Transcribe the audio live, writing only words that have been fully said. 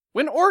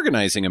When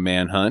organizing a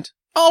manhunt,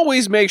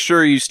 always make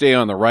sure you stay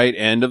on the right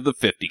end of the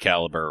 50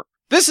 caliber.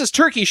 This is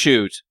Turkey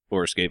Shoot,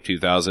 or Escape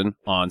 2000,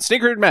 on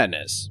Stinker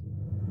Madness.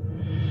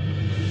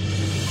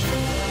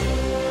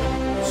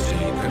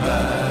 Stinker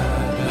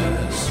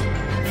Madness.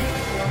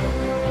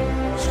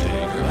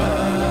 Stinker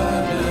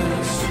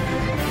Madness.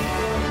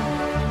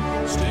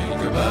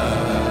 Stinker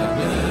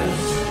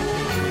Madness.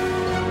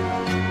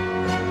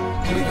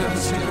 We got the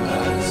Stinker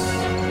Madness.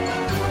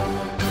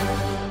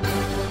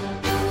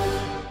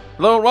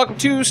 Hello and welcome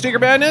to Stinker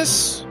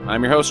Madness.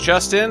 I'm your host,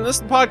 Justin. This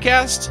is the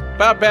podcast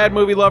about bad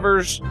movie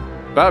lovers.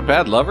 About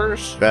bad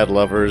lovers? Bad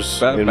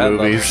lovers Bad in lovers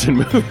movies. in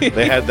movies.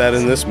 They had that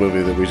in this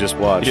movie that we just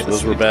watched. Yes,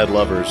 Those were bad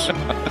lovers.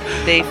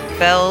 They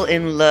fell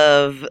in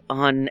love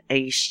on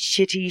a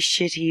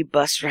shitty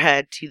bus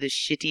ride to the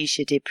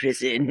shitty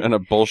prison. And a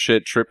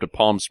bullshit trip to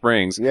Palm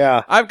Springs.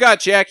 Yeah. I've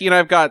got Jackie and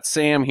I've got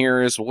Sam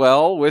here as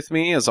well with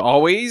me, as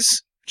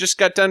always. Just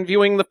got done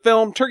viewing the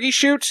film Turkey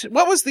Shoot.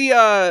 What was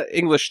the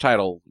English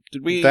title?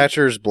 Did we...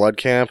 Thatcher's Blood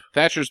Camp.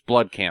 Thatcher's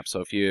Blood Camp.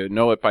 So if you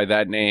know it by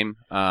that name,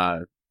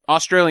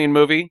 Australian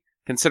movie,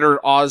 considered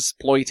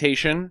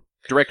Ozploitation,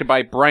 directed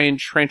by Brian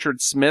Trenchard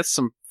Smith,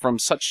 from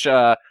such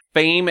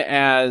fame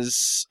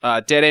as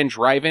Dead End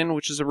Drive-In,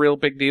 which is a real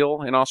big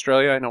deal in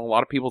Australia. I know a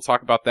lot of people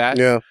talk about that.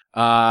 Yeah.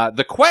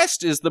 The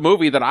Quest is the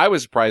movie that I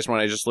was surprised when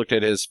I just looked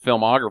at his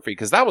filmography,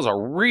 because that was a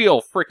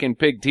real freaking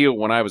big deal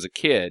when I was a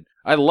kid.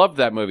 I loved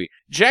that movie.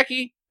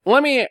 Jackie,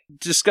 let me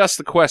discuss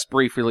The Quest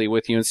briefly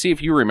with you and see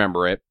if you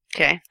remember it.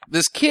 Okay.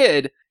 This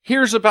kid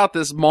hears about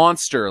this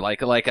monster,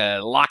 like a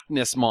Loch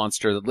Ness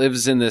monster that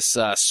lives in this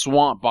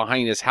swamp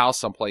behind his house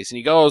someplace, and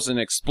he goes and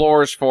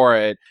explores for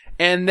it,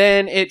 and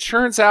then it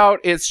turns out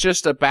it's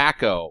just a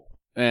backhoe,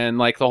 and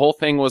like the whole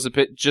thing was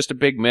just a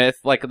big myth,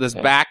 like this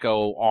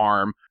backhoe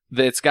arm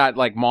that's got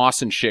like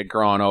moss and shit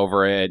growing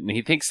over it, and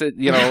he thinks that,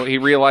 he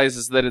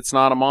realizes that it's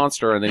not a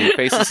monster, and then he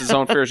faces his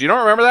own fears. You don't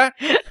remember that?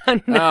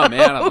 No. Oh man,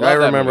 I love I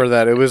that remember movie.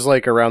 that. It was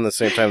like around the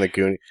same time that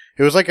Goonies.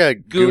 It was like a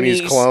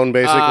Goonies clone,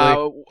 basically.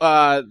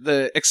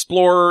 The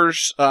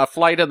Explorers,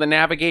 Flight of the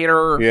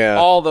Navigator, Yeah.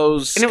 all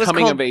those And it was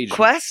coming called of age.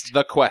 Quest?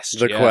 The Quest.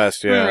 The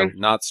Quest, yeah.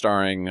 Not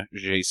starring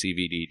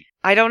JCVD.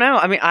 I don't know.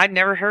 I mean, I'd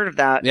never heard of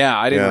that. Yeah,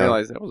 I didn't Yeah.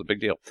 realize that was a big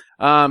deal.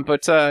 Brian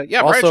Also-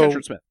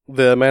 Trenchard Smith.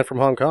 The Man from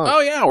Hong Kong. Oh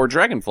yeah, or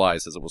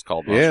Dragonflies as it was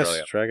called in yes,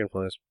 Australia.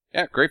 Dragonflies.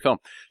 Yeah, great film.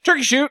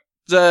 Turkey Shoot.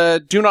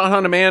 Do Not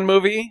Hunt a Man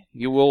movie.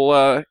 You will.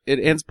 It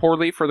ends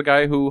poorly for the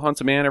guy who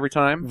hunts a man every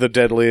time. The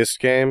Deadliest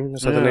Game.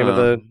 Is that the name of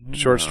the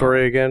short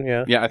story again?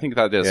 Yeah. Yeah, I think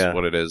that is Yeah.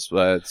 what it is.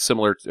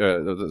 Similar,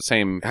 the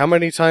same How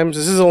many times?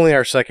 This is only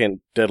our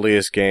second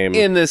Deadliest Game.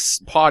 in this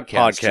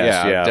podcast.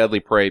 Yeah. Deadly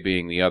Prey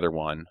being the other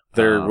one.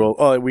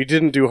 We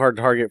didn't do Hard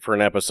Target for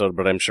an episode,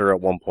 but I'm sure at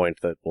one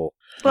point that will.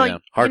 Well, Yeah.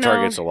 Hard you know,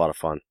 Target's a lot of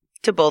fun.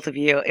 to both of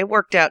you, it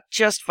worked out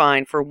just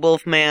fine for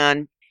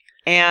Wolfman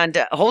and,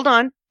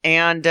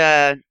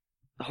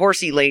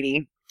 Horsey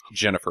Lady,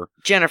 Jennifer.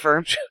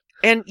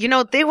 And,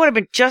 they would have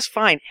been just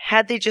fine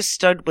had they just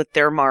stood with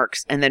their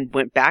marks and then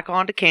went back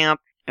onto camp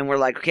and were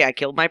like, okay, I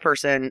killed my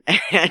person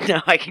and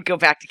now I can go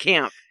back to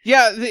camp.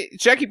 Yeah,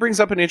 Jackie brings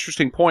up an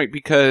interesting point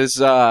because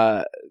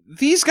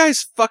these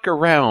guys fuck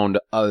around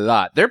a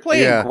lot. They're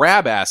playing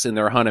grab ass in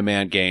their Hunt a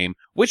Man game,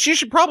 which you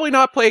should probably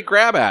not play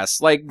grab ass.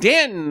 Like,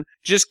 Danton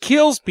just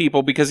kills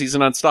people because he's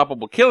an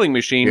unstoppable killing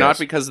machine, not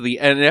because of the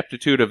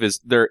ineptitude of his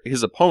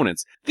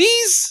opponents.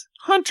 These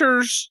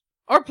hunters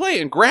are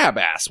playing grab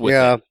ass with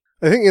them.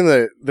 I think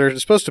they're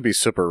supposed to be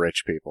super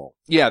rich people.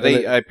 Yeah,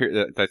 I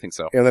think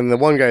so. And then the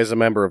one guy is a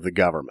member of the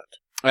government.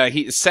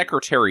 He's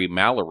Secretary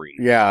Mallory.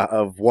 Yeah,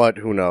 of what?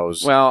 Who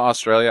knows? Well,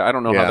 Australia, I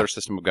don't know how Yeah. their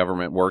system of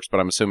government works, but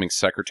I'm assuming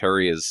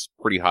Secretary is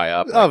pretty high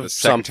up. Like Of the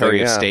Secretary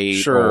something, of yeah,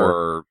 State sure.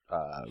 or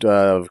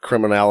Of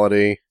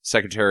criminality,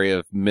 Secretary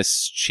of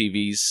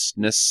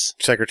Mischievousness.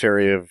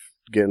 secretary of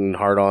getting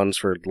hard-ons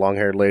for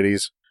long-haired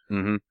ladies.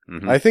 Mm-hmm.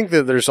 Mm-hmm. I think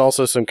that there's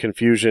also some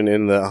confusion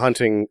in the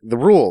hunting. The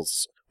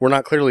rules were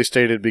not clearly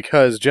stated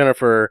because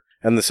Jennifer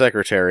and the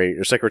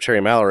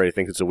Secretary Mallory,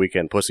 think it's a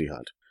weekend pussy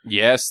hunt.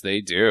 Yes,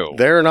 they do.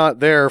 They're not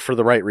there for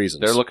the right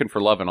reasons. They're looking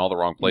for love in all the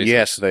wrong places.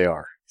 Yes, they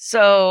are.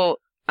 So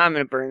I'm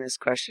going to burn this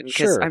question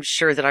because Sure. I'm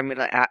sure that I'm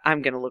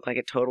going to look like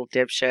a total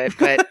dipshit,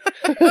 but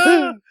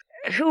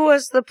who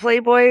was the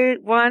Playboy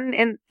one?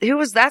 And who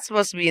was that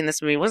supposed to be in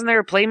this movie? Wasn't there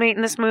a Playmate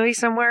in this movie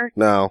somewhere?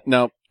 No,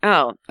 No,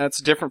 Oh, that's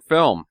a different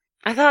film.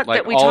 I thought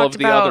Like that we all talked of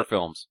the about. other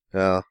films.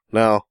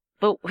 no.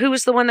 But who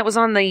was the one that was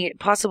on the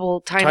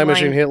possible timeline? Time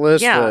Machine hit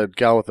list. Yeah. The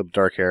gal with the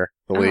dark hair,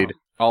 the Oh. lead,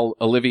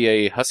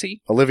 Olivia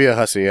Hussey? Olivia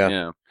Hussey.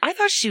 Yeah. I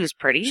thought she was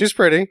pretty. She's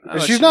pretty. Oh,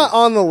 She's she not is.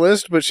 on the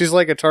list, but she's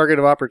like a target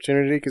of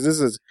opportunity because this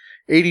is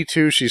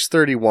 82. She's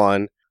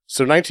 31.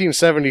 So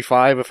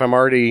 1975, if I'm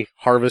already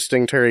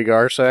harvesting Terry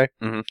Garr, say.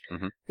 Mm-hmm.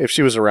 Mm-hmm. If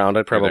she was around,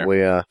 I'd Right there.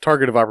 probably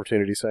target of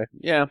opportunity, say.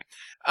 Yeah.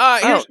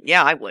 Oh,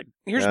 yeah, I would.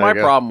 Here's There my you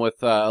go. problem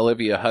with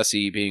Olivia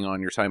Hussey being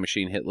on your Time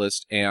Machine hit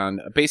list,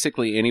 and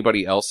basically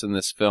anybody else in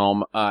this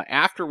film.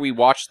 After we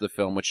watched the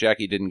film, which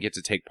Jackie didn't get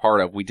to take part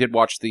of, we did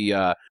watch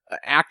the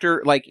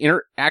actor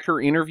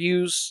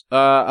interviews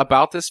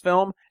about this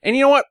film. And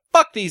you know what?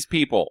 Fuck these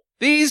people.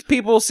 These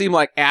people seem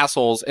like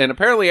assholes, and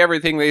apparently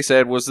everything they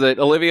said was that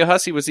Olivia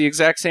Hussey was the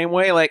exact same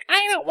way. Like,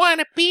 I don't want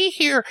to be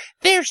here.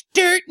 There's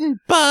dirt and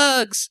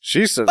bugs.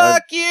 She said,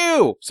 Fuck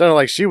you. sounded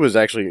like she was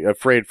actually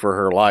afraid for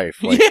her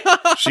life. Like,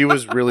 Yeah. she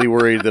was really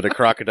worried that a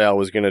crocodile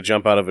was going to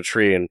jump out of a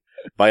tree and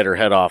bite her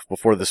head off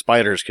before the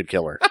spiders could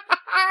kill her.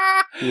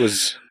 It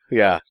was,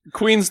 yeah.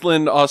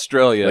 Queensland,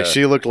 Australia. Like,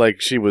 she looked like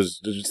she was,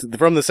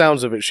 from the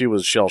sounds of it, she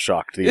was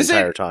shell-shocked the Is it-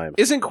 entire time.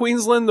 Isn't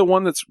Queensland the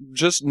one that's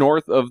just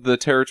north of the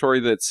territory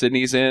that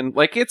Sydney's in?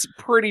 Like, it's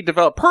pretty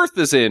developed. Perth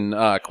is in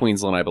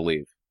Queensland, I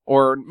believe.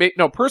 Or,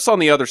 no, Perth's on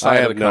the other I side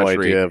have of the no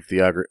country. idea of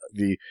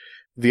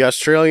the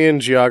Australian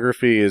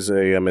geography is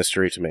a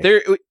mystery to me.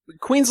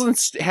 Queensland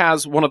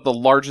has one of the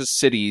largest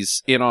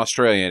cities in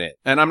Australia in it.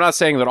 And I'm not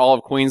saying that all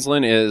of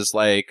Queensland is,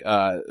 like,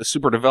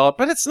 super developed,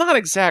 but it's not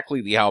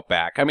exactly the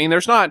outback. I mean,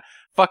 there's not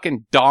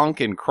fucking Donk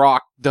and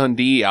Croc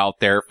Dundee out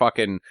there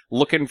fucking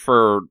looking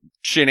for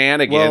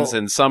shenanigans, Well-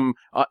 and some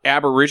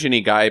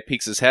Aborigine guy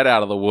peeks his head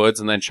out of the woods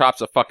and then chops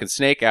a fucking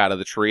snake out of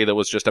the tree that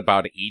was just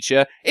about to eat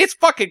you. It's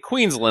fucking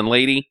Queensland,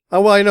 lady.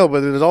 Oh, well, I know,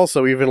 but there's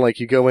also even like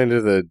you go into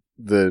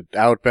the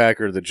outback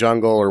or the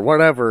jungle or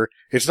whatever.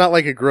 It's not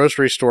like a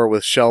grocery store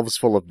with shelves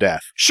full of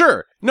death.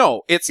 Sure.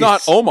 No, it's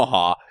not It's-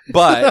 Omaha,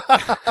 but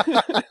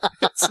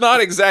it's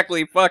not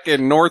exactly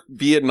fucking North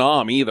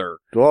Vietnam either.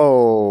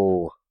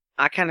 Whoa.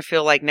 I kind of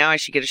feel like now I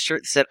should get a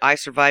shirt that said I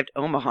survived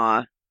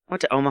Omaha. I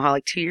went to Omaha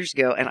like 2 years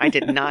ago and I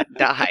did not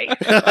die.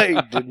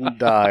 I didn't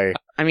die.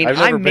 I mean, I've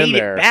I never been made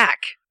there. it back.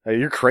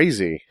 You're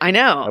crazy. I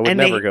know. I would and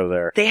never go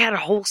there. they had a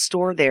whole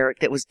store there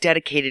that was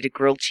dedicated to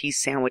grilled cheese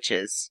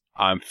sandwiches.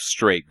 I'm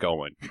straight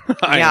going.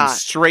 I Yeah. am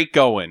straight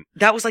going.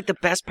 That was like the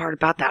best part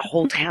about that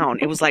whole town.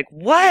 It was like,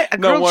 what? A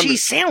No grilled wonder-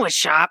 cheese sandwich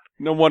shop?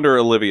 No wonder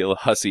Olivia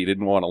Hussey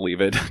didn't want to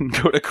leave it and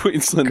go to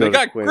Queensland. Go They to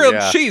got Queen- grilled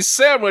yeah. cheese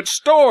sandwich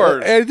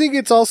stores. I think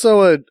it's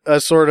also a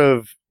sort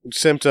of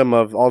symptom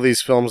of all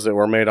these films that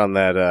were made on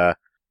that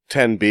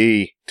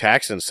 10B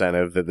tax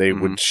incentive that they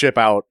would ship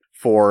out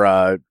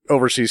for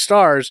overseas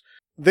stars.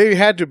 They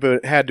had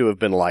to have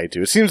been lied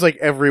to. It seems like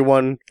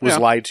everyone was Yeah.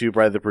 lied to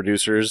by the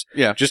producers,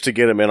 Yeah. just to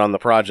get them in on the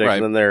project,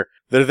 Right. and then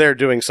they're there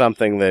doing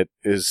something that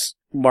is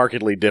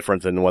markedly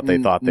different than what they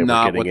thought they were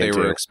Not getting what they into.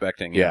 were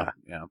expecting. Yeah.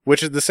 Yeah.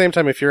 Which at the same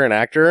time, if you're an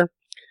actor,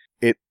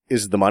 it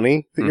is the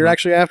money that you're Mhm.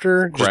 actually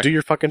after. Just Correct. do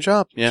your fucking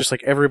job. Yeah. Just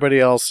like everybody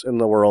else in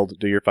the world,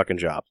 do your fucking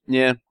job.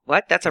 Yeah.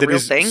 What? That's a That real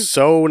is thing?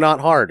 so not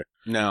hard.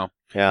 No.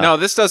 Yeah. No,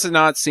 this does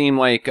not seem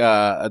like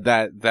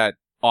that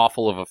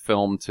awful of a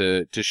film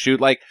to shoot.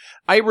 Like,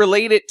 I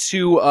relate it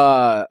to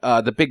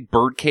the Big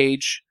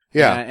Birdcage.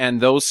 Yeah.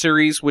 And those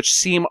series, which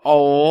seem a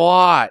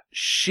lot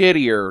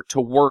shittier to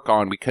work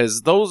on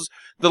because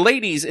the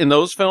ladies in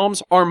those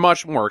films are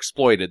much more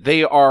exploited.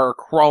 They are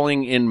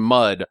crawling in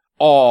mud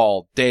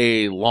all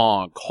day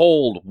long.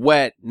 Cold,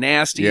 wet,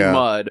 nasty Yeah.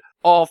 mud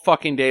all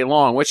fucking day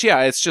long, which,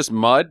 yeah, it's just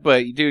mud,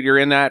 but dude, you're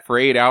in that for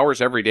 8 hours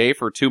every day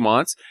for 2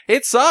 months.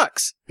 It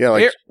sucks. Yeah,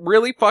 like It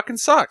really fucking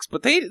sucks.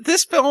 But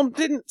this film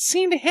didn't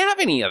seem to have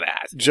any of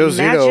that. Joe Zito.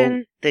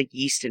 Imagine the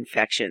yeast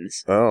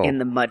infections Oh, in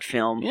the mud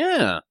film.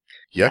 Yeah.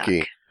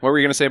 yucky. What were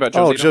you going to say about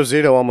Joe Oh, Zito? Joe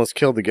Zito almost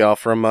killed the gal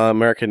from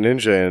American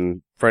Ninja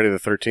in Friday the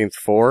 13th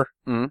 4.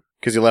 Mhm.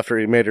 Because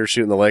he made her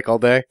shoot in the lake all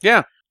day.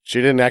 Yeah. She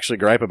didn't actually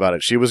gripe about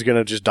it. She was going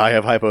to just die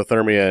of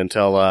hypothermia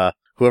until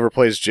whoever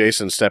plays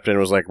Jason stepped in and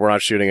was like, we're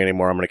not shooting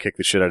anymore. I'm going to kick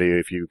the shit out of you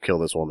if you kill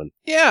this woman.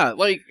 Yeah,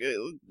 like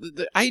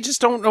I just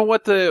don't know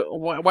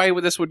why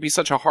this would be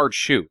such a hard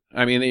shoot.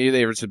 I mean,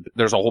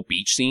 there's a whole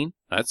beach scene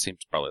that seems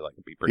probably like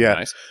it'd be pretty Yeah.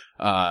 nice.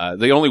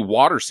 The only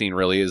water scene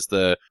really is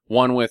the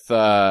one with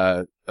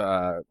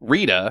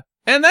Rita,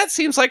 and that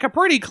seems like a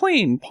pretty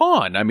clean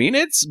pond. I mean,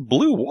 it's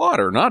blue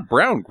water, not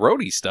brown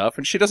grody stuff,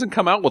 and she doesn't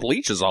come out with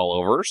leeches all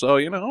over. So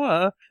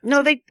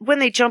No, when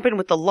they jump in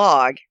with the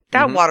log,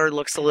 that Mhm. water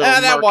looks a little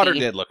that murky. water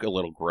did look a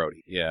little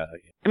grody. Yeah,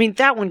 I mean,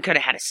 that one could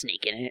have had a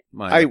snake in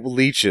it.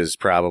 Leeches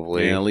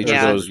probably. yeah, leeches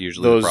Yeah. is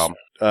usually those the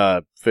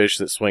problem. Fish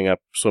that swim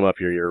up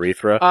your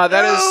urethra. That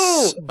No!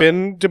 has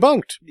Been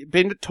debunked.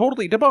 been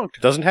totally debunked.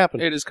 Doesn't happen.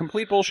 It is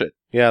complete bullshit.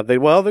 Yeah,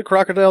 the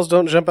crocodiles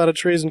don't jump out of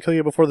trees and kill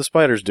you before the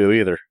spiders do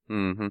either.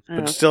 Mm-hmm. Oh.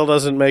 But it still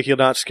doesn't make you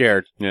not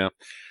scared. All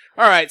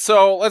right,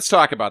 so let's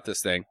talk about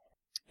this thing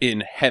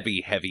in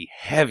heavy, heavy,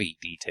 heavy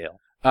detail.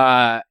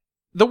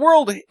 The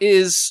world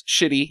is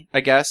shitty, I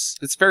guess.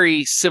 It's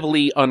very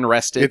civilly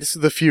unrested. It's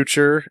the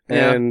future,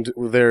 Yeah. and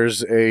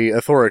there's a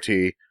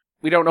authority,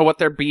 We don't know what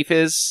their beef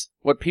is,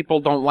 what people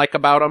don't like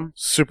about them.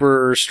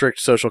 super strict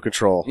social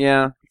control.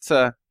 Yeah, it's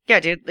Yeah,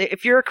 dude,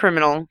 if you're a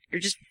criminal,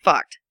 you're just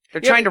fucked.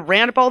 They're Yeah. trying to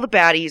round up all the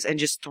baddies and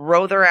just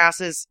throw their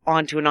asses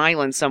onto an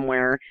island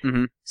somewhere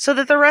Mhm. so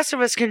that the rest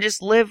of us can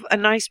just live a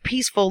nice,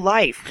 peaceful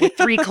life with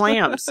 3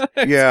 clams.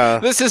 Yeah.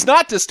 This is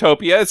not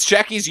dystopia. It's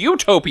Jackie's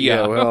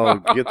utopia. Yeah, well,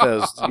 get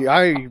those.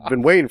 I've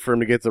been waiting for him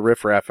to get the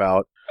riffraff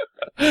out,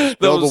 build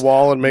Those a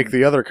wall, and make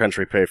the other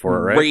country pay for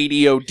it, right?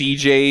 radio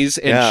DJs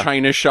and Yeah.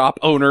 China shop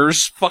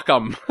owners. Fuck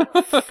them.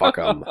 Fuck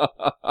 'em.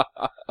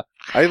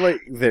 I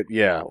like that.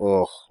 Yeah.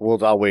 Well,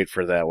 I'll wait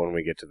for that when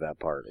we get to that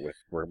part with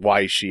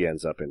why she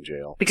ends up in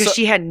jail. Because So-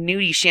 she had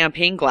nudie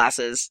champagne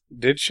glasses.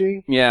 Did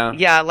she? Yeah.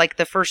 Yeah, like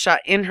the first shot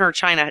in her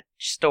China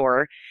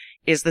store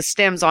is the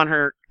stems on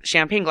her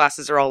champagne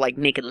glasses are all like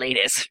naked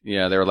ladies.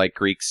 Yeah, they were like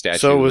Greek statue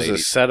So it was a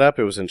ladies. setup.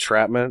 It was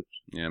entrapment.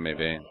 Yeah,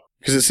 maybe.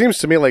 Because it seems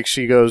to me like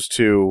she goes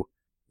to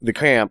the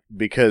camp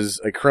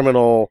because a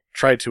criminal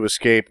tried to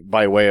escape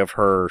by way of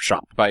her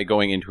shop. By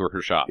going into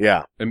her shop.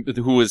 Yeah.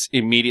 Who was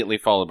immediately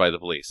followed by the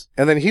police.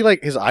 And then he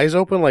his eyes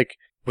open. Like,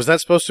 was that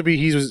supposed to be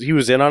he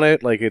was in on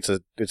it? Like it's a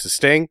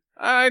sting.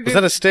 Was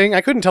that a sting?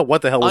 I couldn't tell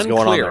what the hell was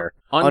going on there.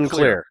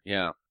 Unclear.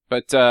 Yeah.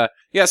 But,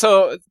 yeah,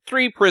 so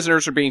 3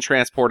 prisoners are being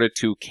transported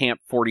to Camp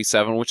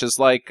 47, which is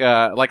like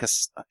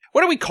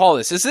what do we call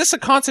this? Is this a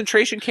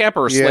concentration camp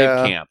or a Yeah.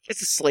 slave camp?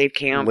 It's a slave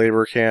camp.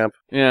 Labor camp.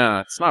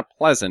 Yeah, it's not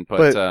pleasant, but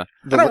I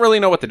the- don't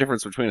really know what the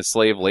difference between a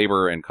slave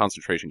labor and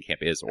concentration camp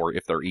is, or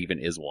if there even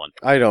is one.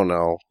 I don't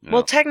know. You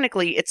Well, know?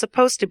 technically, it's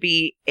supposed to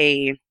be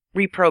a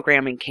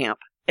reprogramming camp.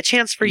 A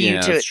chance for you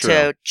Yeah, to that's true.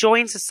 to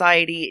join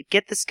society,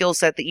 get the skill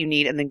set that you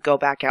need, and then go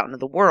back out into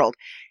the world.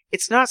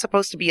 It's not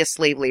supposed to be a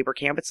slave labor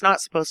camp. It's not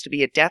supposed to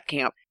be a death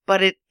camp,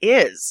 but it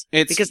is.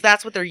 It's- because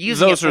that's what they're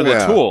using Those it are for. the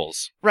Yeah.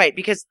 tools. Right,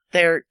 because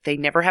they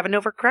never have an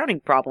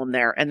overcrowding problem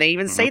there, and they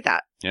even say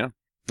that.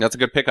 That's a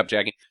good pickup,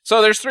 Jackie.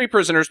 So there's 3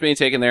 prisoners being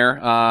taken there.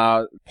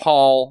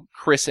 Paul,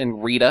 Chris,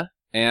 and Rita.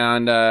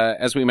 And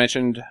as we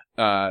mentioned,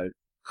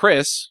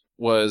 Chris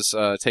was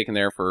taken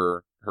there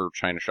for her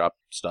China shop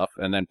stuff.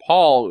 And then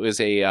Paul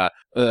is a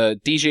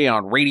DJ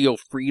on Radio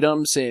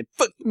Freedom saying,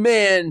 "Fuck the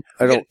man,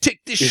 I we gotta don't- take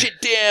this shit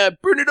down,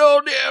 burn it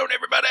all down,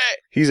 everybody."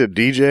 He's a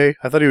DJ.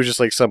 I thought he was just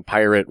like some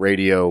pirate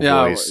radio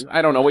Yeah, voice.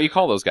 I don't know what you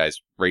call those guys.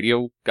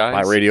 Radio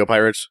guys? Radio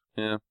pirates.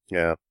 Yeah.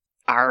 Yeah.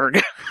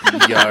 Arg.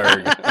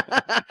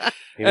 Yarg.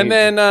 And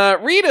then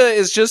Rita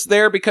is just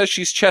there because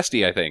she's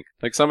chesty, I think.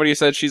 Like somebody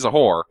said she's a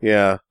whore.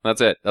 yeah,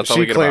 That's it. That's all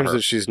she we get claims about her.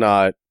 that she's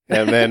not.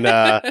 And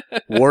then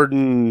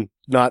Warden,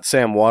 not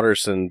Sam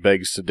Watterson,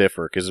 begs to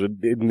differ because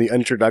in the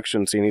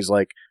introduction scene, he's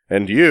like,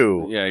 "And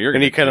you," Yeah, you're and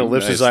gonna he kind of do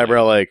lifts his nicely.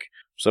 eyebrow like,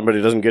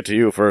 "Somebody doesn't get to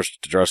you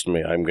first. Trust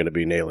me, I'm going to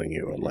be nailing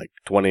you in like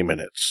 20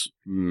 minutes."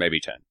 Maybe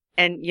 10.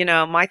 And,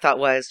 my thought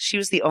was, she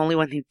was the only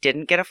one who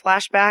didn't get a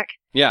flashback.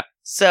 Yeah.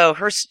 So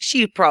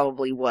she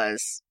probably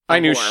was. a I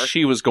knew whore.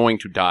 she was going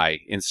to die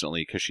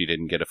instantly because she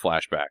didn't get a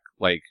flashback.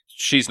 Like,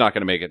 she's not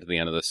going to make it to the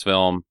end of this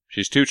film.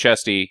 She's too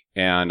chesty,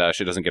 and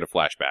she doesn't get a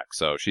flashback.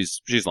 So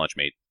she's lunch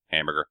meat,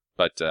 hamburger.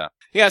 But,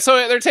 yeah, so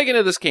they're taken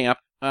to this camp.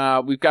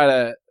 We've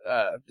got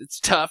it's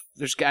tough.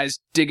 There's guys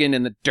digging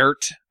in the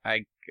dirt.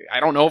 I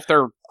don't know if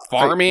they're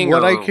farming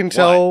What or I can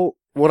tell,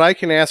 what I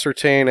can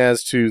ascertain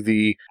as to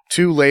the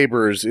 2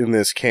 laborers in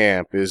this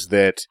camp is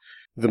that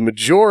the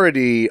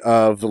majority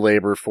of the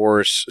labor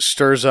force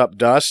stirs up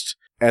dust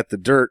at the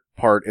dirt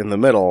part in the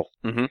middle,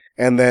 Mhm.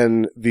 and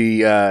then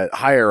the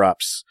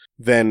higher-ups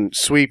then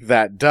sweep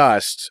that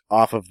dust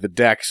off of the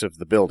decks of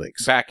the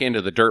buildings. back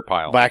into the dirt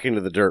pile. Back into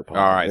the dirt pile.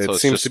 All right, It so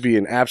it's seems just- to be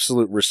an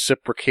absolute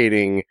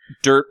reciprocating.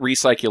 Dirt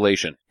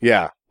recyculation.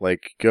 Yeah,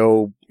 like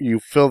you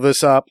fill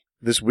this up,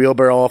 this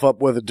wheelbarrow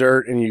up with the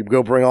dirt, and you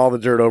go bring all the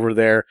dirt over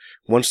there.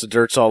 Once the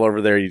dirt's all over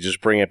there, you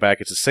just bring it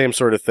back. It's the same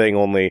sort of thing,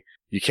 only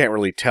you can't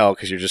really tell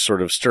because you're just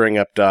sort of stirring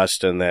up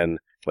dust, and then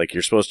like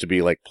you're supposed to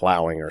be like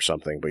plowing or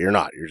something, but you're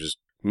not. You're just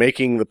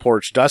making the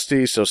porch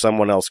dusty so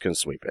someone else can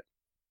sweep it.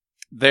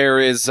 There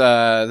is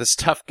this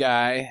tough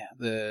guy.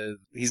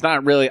 He's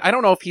not really. I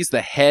don't know if he's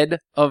the head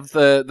of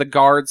the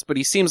guards, but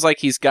he seems like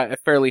he's got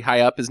fairly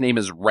high up. His name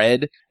is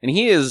Red, and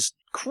he is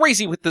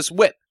crazy with this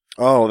whip.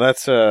 Oh,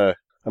 that's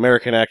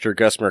American actor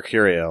Gus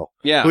Mercurio,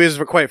 Yeah, who is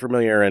quite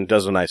familiar and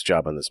does a nice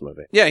job in this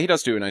movie. yeah, he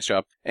does do a nice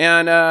job,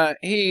 and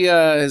he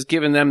has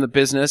given them the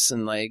business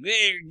and like,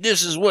 "Hey,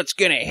 this is what's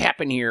gonna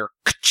happen here.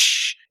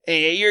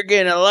 Hey, you're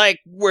gonna like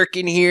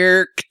working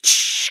here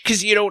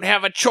because you don't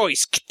have a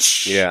choice."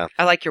 Yeah,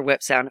 I like your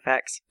whip sound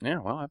effects. Yeah.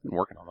 Well, I've been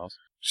working on those.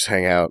 just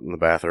hang out in the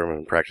bathroom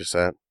and practice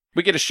that.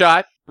 We get a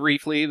shot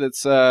briefly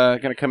that's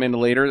going to come in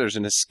later. There's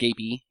an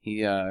escapee.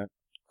 He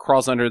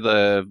crawls under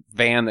the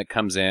van that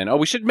comes in. Oh,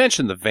 we should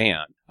mention the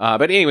van.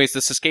 But anyways,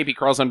 this escapee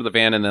crawls under the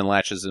van and then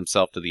latches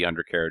himself to the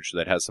undercarriage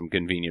that has some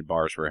convenient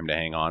bars for him to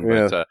hang on.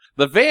 Yeah. But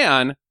the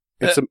van,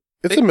 It's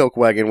a milk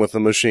wagon with a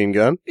machine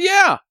gun.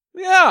 yeah.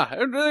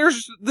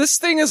 This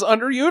thing is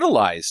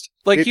underutilized.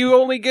 Like It- you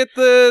only get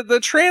the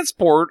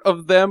transport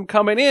of them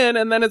coming in,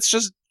 and then it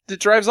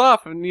drives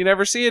off, and you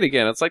never see it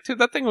again. It's like, dude,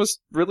 that thing was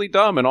really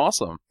dumb and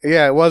awesome.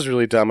 Yeah, it was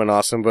really dumb and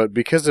awesome, but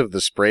because of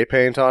the spray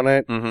paint on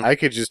it, Mhm. I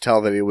could just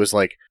tell that it was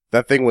like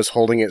that thing was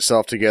holding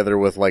itself together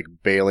with like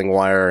baling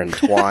wire and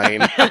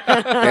twine,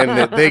 and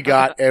that they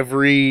got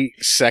every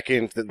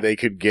second that they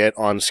could get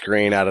on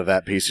screen out of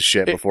that piece of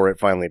shit before it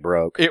finally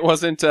broke. It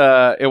wasn't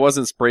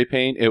spray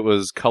paint. It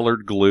was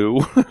colored glue.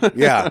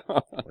 Yeah,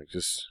 like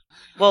just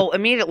Well,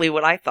 immediately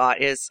what I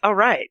thought is, all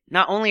right,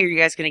 not only are you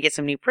guys going to get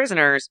some new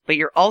prisoners, but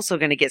you're also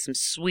going to get some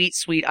sweet,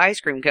 sweet ice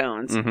cream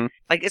cones. Mm-hmm.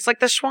 Like, it's like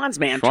the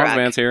Schwanzman track.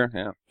 Schwanzman's here.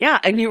 Yeah. Yeah,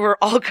 and you were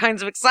all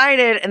kinds of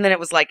excited, and then it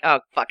was like, oh,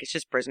 fuck, it's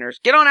just prisoners.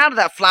 Get on out of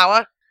that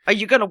flower. Are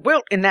you gonna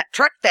wilt in that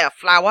truck there,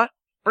 Flower?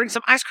 Bring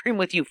some ice cream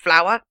with you,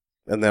 Flower.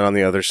 And then on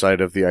the other side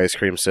of the ice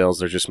cream sales,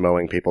 they're just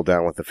mowing people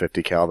down with the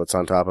 50 cal that's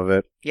on top of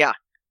it.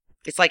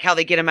 It's like how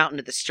they get them out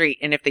into the street,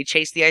 and if they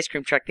chase the ice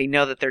cream truck, they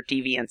know that they're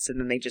deviants, and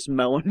then they just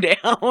mow them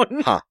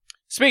down.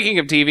 Speaking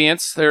of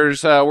deviants,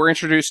 there's we're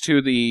introduced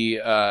to the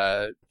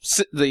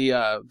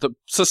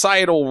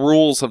societal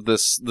rules of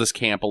this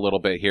camp a little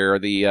bit here.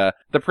 The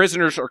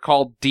prisoners are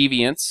called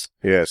deviants,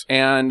 Yes.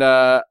 and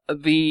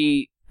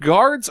the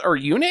guards are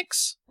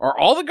eunuchs. Are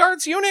all the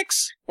guards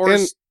eunuchs, or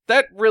is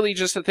that really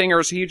just a thing, or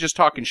is he just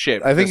talking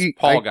shit? I think this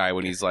Paul guy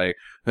when he's like,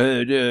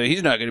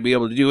 he's not going to be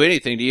able to do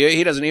anything to you.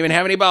 He doesn't even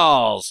have any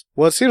balls.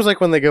 Well, it seems like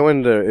when they go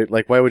into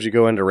like, why would you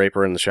go in to rape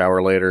her in the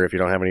shower later if you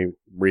don't have any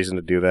reason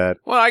to do that?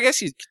 Well, I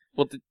guess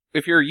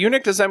if you're a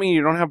eunuch, does that mean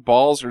you don't have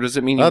balls, or does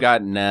it mean you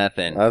got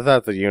nothing? I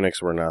thought the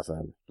eunuchs were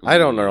nothing. I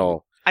don't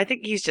know. I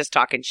think he's just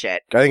talking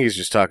shit. I think he's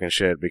just talking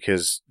shit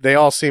because they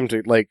all seem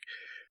to like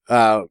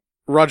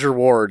Roger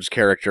Ward's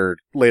character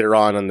later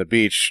on the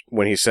beach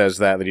when he says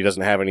that he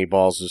doesn't have any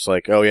balls. Just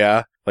like, oh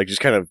yeah, like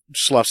just kind of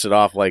sloughs it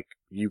off like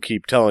you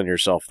keep telling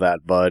yourself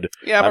that, bud.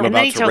 Yeah, I'm but and then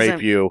about he to tells rape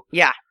him- you.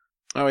 Yeah,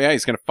 oh yeah,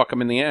 he's gonna fuck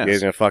him in the ass. Yeah,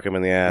 he's gonna fuck him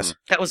in the ass.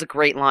 that was a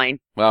great line.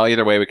 Well,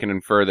 either way, we can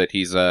infer that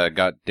he's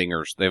got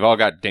dingers. They've all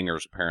got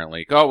dingers,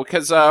 apparently. Oh,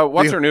 because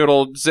what's her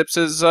noodle zips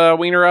his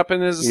wiener up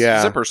in his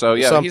Yeah, zipper, so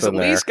yeah, he's at something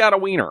there. least got a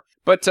wiener.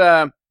 But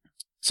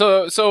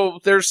so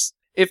there's,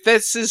 if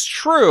this is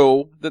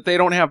true that they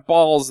don't have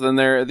balls, then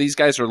these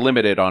guys are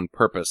limited on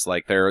purpose.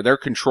 Like they're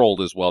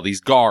controlled as well.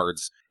 These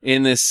guards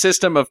in this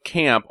system of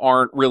camp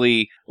aren't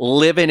really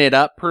living it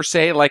up per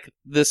se, like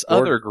this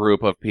other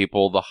group of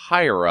people, the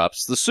higher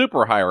ups, the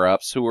super higher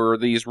ups, who are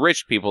these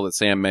rich people that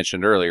Sam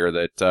mentioned earlier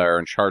that are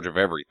in charge of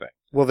everything.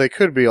 Well, they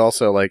could be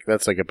also like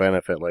that's like a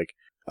benefit. Like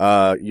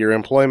your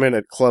employment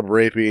at Club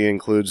Rapey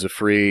includes a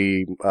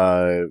free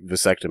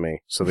vasectomy,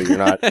 so that you're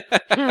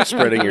not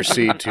spreading your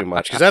seed too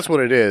much. Because that's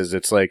what it is.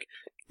 It's like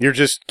you're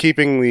just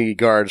keeping the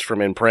guards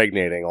from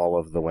impregnating all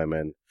of the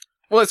women.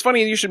 Well, it's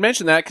funny you should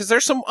mention that because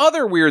there's some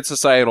other weird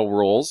societal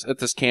rules at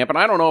this camp, and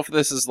I don't know if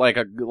this is like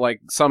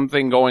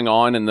something going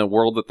on in the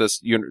world that this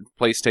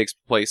place takes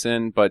place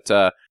in, but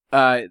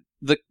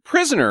the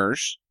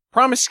prisoners'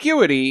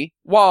 promiscuity,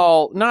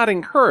 while not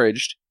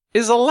encouraged,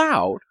 is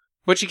allowed,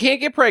 but you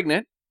can't get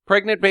pregnant.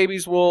 Pregnant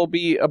babies will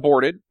be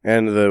aborted.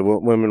 And the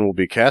women will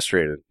be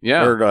castrated.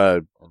 Yeah.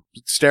 Or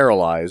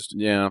sterilized.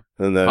 Yeah.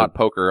 And the Hot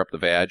poker up the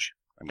vag,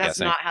 I'm That's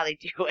guessing. not how they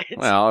do it.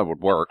 Well, it would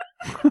work.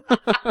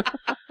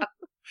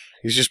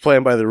 he's just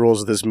playing by the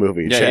rules of this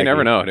movie. Yeah, Jackie. you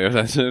never know, dude.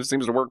 That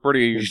seems to work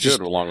pretty He's good just-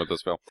 along with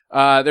this film.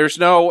 There's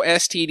no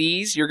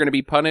STDs. You're going to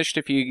be punished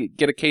if you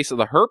get a case of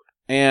the herp,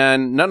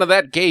 and none of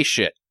that gay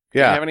shit.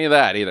 Don't Yeah. have any of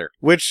that either.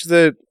 Which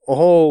the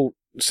whole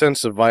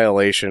sense of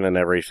violation and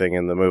everything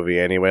in the movie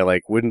anyway,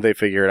 like, wouldn't they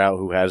figure it out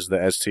who has the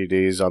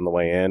STDs on the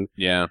way in?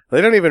 Yeah.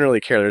 They don't even really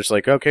care. They're just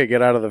like, okay,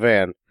 get out of the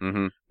van.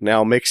 Mm-hmm.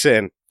 Now mix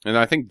in. And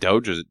I think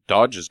Dodge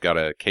has got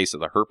a case of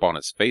the herp on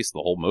his face the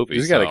whole movie.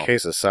 He's got so a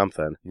case of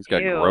something. He's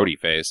got a Ew. grody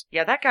face.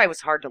 Yeah, that guy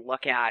was hard to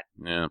look at.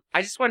 Yeah.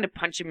 I just wanted to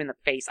punch him in the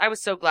face. I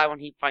was so glad when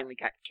he finally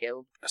got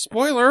killed.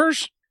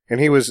 Spoilers. And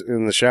he was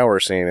in the shower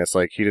scene. It's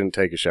like he didn't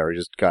take a shower. He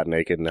just got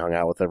naked and hung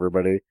out with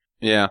everybody.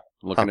 Yeah.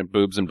 Looking at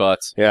boobs and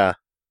butts. Yeah.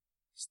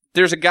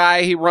 There's a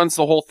guy, he runs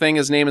the whole thing.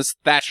 His name is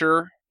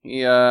Thatcher. He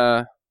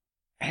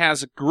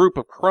has a group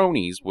of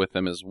cronies with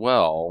him as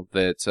well.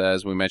 That,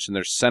 as we mentioned,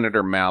 there's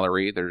Senator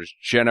Mallory, there's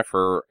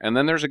Jennifer, and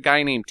then there's a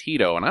guy named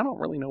Tito, and I don't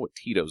really know what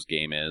Tito's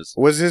game is.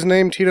 Was his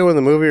name Tito in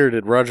the movie, or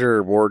did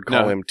Roger Ward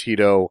call No. him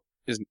Tito?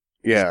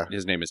 Yeah.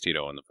 His name is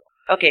Tito in the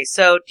film. Okay,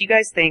 so do you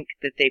guys think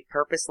that they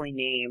purposely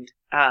named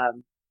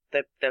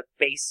the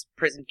base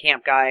prison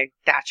camp guy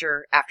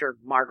Thatcher after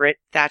Margaret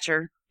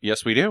Thatcher?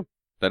 Yes, we do.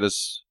 That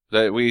is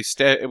that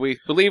we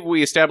believe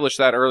we established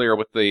that earlier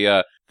with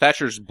the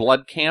Thatcher's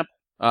Blood Camp.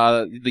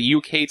 The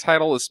UK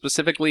title is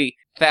specifically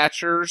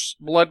Thatcher's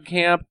Blood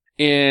Camp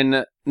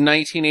in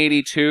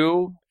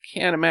 1982.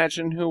 Can't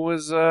imagine who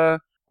was the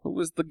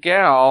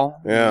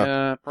gal.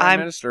 Yeah. Prime I'm-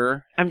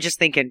 Minister. I'm just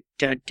thinking,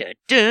 dun dun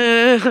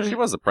dun. She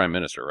was the Prime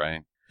Minister,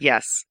 right?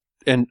 Yes.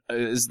 And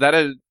is that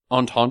a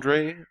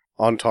entendre?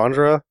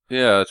 Entendre?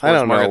 Yeah, I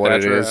don't know Margaret what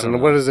Thatcher. it is. I don't And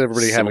know. what does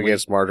everybody have Simile.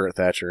 against Margaret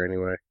Thatcher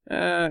anyway?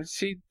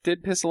 She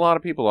did piss a lot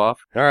of people off.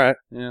 All right.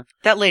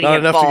 That lady Not had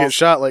enough balls. to get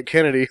shot like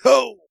Kennedy.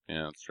 Oh!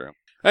 Yeah, that's true.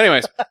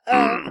 Anyways.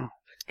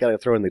 Gotta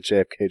throw in the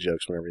JFK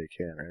jokes whenever you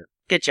can, right?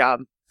 Good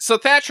job. So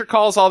Thatcher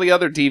calls all the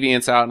other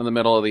deviants out in the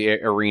middle of the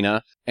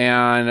arena,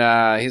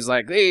 and he's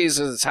like, "This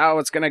is how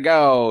it's gonna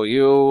go.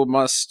 You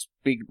must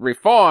be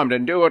reformed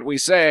and do what we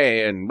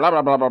say," and blah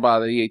blah blah blah blah.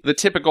 The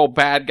typical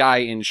bad guy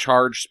in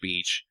charge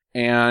speech,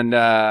 and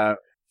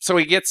so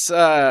he gets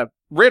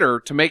Ritter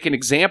to make an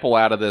example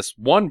out of this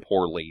one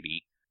poor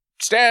lady.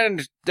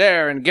 Stand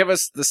there and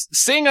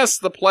sing us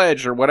the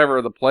pledge or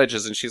whatever the pledge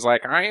is, and she's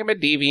like, "I am a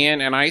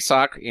deviant and I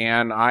suck,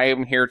 and I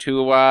am here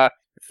to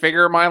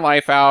figure my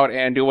life out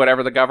and do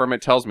whatever the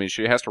government tells me."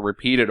 She has to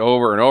repeat it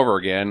over and over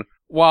again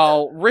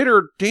while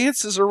Ritter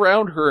dances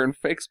around her and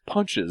fakes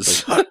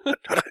punches.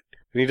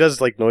 And he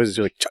does like noises.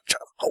 You're like, chop,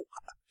 chop, oh.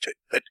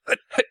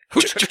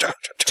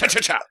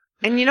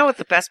 And you know what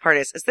the best part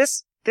is?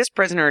 This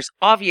prisoner is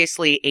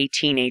obviously a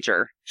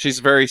teenager. She's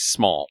very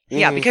small.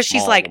 Yeah, because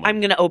she's Small like, woman. I'm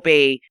going to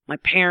obey my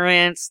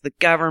parents, the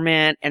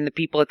government, and the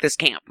people at this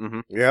camp.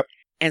 Yep.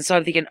 And so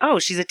I'm thinking, oh,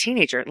 she's a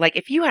teenager. Like,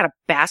 if you had a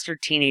bastard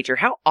teenager,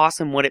 how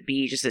awesome would it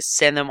be just to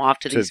send them off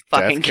to To these death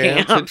fucking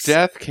camp? To camps?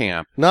 death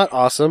camp. Not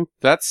awesome.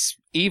 That's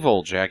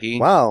evil, Jackie.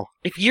 Wow.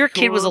 If your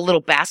kid was a little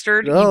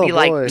bastard, Oh, you'd be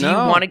like, boy. do you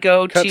No. want to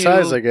go Cut to...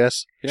 ties, I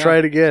guess. Yeah. Try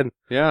it again.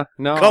 Yeah,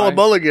 no. Call I, a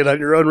mulligan on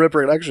your own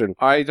reproduction.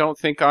 I don't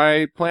think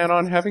I plan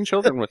on having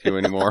children with you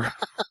anymore.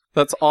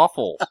 That's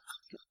awful.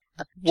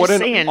 What an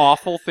saying.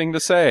 awful thing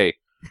to say.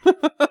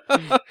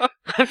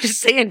 I'm just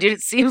saying, dude,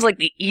 it seems like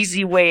the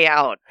easy way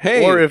out.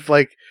 Hey, Or if,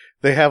 like,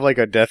 they have, like,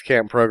 a death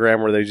camp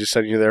program where they just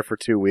send you there for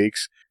 2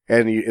 weeks,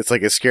 and it's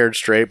like a scared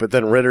straight, but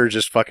then Ritter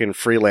just fucking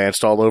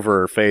freelanced all over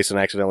her face and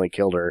accidentally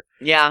killed her.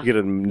 Yeah. You get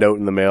a note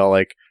in the mail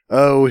like,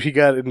 oh,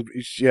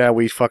 yeah,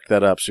 we fucked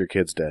that up, so your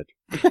kid's dead.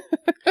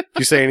 If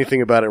you say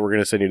anything about it, we're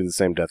going to send you to the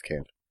same death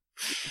camp.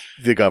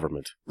 The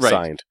government. Right.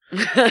 Signed.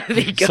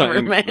 The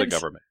government. The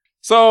government.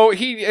 So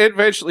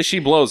she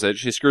blows it.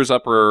 She screws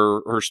up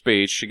her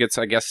speech. She gets,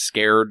 I guess,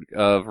 scared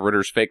of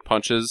Ritter's fake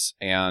punches,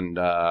 and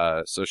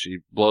so she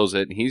blows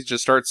it. And he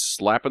just starts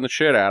slapping the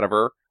shit out of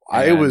her.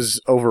 It And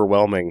was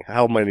overwhelming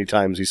how many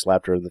times he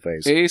slapped her in the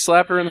face. he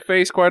slapped her in the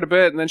face quite a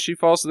bit, and then she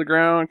falls to the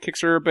ground,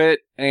 kicks her a bit,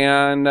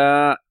 and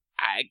I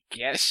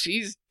guess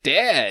she's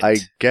dead. I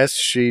guess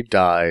she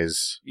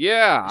dies.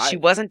 Yeah, She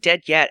wasn't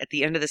dead yet at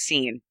the end of the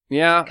scene,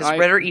 yeah. because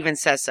Ritter even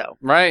says so.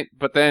 Right,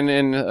 but then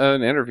in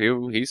an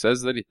interview, he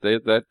says that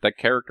that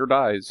character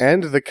dies.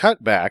 And the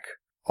cutback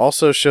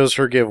also shows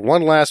her give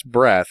one last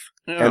breath,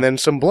 Yeah. and then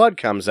some blood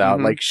comes out,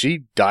 Mhm. like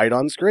she died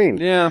on screen.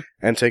 Yeah,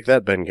 And take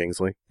that, Ben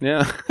Kingsley.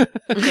 yeah.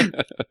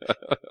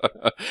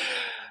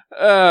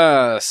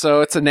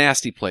 So it's a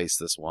nasty place,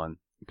 this one.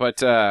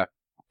 But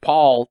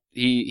Paul,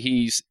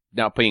 he's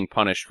now being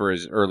punished for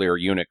his earlier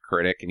eunuch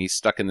critic, and he's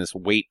stuck in this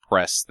weight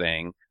press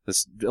thing,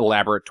 this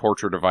elaborate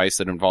torture device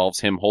that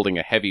involves him holding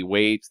a heavy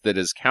weight that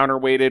is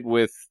counterweighted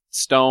with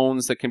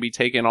stones that can be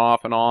taken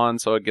off and on,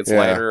 so it gets Yeah.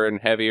 lighter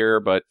and heavier.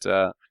 But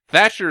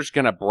Thatcher's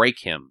gonna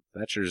break him.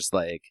 Thatcher's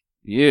like,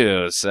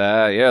 you,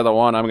 sir, you're the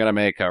one I'm gonna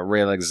make a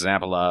real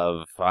example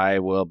of. I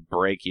will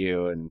break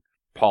you. And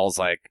Paul's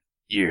like,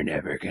 you're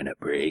never gonna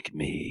break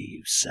me,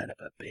 you son of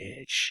a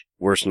bitch.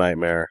 Worst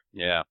nightmare.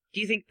 Yeah. Do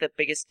you think the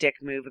biggest dick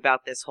move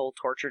about this whole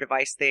torture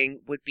device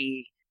thing would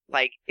be,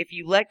 like, if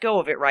you let go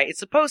of it, right? It's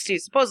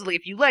supposedly,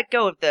 if you let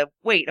go of the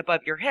weight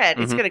above your head,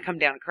 it's Mhm. going to come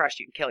down and crush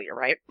you and kill you,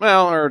 right?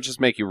 Well, or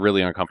just make you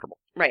really uncomfortable.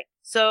 Right.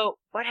 So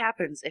what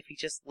happens if he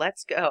just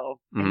lets go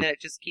Mhm. and then it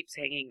just keeps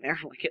hanging there?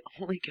 Like, it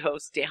only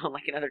goes down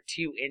like another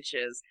 2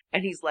 inches.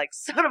 And he's like,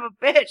 son of a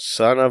bitch.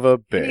 Son of a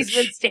And he's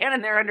been bitch.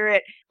 standing there under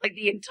it like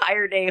the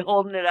entire day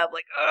holding it up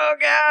like, oh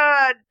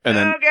God. And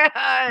then oh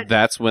God.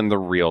 That's when the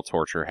real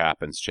torture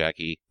happens,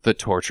 Jackie. The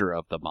torture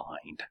of the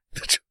mind.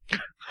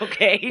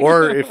 Okay.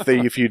 Or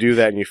if you do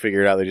that and you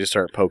figure it out, they just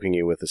start poking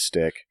you with a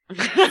stick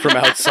from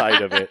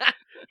outside of it.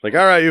 Like,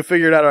 all right, you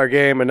figured out our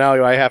game, and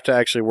now I have to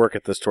actually work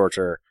at this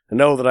torture. And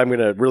know that I'm going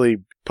to really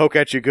poke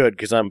at you good,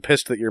 because I'm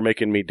pissed that you're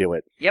making me do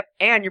it. Yep.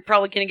 And you're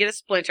probably going to get a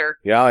splinter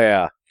Yeah,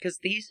 yeah. because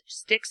these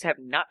sticks have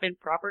not been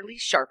properly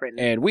sharpened.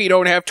 And we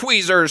don't have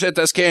tweezers at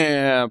this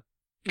camp.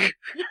 I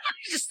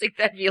just think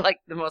that'd be like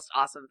the most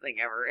awesome thing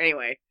ever.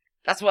 Anyway,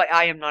 that's why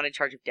I am not in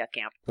charge of death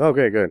camp.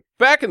 Okay, good.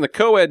 Back in the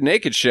co-ed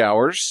naked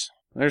showers,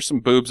 there's some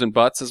boobs and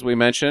butts, as we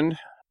mentioned.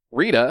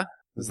 Rita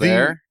is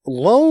there. The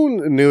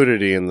lone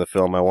nudity in the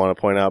film, I want to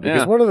point out,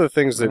 because Yeah. one of the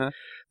things that Uh-huh.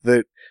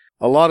 that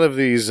a lot of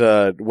these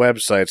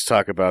websites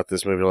talk about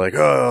this movie, like,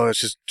 oh,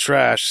 it's just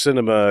trash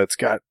cinema. It's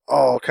got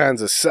all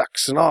kinds of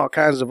sex and all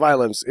kinds of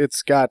violence.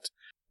 It's got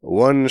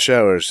one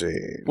shower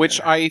scene. Which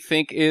I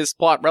think is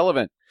plot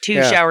relevant. 2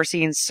 Yeah. shower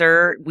scenes,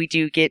 sir. We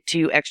do get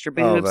 2 extra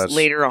boobs that's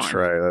later on.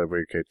 Right, that'd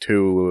be okay.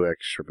 2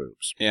 extra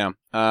boobs. Yeah.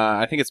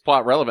 I think it's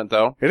plot relevant,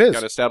 though. It is.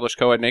 Got to establish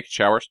co-ed naked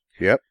showers.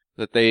 Yep.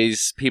 That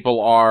these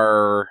people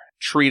are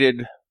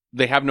treated,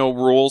 they have no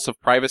rules of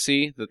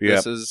privacy, that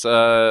this is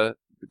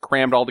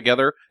crammed all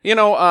together. You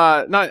know,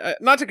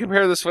 not to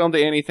compare this film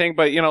to anything,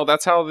 but, you know,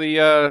 that's how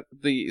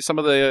some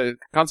of the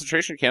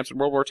concentration camps in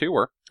World War II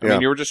were. I Yeah.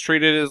 mean, you were just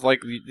treated as like,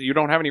 you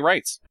don't have any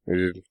rights.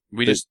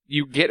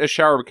 You get a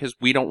shower because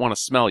we don't want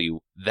to smell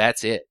you.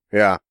 That's it.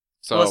 Yeah.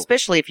 So, Well,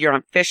 especially if you're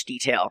on fish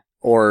detail.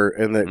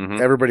 And that Mhm.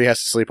 everybody has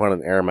to sleep on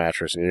an air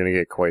mattress, and you're going to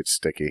get quite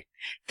sticky.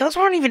 Those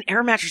aren't even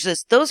air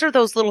mattresses. Those are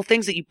those little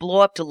things that you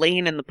blow up to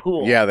laying in the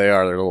pool. Yeah, they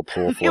are. They're little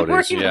pool They weren't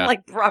floaties. even Yeah.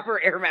 like proper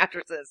air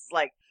mattresses.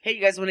 Like, hey,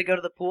 you guys want to go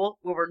to the pool?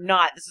 Well, we're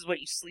not. This is what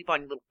you sleep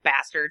on, you little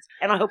bastards.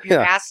 And I hope your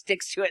Yeah. ass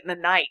sticks to it in the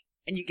night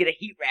and you get a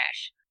heat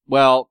rash.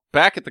 well,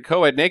 back at the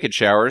co-ed naked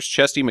showers,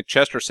 Chesty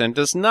McChesterton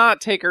does not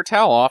take her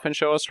towel off and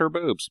show us her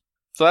boobs.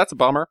 So that's a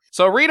bummer.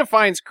 So Rita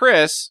finds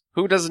Chris,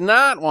 who does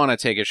not want to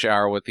take a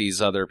shower with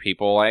these other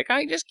people. Like,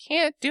 I just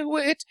can't do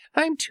it.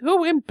 I'm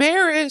too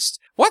embarrassed.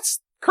 What's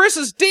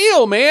Chris's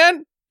deal,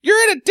 man?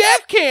 You're in a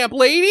death camp,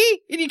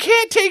 lady, and you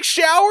can't take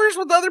showers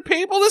with other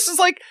people. This is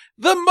like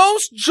the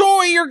most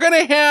joy you're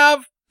gonna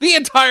have the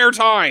entire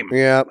time.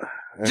 Yeah.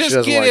 And she Just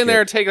doesn't get like in there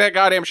it. and take that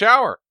goddamn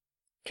shower.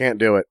 Can't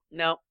do it.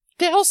 No.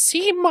 They'll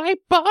see my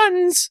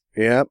buns.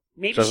 Yep.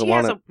 Maybe Doesn't she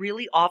has want a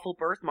really awful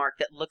birthmark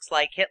that looks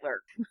like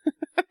Hitler.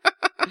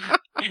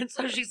 And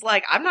so she's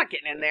like, I'm not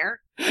getting in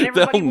there. And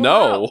everybody They'll will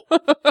know.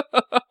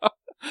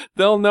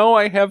 They'll know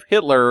I have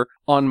Hitler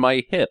on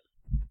my hip.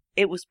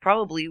 It was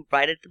probably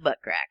right at the butt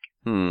crack.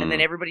 Hmm. And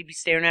then everybody be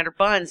staring at her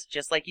buns,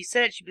 just like you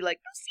said. She'd be like,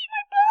 "Go see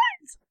my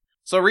buns."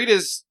 So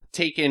Rita's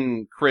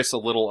taken Chris a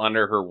little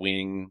under her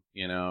wing.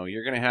 You know,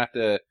 you're gonna have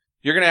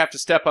to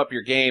step up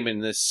your game,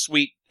 and this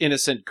sweet,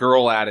 innocent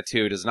girl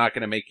attitude is not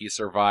gonna make you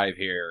survive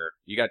here.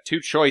 You got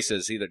two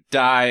choices: either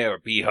die or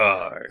be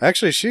hard.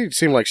 Actually, she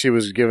seemed like she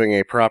was giving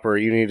a proper,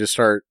 you need to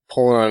start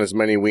pulling on as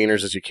many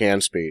wieners as you can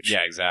speech.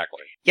 Yeah,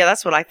 exactly. Yeah,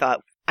 that's what I thought.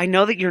 I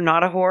know that you're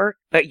not a whore,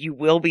 but you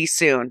will be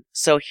soon.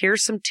 So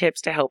here's some tips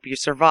to help you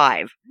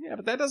survive. Yeah,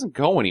 but that doesn't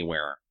go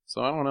anywhere.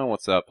 So I don't know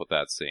what's up with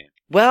that scene.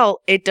 Well,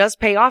 it does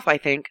pay off, I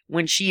think,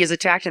 when she is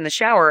attacked in the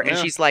shower and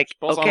Yeah, she's like,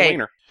 Pulls on okay,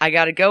 wiener. I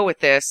gotta go with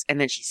this. And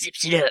then she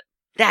zips it up.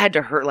 That had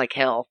to hurt like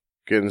hell.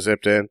 Getting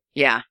zipped in.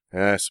 Yeah.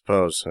 I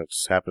suppose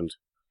that's happened.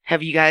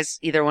 Have you guys,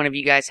 either one of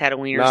you guys had a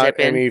wiener Not zip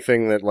in?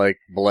 anything that like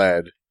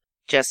bled.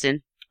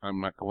 Justin? I'm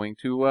not going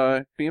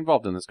to be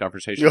involved in this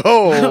conversation.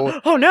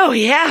 Oh, Oh no,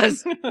 he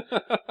has!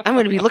 I'm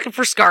gonna be looking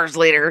for scars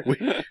later.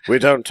 we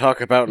don't talk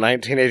about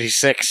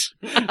 1986.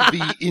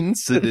 The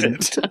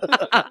incident.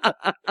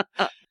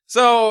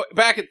 So,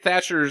 back at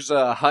Thatcher's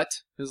hut,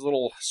 his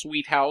little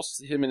sweet house,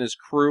 him and his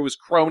crew, his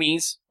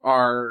cronies,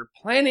 are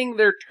planning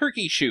their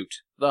turkey shoot,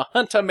 the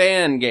Hunt a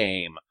Man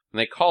game. And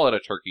they call it a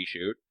turkey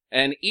shoot.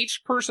 And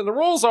each person, the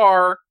rules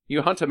are,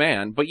 you hunt a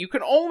man, but you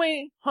can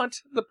only hunt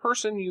the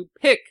person you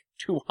pick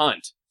to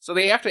hunt. So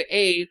they have to,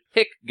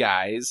 pick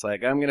guys,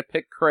 like, I'm gonna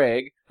pick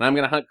Craig, and I'm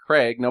gonna hunt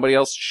Craig, nobody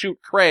else shoot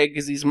Craig,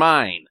 because he's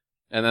mine.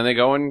 And then they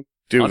go and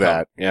Do hunt that.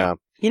 him. Yeah.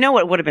 You know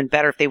what would have been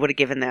better if they would have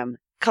given them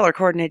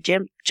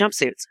color-coordinated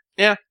jumpsuits?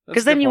 Yeah.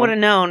 Because then you would have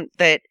known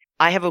that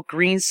I have a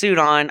green suit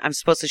on, I'm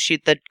supposed to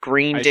shoot the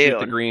green I dude. shoot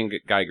the green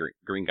guy.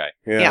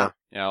 Yeah. Yeah.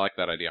 Yeah, I like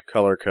that idea.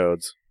 Color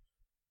codes.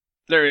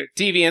 Their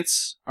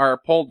deviants are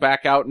pulled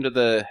back out into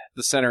the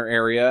center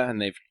area,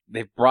 and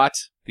they've brought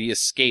the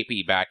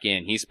escapee back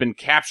in. He's been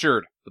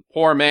captured, the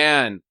poor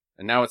man,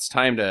 and now it's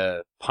time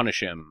to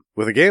punish him.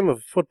 With a game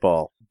of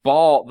football.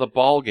 The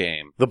ball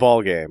game. The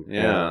ball game.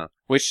 Yeah.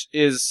 Which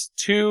is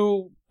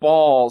two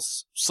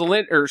balls,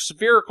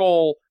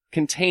 spherical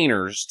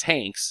containers,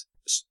 tanks,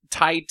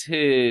 tied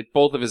to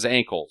both of his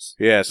ankles.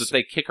 Yes. So that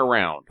they kick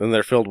around. Then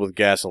they're filled with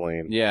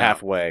gasoline. Yeah.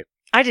 Halfway.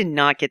 I did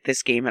not get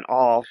this game at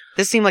all.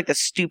 This seemed like the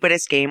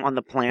stupidest game on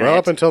the planet. Well,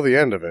 up until the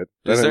end of it.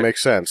 Then Is it there-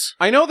 makes sense.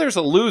 I know there's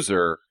a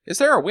loser. Is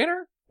there a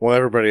winner? Well,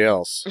 everybody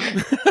else.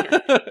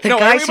 the No,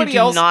 guys who everybody do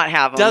else not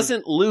have them.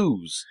 doesn't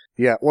lose.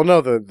 Yeah. Well,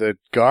 no, the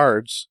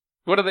guards.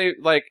 What are they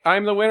like?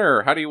 I'm the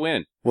winner. How do you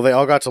win? Well, they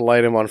all got to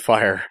light him on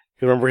fire.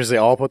 You remember because they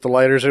all put the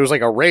lighters? It was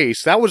like a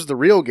race. That was the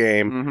real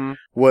game. Mm-hmm.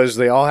 Was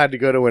they all had to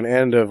go to an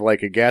end of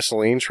like a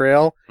gasoline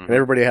trail, Mhm. and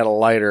everybody had a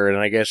lighter, and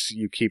I guess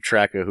you keep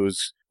track of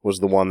whose was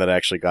the one that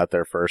actually got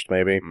there first,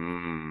 maybe,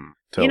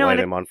 to You know, light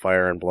and him on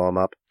fire and blow him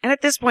up. And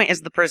at this point,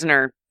 as the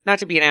prisoner, not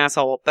to be an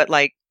asshole, but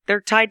like,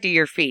 they're tied to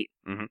your feet.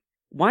 Mhm.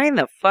 Why in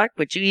the fuck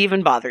would you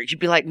even bother? You'd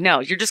be like, no,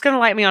 you're just going to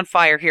light me on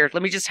fire here.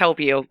 Let me just help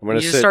you. gonna You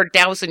just sit- start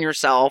dousing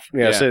yourself.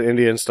 Yeah, Yeah. sit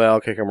Indian style,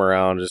 kick him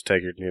around, just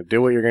take your,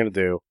 do what you're gonna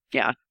do.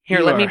 Yeah. Here,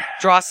 You let me are-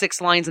 draw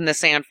 6 lines in the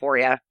sand for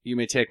you. You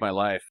may take my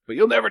life, but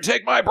you'll never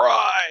take my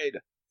bride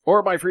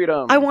or my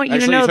freedom. I want you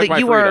Actually, to know took that my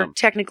you are freedom.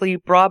 technically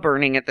bra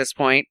burning at this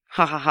point.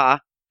 Ha ha ha.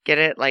 Get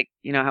it? Like,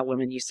 you know how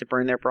women used to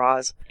burn their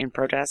bras in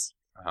protest?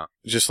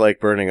 Just like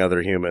burning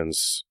other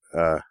humans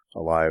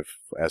alive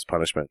as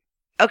punishment.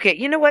 Okay,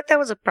 you know what? That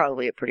was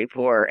probably a pretty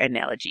poor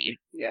analogy.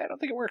 Yeah, I don't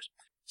think it works.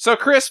 So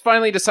Chris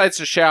finally decides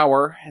to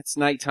shower. It's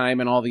nighttime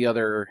and all the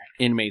other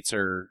inmates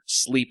are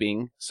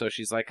sleeping. So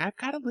she's like, I've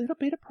got a little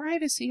bit of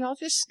privacy. I'll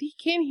just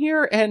sneak in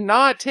here and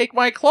not take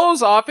my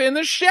clothes off in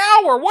the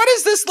shower. What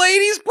is this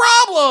lady's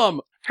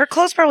problem? Her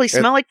clothes probably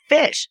smell like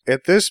fish.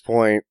 At this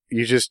point,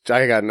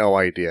 I got no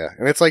idea.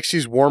 And it's like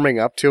she's warming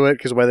up to it,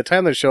 because by the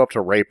time they show up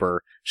to rape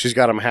her, she's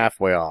got them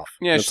halfway off.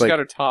 Yeah, It's she's like, got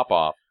her top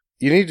off.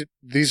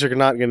 these are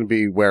not going to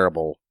be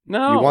wearable.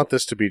 No. You want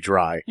this to be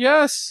dry.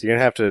 Yes. You're going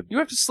to have to, You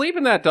have to sleep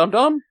in that,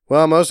 dum-dum.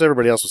 well, most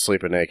everybody else was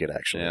sleeping naked,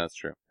 actually. Yeah, that's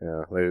true.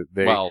 Yeah,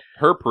 they Well,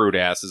 her prude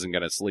ass isn't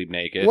going to sleep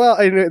naked. well,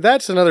 and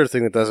that's another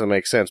thing that doesn't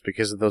make sense,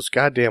 because of those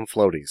goddamn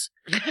floaties.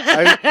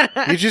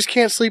 You just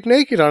can't sleep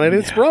naked on it.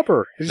 It's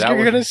rubber. That You're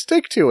would- going to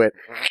stick to it.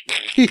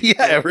 Yeah,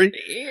 every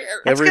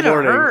gonna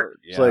morning. hurt.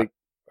 It's Yeah. like,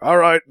 all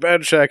right,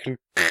 bed check. And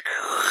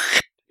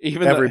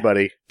Even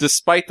everybody.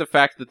 despite the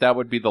fact that that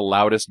would be the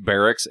loudest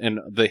barracks in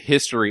the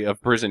history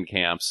of prison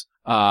camps,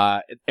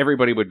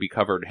 everybody would be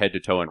covered head to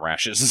toe in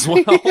rashes as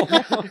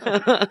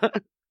well.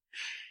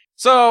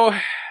 So,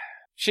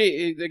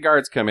 the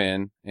guards come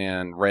in,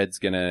 and Red's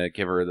gonna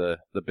give her the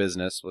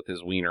business with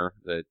his wiener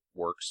that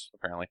works,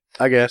 apparently.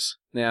 I guess.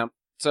 Yeah.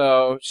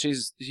 So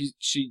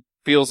she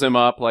feels him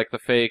up like the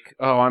fake,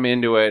 oh, I'm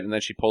into it, and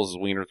then she pulls his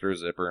wiener through his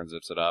zipper and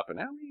zips it up, and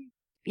now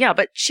Yeah,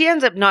 but she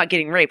ends up not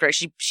getting raped, right?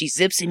 She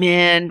zips him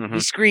in, he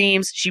Mhm.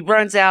 screams, she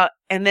runs out,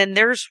 and then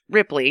there's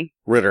Ripley.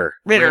 Ritter.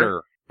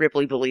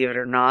 Ripley, believe it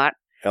or not.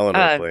 Ellen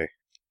Uh, Ripley.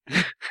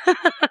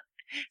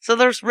 So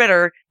there's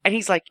Ritter, and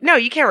he's like, no,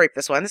 you can't rape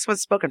this one. This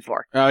one's spoken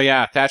for. Oh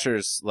yeah,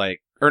 Thatcher's like,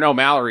 or no,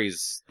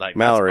 Mallory's like,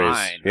 Mallory's,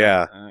 that's mine.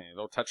 yeah.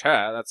 Don't touch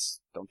her.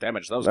 Don't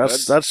damage those That's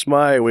goods. that's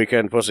my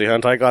weekend pussy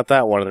hunt. I got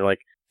that one. And they're like,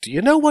 do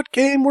you know what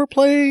game we're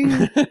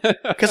playing?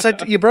 Because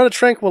you brought a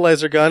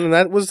tranquilizer gun, and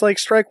that was like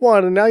strike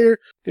one, and now you're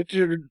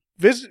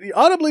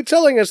audibly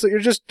telling us that you're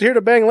just here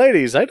to bang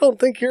ladies. I don't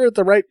think you're at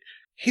the right...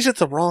 He's at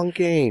the wrong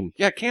game.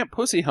 Yeah, Camp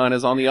Pussy Hunt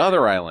is on the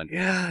other island.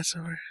 Yeah,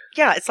 sorry.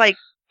 Yeah, it's like,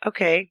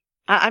 okay,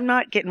 I'm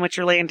not getting what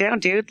you're laying down,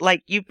 dude.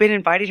 Like, you've been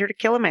invited here to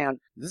kill a man.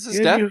 This is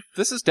Yeah,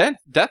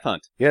 Death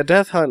Hunt. Yeah,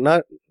 death hunt,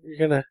 not...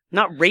 You're gonna...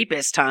 Not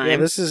rapist time. Yeah,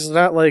 this is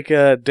not like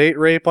a date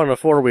rape on a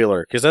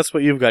four-wheeler, because that's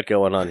what you've got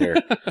going on here.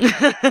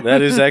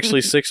 That is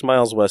actually 6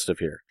 miles west of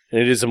here, and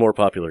it is a more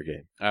popular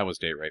game. I was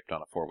date raped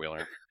on a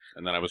 4-wheeler,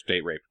 and then I was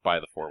date raped by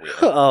the 4-wheeler.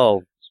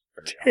 Oh,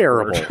 Very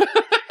terrible. awkward.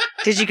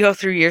 Did you go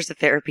through years of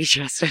therapy,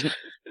 Justin?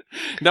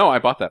 No, I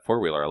bought that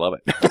 4-wheeler. I love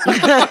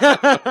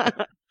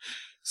it.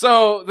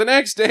 So the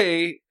next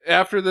day,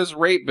 after this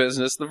rape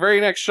business, the very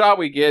next shot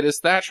we get is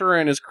Thatcher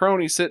and his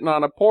crony sitting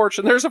on a porch,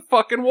 and there's a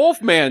fucking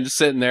Wolfman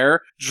sitting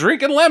there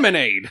drinking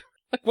lemonade.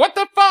 Like, what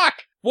the fuck?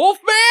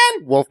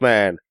 Wolfman?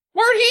 Wolfman.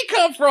 Where'd he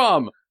come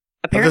from?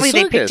 Apparently,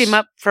 they picked circus. him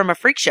up from a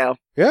freak show.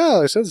 Yeah,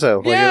 I said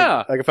so.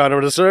 Yeah. I found him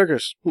at a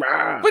circus.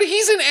 But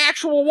he's an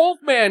actual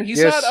Wolfman. He's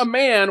Yes. not a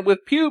man with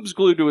pubes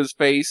glued to his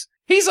face.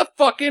 He's a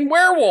fucking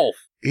werewolf.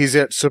 He's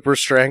at super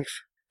strength.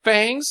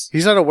 Fangs.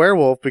 He's not a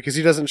werewolf because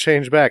he doesn't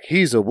change back.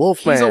 He's a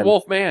wolf man. He's a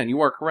Wolfman. You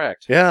are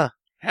correct. Yeah.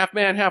 Half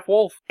man, half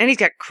wolf. And he's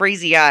got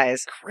crazy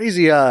eyes.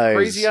 Crazy eyes.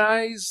 Crazy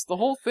eyes. The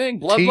whole thing.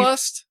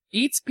 Bloodlust.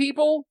 Eats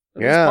people.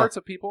 At least Yeah. parts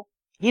of people.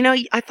 You know,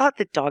 I thought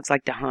that dogs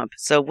like to hump.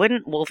 So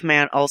wouldn't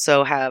Wolfman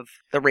also have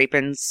the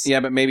rapins? Yeah,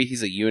 but maybe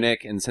he's a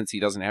eunuch, and since he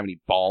doesn't have any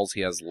balls,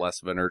 he has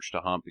less of an urge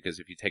to hump, because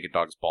if you take a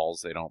dog's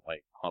balls, they don't,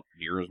 like, hump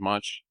near as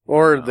much.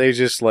 Or No. they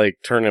just like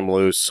turn him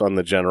loose on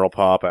the general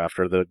pop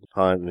after the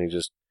hunt and he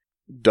just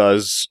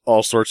does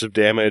all sorts of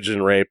damage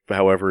and rape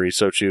however he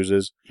so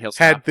chooses. He'll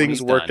stop Had when things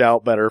he's worked done.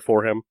 out better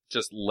for him.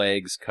 Just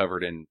legs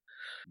covered in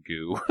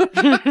goo.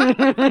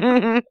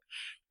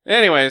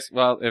 Anyways,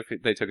 well, if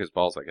they took his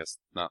balls, I guess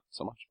not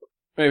so much.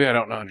 Maybe I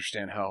don't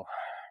understand how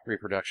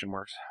reproduction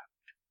works.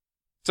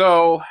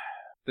 So,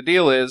 the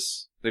deal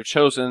is, they've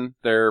chosen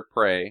their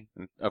prey.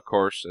 And of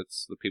course,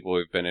 it's the people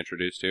we've been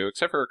introduced to,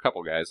 except for a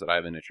couple guys that I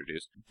haven't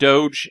introduced.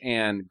 Doge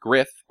and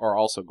Griff are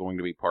also going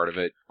to be part of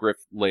it. Griff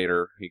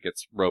later, he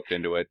gets roped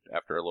into it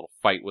after a little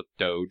fight with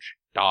Doge.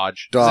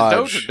 Dodge. Is it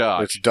Doge or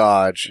Dodge? It's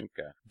Dodge.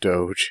 Okay.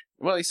 Doge.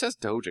 Well, he says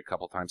Doge a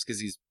couple times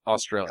because he's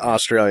Australian.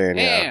 Australian,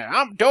 yeah. Yeah,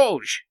 I'm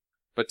Doge.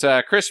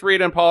 But Chris,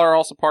 Rita, and Paul are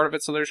also part of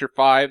it, so there's your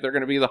 5. They're going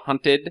to be the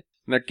hunted,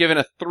 and they're given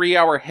a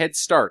 3-hour head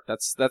start.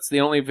 That's the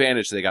only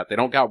advantage they got. They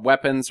don't got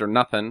weapons or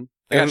nothing.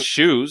 They got And-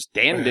 shoes.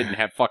 Dan didn't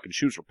have fucking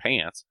shoes or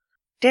pants.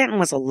 Danton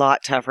was a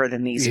lot tougher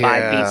than these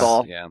Yeah. 5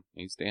 people. Yeah,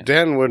 he's Dan.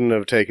 Dan wouldn't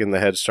have taken the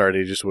head start.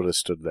 He just would have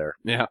stood there.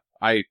 Yeah,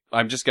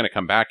 I'm just going to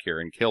come back here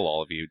and kill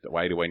all of you.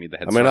 Why do I need the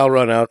head I start? mean, I'll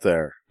run out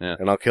there Yeah.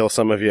 and I'll kill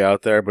some of you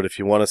out there, but if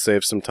you want to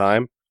save some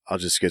time, I'll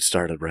just get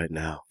started right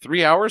now.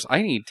 3 hours?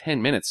 I need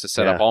 10 minutes to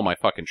set Yeah. up all my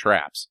fucking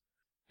traps.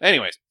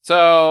 Anyways,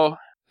 so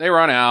they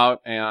run out,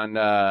 and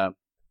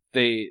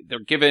they're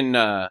given...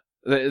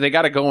 They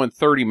got to go in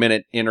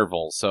 30-minute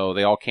intervals, so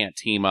they all can't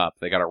team up.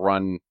 They got to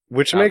run...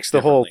 Which Out makes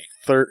the whole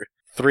differently.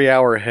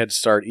 3-hour head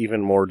start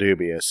even more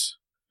dubious.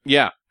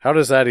 Yeah. How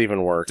does that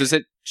even work? Does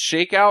it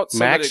shake out?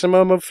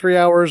 Maximum of 3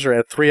 hours, or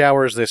at 3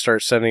 hours they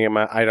start sending him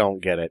out? I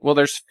don't get it. Well,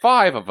 there's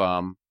 5 of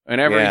them, and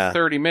every Yeah.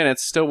 30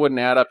 minutes still wouldn't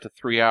add up to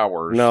 3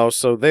 hours. No,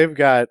 so they've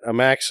got a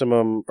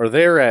maximum, or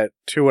they're at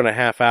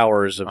 2.5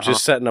 hours of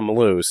just setting them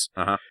loose.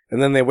 Uh-huh.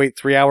 And then they wait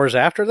 3 hours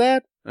after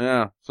that?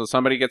 Yeah. So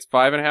somebody gets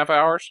 5.5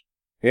 hours?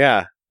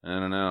 Yeah. I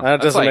don't know. That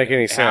That's doesn't like make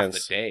any half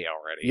sense. the day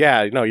already.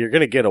 Yeah, no, you're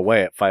going to get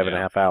away at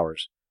 5.5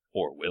 hours.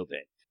 Or will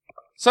they?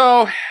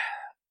 So,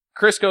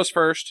 Chris goes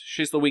first.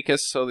 She's the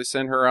weakest, so they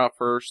send her out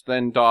first.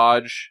 Then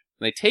Dodge.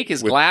 They take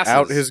his glasses.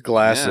 Without his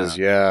glasses,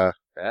 yeah.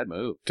 Bad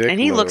move. Dick And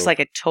he looks move. like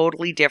a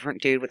totally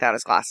different dude without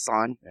his glasses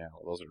on. Yeah,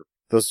 well, those are...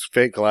 Those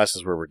fake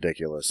glasses were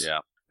ridiculous. Yeah.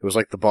 It was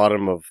like the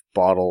bottom of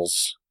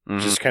bottles, Mhm.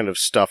 just kind of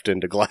stuffed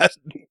into glass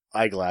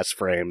eyeglass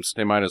frames.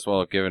 They might as well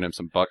have given him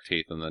some buck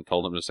teeth and then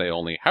told him to say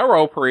only,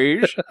 "Hello,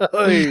 please."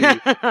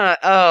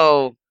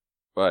 Oh.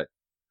 What?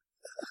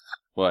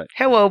 What?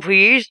 Hello,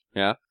 please.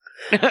 Yeah?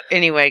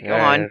 Anyway, go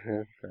on.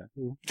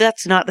 Yeah.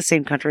 That's not the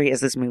same country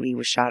as this movie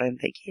was shot in.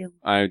 Thank you.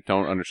 I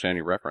don't understand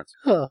your reference.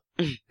 Huh.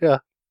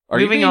 Are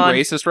you Moving being on.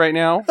 racist right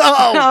now?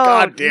 Oh,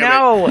 God damn it.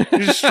 no.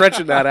 You're just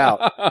stretching that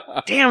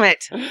out. Damn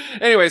it.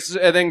 Anyways,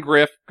 and then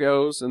Griff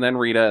goes, and then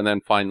Rita, and then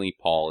finally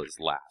Paul is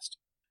last.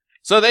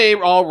 So they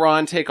all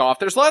run, take off.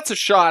 There's lots of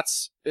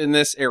shots in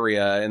this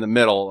area in the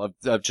middle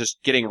of just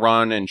getting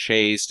run and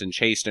chased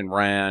and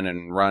ran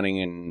and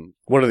running and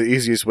One of the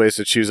easiest ways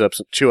to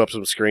chew up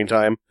some screen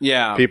time.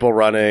 yeah, People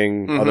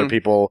running, Mhm. other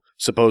people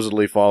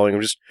supposedly following.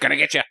 Just gonna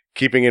get you.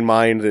 keeping in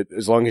mind that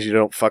as long as you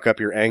don't fuck up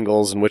your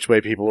angles and which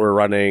way people are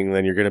running,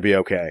 then you're going to be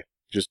okay.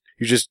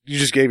 You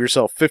just gave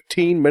yourself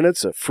 15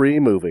 minutes of free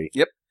movie.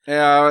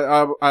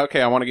 Yeah,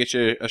 okay, I want to get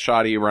you a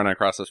shot of you running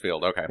across this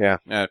field. Okay.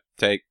 Yeah.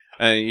 Take.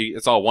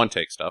 It's all one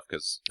take stuff,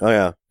 because Oh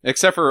yeah.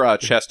 except for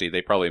Chesty,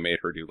 they probably made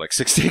her do like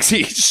 6 takes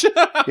each.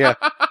 Yeah.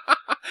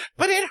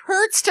 But it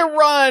hurts to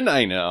run.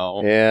 I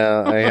know.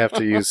 Yeah, I have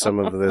to use some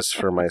of this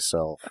for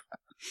myself.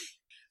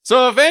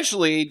 So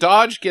eventually,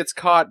 Dodge gets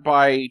caught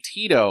by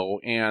Tito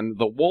and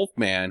the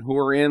Wolfman, who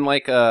are in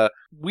like a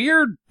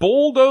weird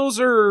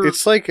bulldozer.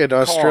 It's like an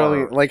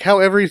Australian, like how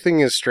everything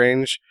is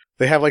strange.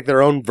 They have like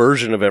their own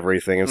version of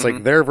everything. It's like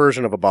Mhm. their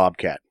version of a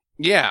bobcat.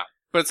 yeah,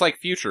 but it's like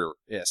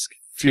future-esque.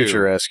 too.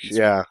 Futuresque, It's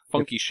yeah.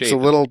 Funky shape. It's a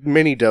little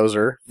mini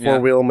dozer, Yeah.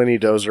 4-wheel mini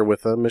dozer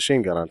with a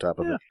machine gun on top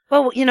of it.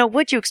 Well,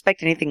 would you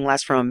expect anything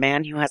less from a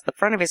man who has the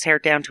front of his hair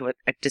down to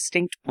a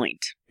distinct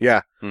point?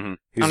 Yeah. Mhm.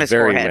 He's On his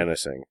very forehead.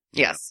 menacing.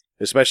 Yes.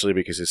 Especially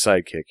because his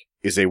sidekick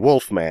is a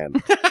wolf man.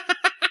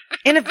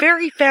 In a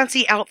very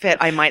fancy outfit,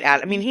 I might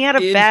add. I mean, he had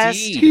a vest.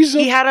 Indeed.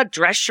 He had a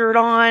dress shirt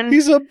on.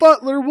 He's a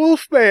butler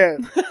wolf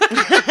man.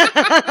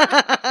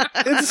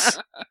 It's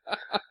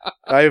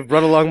I've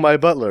run along my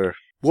butler,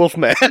 wolf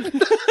man.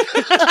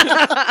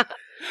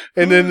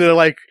 And then they're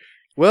like,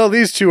 well,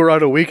 these two are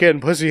on a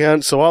weekend pussy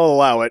hunt, so I'll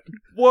allow it.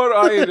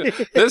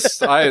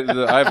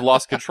 I've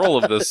lost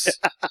control of this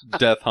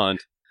death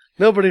hunt.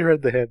 Nobody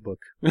read the handbook.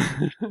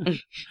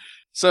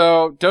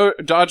 So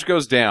Dodge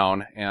goes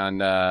down,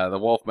 and the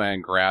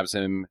Wolfman grabs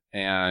him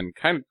and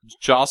kind of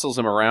jostles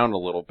him around a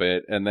little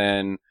bit, and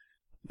then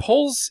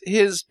pulls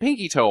his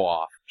pinky toe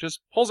off.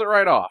 Just pulls it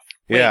right off.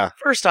 Yeah.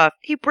 First off,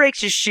 he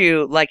breaks his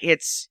shoe like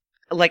it's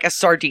like a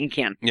sardine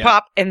can. Yeah.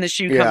 Pop, and the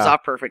shoe comes Yeah.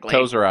 off perfectly.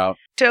 Toes are out.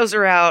 Toes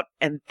are out,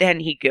 and then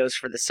he goes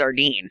for the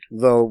sardine.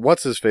 Though,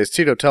 what's his face?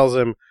 Tito tells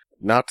him,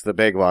 not the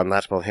big one,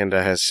 that will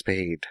hinder his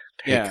speed.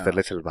 Take Yeah. the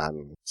little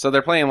one. So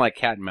they're playing like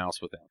cat and mouse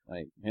with him.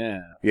 Like, yeah.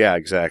 Yeah,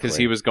 exactly. Because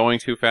he was going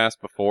too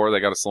fast before. They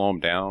got to slow him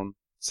down.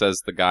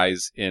 Says the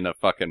guy's in a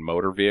fucking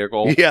motor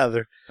vehicle. Yeah,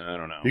 they're- I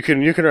don't know. you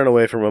can run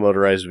away from a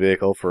motorized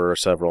vehicle for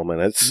several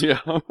minutes. Yeah.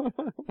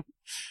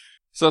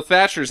 So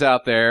Thatcher's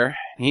out there,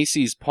 and he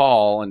sees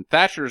Paul, and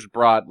Thatcher's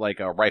brought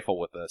like a rifle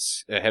with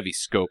a heavy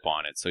scope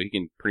on it, so he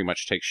can pretty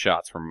much take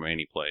shots from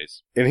any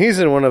place. And he's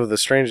in one of the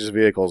strangest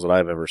vehicles that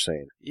I've ever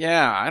seen.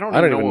 Yeah, I don't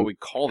I don't even know even- what we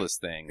call this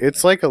thing.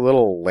 It's like a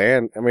little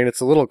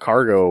it's a little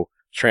cargo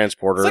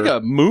transporter. It's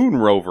like a moon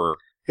rover.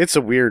 It's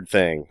a weird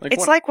thing.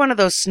 It's like one of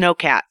those snow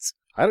cats.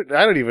 I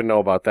don't even know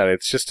about that.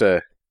 It's just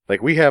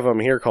we have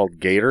them here called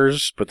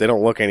Gators, but they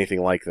don't look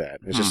anything like that.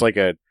 It's just like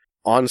a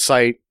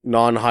on-site,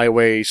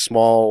 non-highway,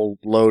 small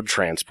load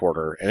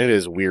transporter, and it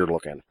is weird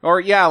looking. Or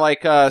yeah,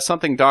 like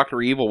something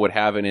Dr. Evil would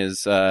have in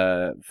his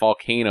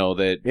volcano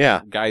that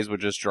Yeah, guys would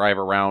just drive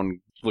around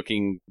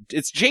looking.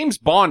 It's James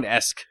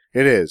Bond-esque.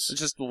 it is.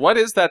 It's just, what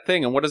is that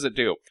thing and what does it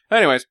do?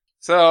 Anyways,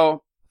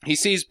 so he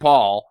sees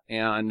Paul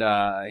and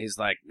he's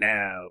like,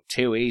 no,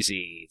 too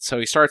easy. So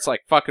he starts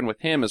like fucking with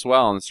him as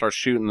well and starts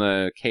shooting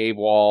the cave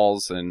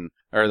walls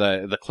or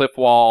the cliff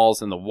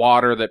walls and the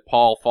water that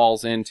Paul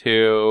falls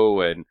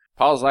into. And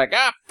Paul's like,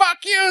 fuck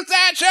you,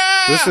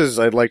 Thatcher! This is,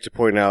 I'd like to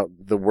point out,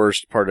 the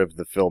worst part of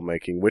the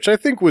filmmaking, which I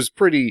think was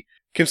pretty,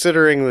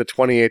 considering the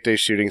 28-day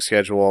shooting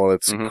schedule,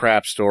 its Mhm.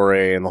 crap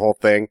story, and the whole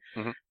thing.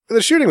 Mhm.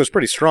 The shooting was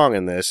pretty strong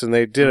in this, and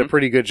they did a Mhm.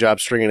 pretty good job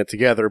stringing it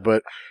together,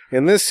 but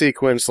in this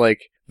sequence, like,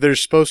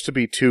 there's supposed to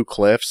be two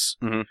cliffs,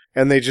 Mhm.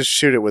 and they just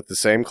shoot it with the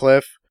same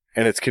cliff,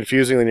 and it's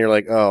confusing, and you're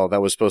like, oh,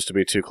 that was supposed to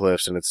be two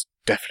cliffs, and it's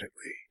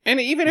definitely... And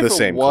even the if it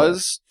same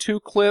was two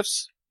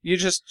cliffs, you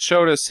just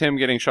showed us him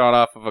getting shot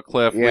off of a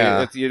cliff.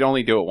 Yeah. You'd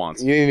only do it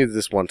once. You need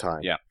this one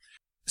time. Yeah.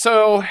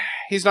 So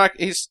he's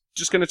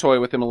just going to toy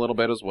with him a little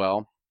bit as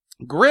well.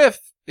 Griff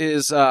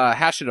is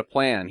hashing a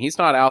plan. He's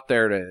not out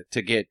there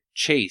to get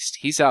chased.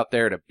 He's out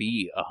there to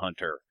be a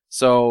hunter.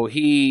 So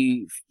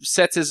he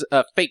sets his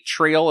fake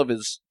trail of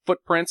his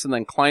footprints and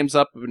then climbs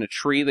up in a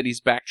tree that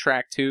he's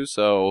backtracked to.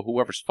 So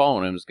whoever's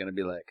following him is going to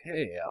be like,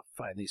 hey, I'll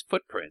find these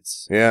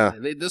footprints. Yeah.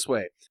 They lead this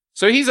way.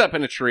 So he's up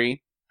in a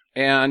tree,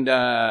 and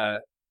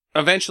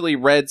eventually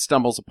Red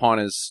stumbles upon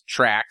his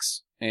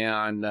tracks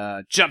and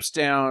jumps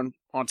down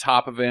on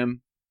top of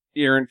him,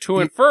 to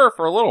infer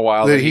for a little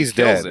while that He's he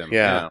kills dead. him.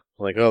 Yeah.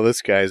 Like, oh,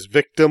 this guy's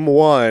victim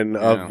one Yeah.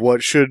 of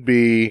what should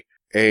be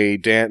a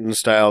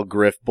Danton-style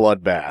Griff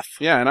bloodbath.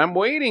 Yeah, and I'm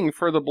waiting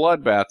for the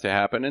bloodbath to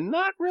happen, and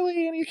not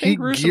really anything He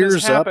gruesome gears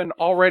has up. happened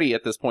already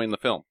at this point in the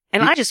film.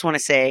 And I just want to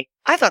say,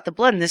 I thought the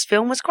blood in this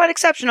film was quite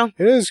exceptional.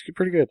 It is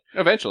pretty good.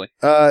 Eventually.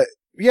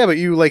 Yeah, but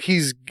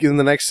he's in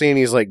the next scene,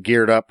 he's like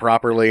geared up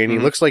properly, and he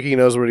Mhm. looks like he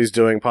knows what he's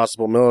doing,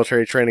 possible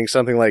military training,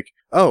 something like,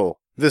 oh,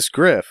 this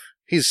Griff,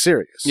 he's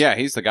serious. Yeah,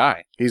 he's the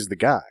guy. He's the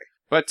guy.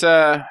 But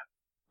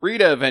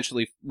Rita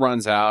eventually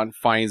runs out and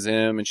finds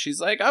him, and she's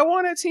like, I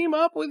want to team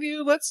up with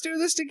you. Let's do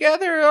this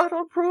together. It'll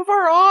improve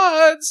our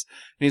odds.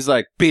 And he's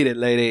like, beat it,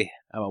 lady.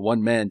 I'm a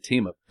one-man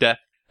team of death,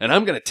 and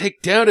I'm going to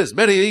take down as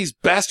many of these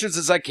bastards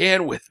as I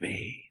can with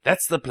me.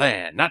 That's the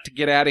plan. Not to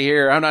get out of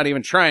here. I'm not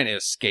even trying to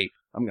escape.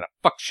 I'm going to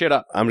fuck shit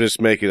up. I'm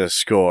just making a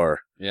score.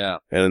 Yeah.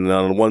 And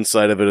on one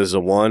side of it is a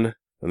 1,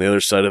 and the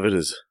other side of it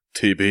is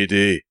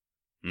TBD.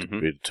 Mm-hmm.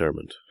 Be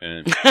determined.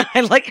 And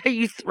I like how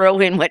you throw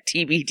in what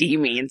TBD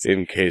means.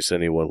 In case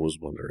anyone was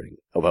wondering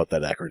about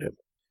that acronym.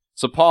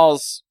 so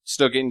Paul's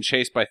still getting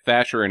chased by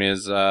Thatcher in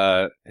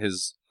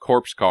his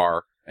corpse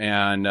car,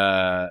 and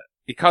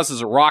he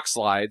causes a rock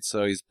slide,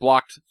 so he's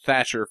blocked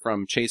Thatcher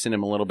from chasing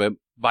him a little bit,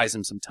 buys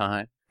him some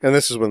time. And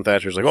this is when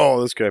Thatcher's like,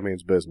 oh, this guy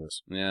means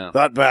business. Yeah.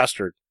 That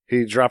bastard.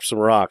 He dropped some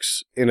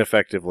rocks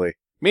ineffectively.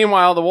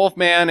 Meanwhile, the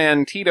Wolfman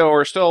and Tito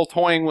are still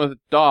toying with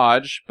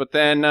Dodge, but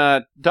then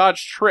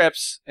Dodge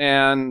trips,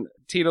 and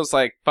Tito's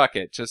like, fuck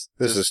it,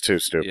 This is too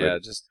stupid. Yeah,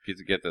 just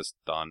get this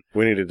done.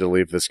 We needed to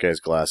leave this guy's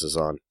glasses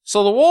on.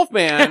 So the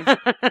Wolfman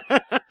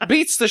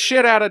beats the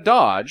shit out of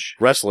Dodge.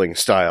 Wrestling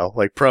style,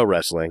 like pro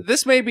wrestling.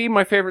 This may be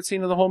my favorite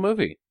scene of the whole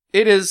movie.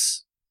 It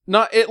is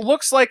not. It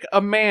looks like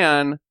a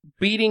man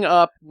beating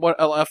up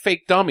a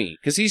fake dummy,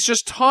 because he's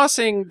just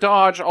tossing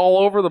Dodge all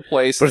over the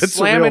place, But and it's a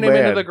slamming real him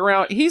into man. the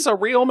ground. He's a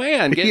real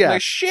man getting Yeah. the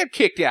shit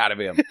kicked out of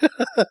him.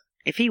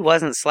 If he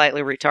wasn't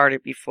slightly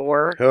retarded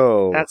before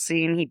Oh. that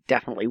scene, he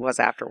definitely was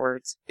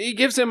afterwards. He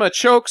gives him a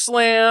choke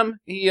slam.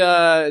 He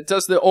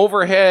does the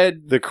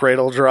overhead. The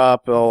cradle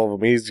drop, all of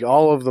them. He's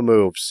all of the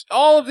moves.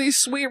 All of these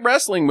sweet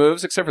wrestling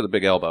moves, except for the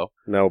big elbow.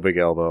 No big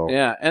elbow.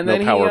 Yeah, and No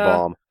then power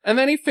bomb. and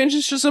then he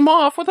finishes him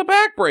off with a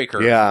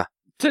backbreaker. Yeah.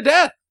 To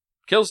death.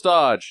 Kills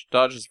Dodge.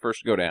 Dodge is the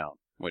first to go down.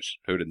 Which,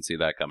 who didn't see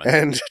that coming?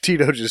 And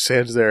Tito just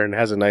stands there and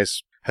has a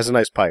nice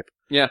pipe.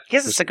 He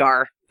has a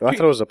cigar. Oh, I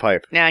thought it was a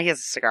pipe. Nah, he has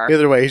a cigar.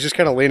 Either way, he's just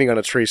kind of leaning on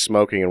a tree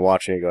smoking and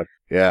watching it going,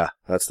 yeah,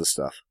 that's the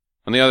stuff.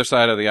 On the other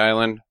side of the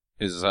island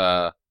is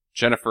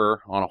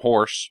Jennifer on a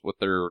horse with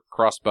their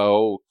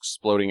crossbow,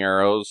 exploding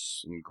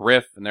arrows, and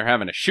Griff, and they're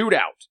having a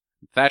shootout.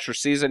 Thatcher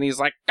sees it and he's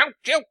like, don't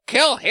you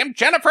kill him,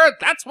 Jennifer!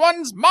 That's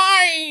one's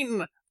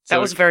mine! That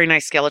was a very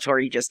nice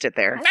Skeletor you just did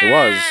there. It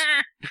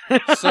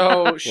was.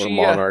 So What a she,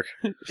 monarch.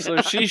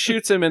 so she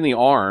shoots him in the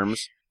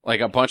arms,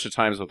 like a bunch of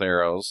times with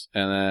arrows,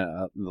 and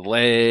then the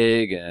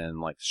leg and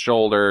like the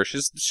shoulder.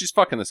 She's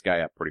fucking this guy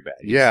up pretty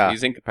bad.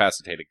 He's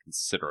incapacitated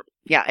considerably.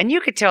 Yeah, and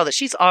you could tell that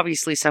she's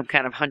obviously some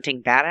kind of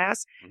hunting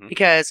badass Mhm.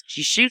 because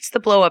she shoots the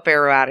blow-up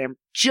arrow at him,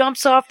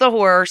 jumps off the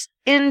horse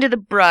into the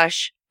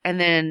brush, and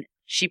then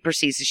she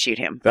proceeds to shoot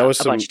him That was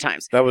a bunch of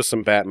times. That was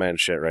some Batman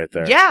shit right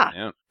there. Yeah,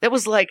 Yeah. that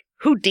was like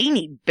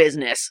Houdini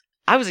business.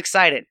 I was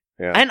excited.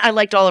 Yeah. And I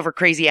liked all of her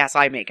crazy-ass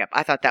eye makeup.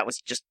 I thought that was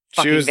just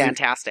fucking was the-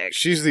 fantastic.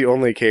 She's the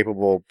only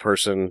capable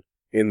person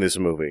in this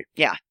movie.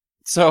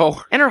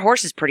 So And her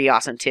horse is pretty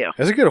awesome, too.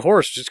 Has a good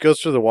horse, just goes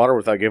through the water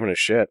without giving a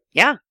shit.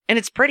 Yeah, and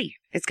it's pretty.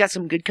 It's got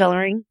some good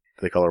coloring.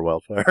 They call her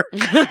Wildfire.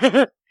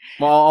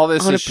 well, all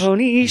this On a is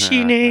pony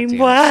she Ah, named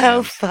goddamn,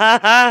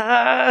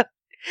 Wildfire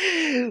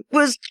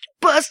was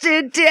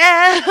busted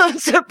down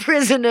to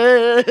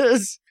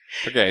prisoners.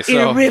 okay. In a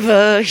So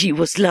river he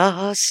was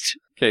lost.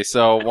 okay.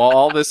 So while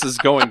all this is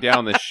going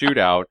down this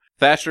shootout,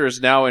 Thatcher is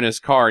now in his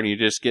car, and you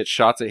just get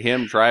shots at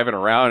him driving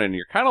around, and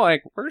you're kind of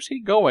like, "Where's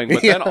he going?"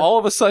 But then Yeah. all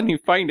of a sudden, you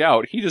find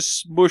out he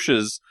just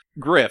smushes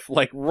Griff,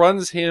 like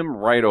runs him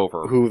right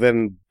over. Who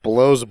then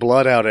blows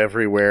blood out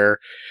everywhere.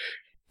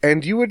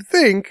 And you would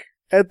think,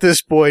 at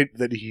this point,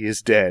 that he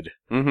is dead.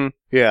 Mm-hmm.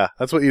 Yeah,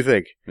 that's what you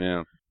think.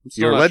 Yeah. I'm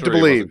still You're not led to sure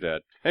he wasn't believe.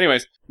 Dead.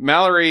 Anyways,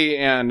 Mallory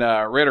and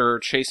Ritter are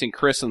chasing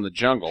Chris in the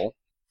jungle.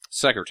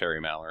 Secretary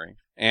Mallory.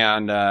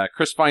 And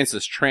Chris finds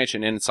this trench,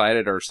 and inside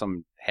it are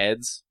some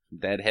heads.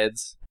 Dead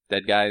heads.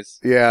 Dead guys.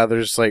 Yeah,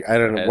 there's like, I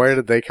don't know, Heads. where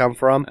did they come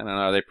from? I don't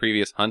know. Are they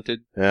previous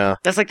hunted? Yeah.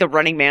 That's like the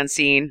Running Man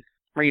scene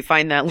where you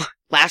find that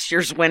last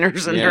year's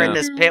winners and they're in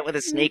Yeah. this pit with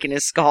a snake in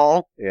his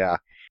skull. Yeah.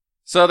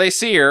 So they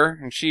see her,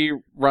 and she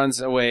runs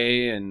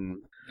away, and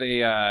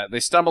they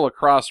stumble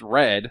across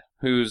Red,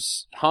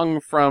 who's hung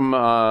from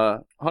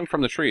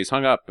the trees,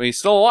 hung up. He's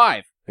still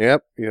alive.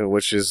 Yep. You know,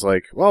 which is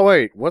like, well,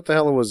 wait, what the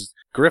hell was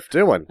Griff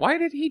doing? Why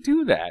did he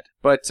do that?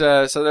 But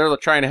so they're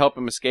trying to help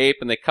him escape,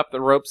 and they cut the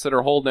ropes that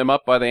are holding him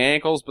up by the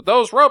ankles. But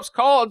those ropes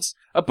cause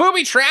a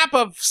booby trap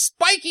of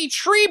spiky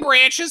tree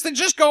branches that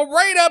just go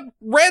right up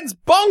Red's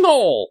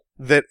bunghole.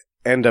 That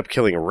end up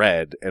killing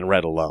Red and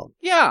Red alone.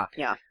 Yeah.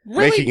 Yeah.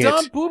 Really Making it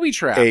dumb booby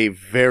trap. A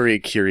very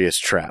curious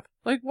trap.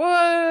 Like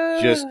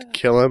what? Just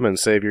kill him and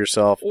save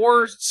yourself.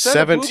 or set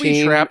a booby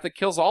 17 trap that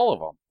kills all of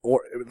them.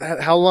 Or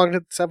how long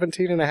did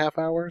 17 and a half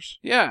hours?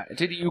 Yeah.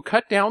 Did you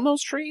cut down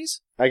those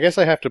trees? I guess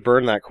I have to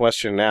burn that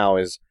question now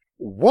is,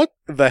 what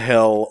the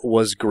hell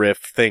was Griff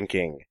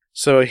thinking?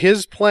 So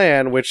his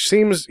plan, which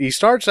seems, he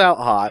starts out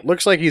hot,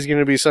 looks like he's going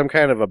to be some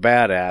kind of a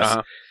badass.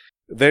 Uh-huh.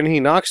 Then he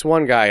knocks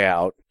one guy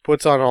out,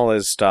 puts on all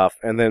his stuff,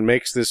 and then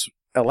makes this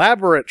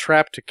elaborate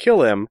trap to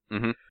kill him.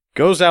 Mhm.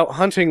 goes out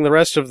hunting the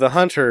rest of the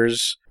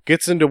hunters,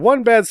 gets into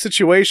one bad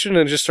situation,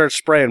 and just starts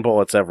spraying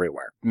bullets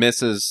everywhere.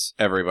 Misses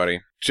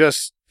everybody.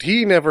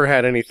 He never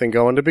had anything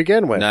going to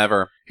begin with.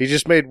 Never. He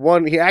just made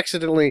one.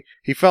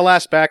 He fell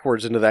ass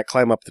backwards into that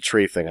climb up the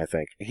tree thing, I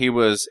think. He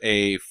was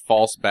a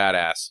false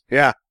badass.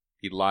 Yeah.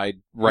 He lied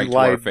to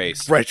our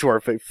face. Right to our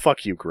face.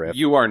 Fuck you, Griff.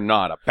 You are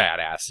not a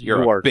badass.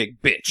 You're You a are-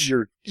 big bitch.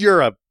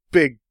 You're a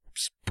big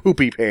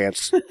poopy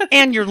pants.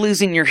 And you're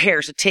losing your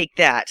hair, so take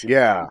that.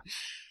 Yeah.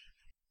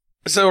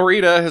 So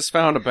Rita has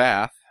found a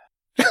bath.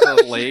 A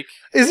lake.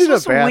 Is This it a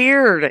was bath?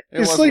 weird. It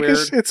It's was like weird.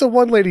 it's a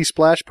one lady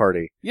splash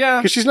party. Yeah.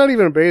 Because she's not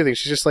even bathing.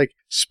 She's just like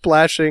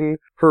splashing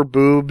her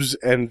boobs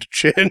and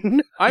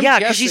chin. I'm Yeah,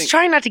 because guessing, she's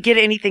trying not to get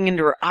anything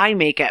into her eye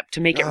makeup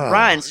to make it Oh,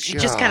 run, so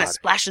she's just kind of God.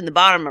 splashing the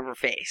bottom of her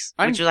face,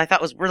 which I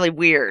thought was really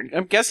weird.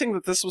 I'm guessing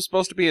that this was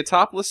supposed to be a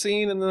topless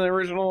scene in the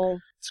original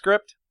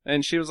script.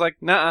 And she was like,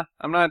 nah,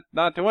 I'm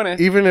not doing it.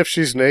 Even if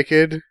she's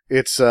naked,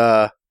 it's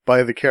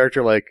by the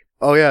character like,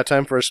 oh yeah,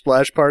 time for a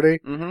splash party.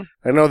 Mm-hmm.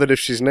 I know that if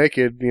she's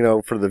naked,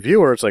 for the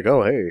viewer, it's like,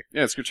 oh hey,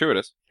 Yeah, it's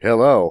gratuitous.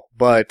 hello.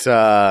 But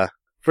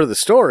for the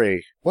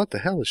story, what the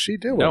hell is she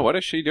doing? No, what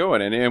is she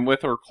doing? And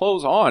with her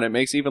clothes on, it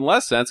makes even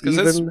less sense because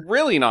it's Even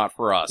really not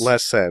for us.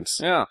 Less sense.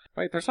 Yeah.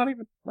 Wait, there's not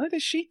even... What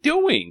is she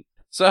doing?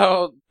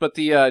 So, but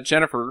the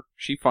Jennifer,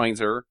 she finds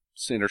her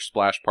in her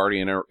splash party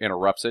and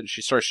interrupts it. And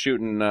she starts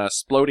shooting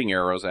exploding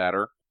arrows at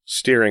her.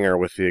 Steering her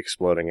with the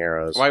exploding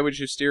arrows. Why would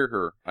you steer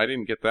her? I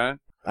didn't get that.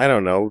 I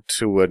don't know,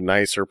 to a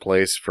nicer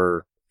place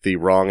for the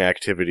wrong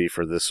activity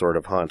for this sort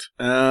of hunt.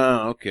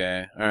 Oh,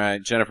 okay. All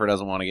right. Jennifer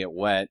doesn't want to get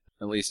wet,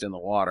 at least in the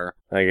water.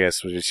 I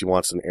guess she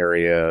wants an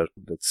area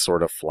that's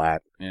sort of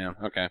flat. Yeah,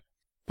 okay.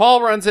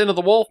 Paul runs into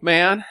the wolf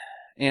man,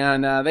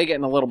 and they get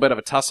in a little bit of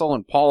a tussle,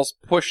 and Paul's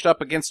pushed up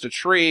against a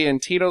tree,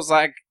 and Tito's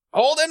like,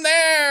 hold him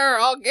there!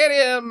 I'll get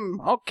him!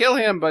 I'll kill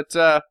him! But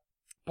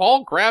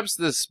Paul grabs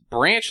this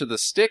branch of the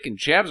stick and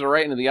jabs it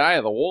right into the eye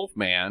of the wolf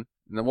man.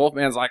 And the wolf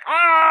man's like,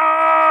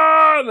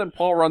 ah! And then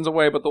Paul runs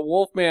away, but the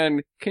wolf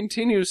man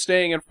continues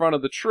staying in front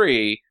of the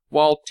tree,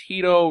 while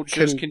Tito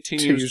just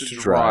continues to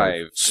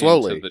drive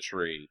slowly into the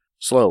tree,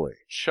 slowly.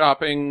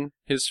 chopping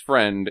his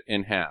friend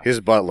in half. His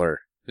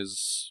butler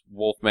His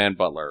Wolfman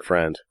butler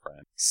friend.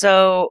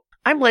 So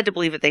I'm led to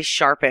believe that they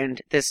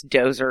sharpened this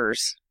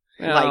dozer's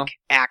Yeah.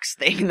 axe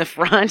thing in the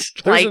front,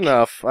 There's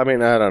enough. I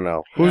mean, I don't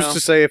know. Who's Well- to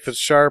say if it's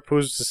sharp?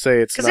 Who's to say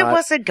it's because not? it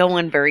wasn't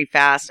going very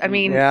fast. I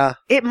mean, Yeah.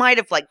 it might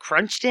have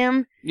crunched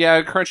him,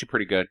 Yeah, crunchy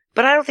pretty good.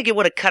 but I don't think it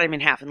would have cut him in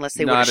half unless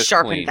they would Not have as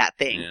sharpened clean. that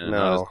thing. Yeah, No.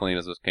 not as clean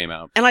as this came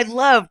out. And I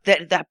love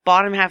that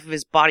bottom half of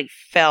his body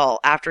fell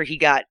after he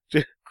got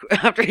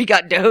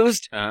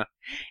dozed, Uh-huh.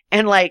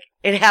 and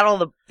it had all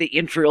the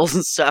entrails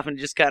and stuff, and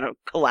just kind of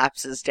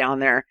collapses down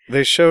there.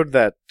 They showed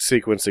that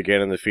sequence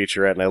again in the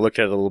featurette, and I looked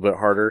at it a little bit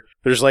harder.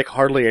 There's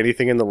hardly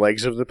anything in the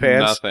legs of the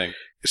pants. Nothing.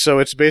 So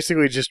it's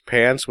basically just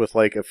pants with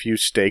a few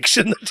stakes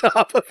in the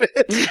top of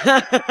it.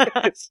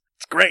 It's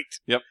great.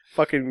 Yep.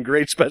 Fucking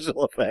great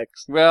special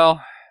effects.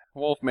 Well,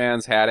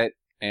 Wolfman's had it,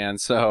 and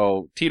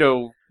so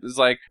Tito is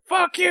like,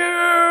 fuck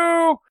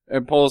you!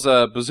 And pulls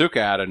a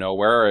bazooka out of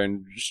nowhere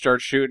and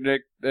starts shooting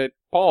at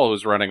Paul,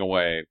 who's running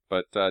away,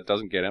 but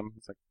doesn't get him.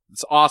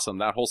 It's awesome.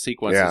 That whole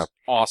sequence Yeah. is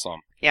awesome.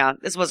 Yeah,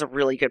 this was a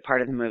really good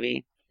part of the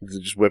movie.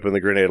 Just whipping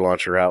the grenade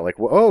launcher out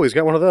oh, he's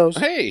got one of those.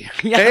 Hey!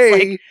 Yeah, Hey!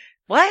 it's like,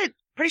 what?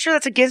 Pretty sure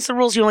that's against the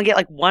rules. You only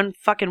get one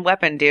fucking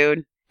weapon,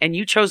 dude. And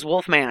you chose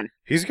Wolfman.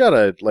 He's got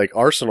a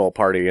arsenal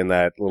party in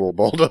that little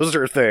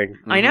bulldozer thing.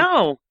 I Mhm.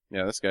 know.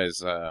 Yeah, this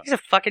guy's, He's a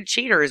fucking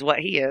cheater is what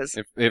he is.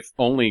 if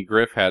only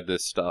Griff had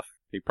this stuff,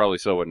 he probably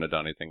still wouldn't have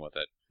done anything with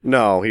it.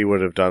 No, he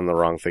would have done the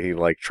wrong thing.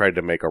 He tried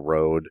to make a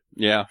road.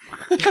 Yeah.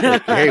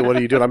 Hey, what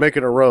are you doing? I'm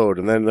making a road,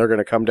 and then they're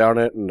gonna come down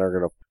it, and they're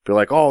gonna be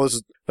like, "Oh, this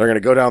is." They're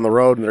gonna go down the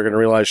road, and they're gonna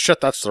realize, "Shit,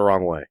 that's the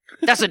wrong way.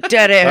 That's a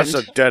dead end. That's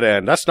a dead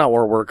end. That's not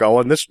where we're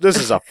going. This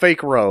is a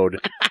fake road."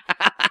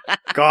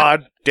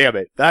 God damn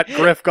it! That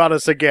Griff got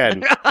us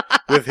again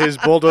with his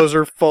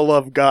bulldozer full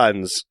of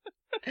guns.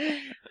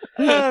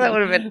 Oh, that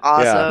would have been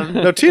awesome.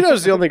 Yeah. No,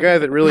 Tito's the only guy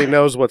that really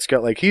knows what's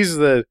he's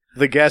the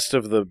guest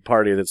of the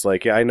party that's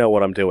like, yeah, I know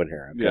what I'm doing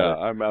here.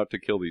 I'm out to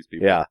kill these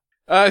people.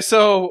 Yeah.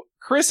 So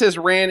Chris has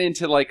ran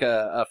into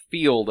a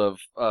field of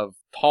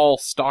tall,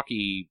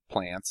 stocky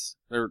plants.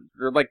 They're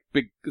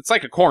big. It's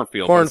like a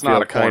cornfield. But it's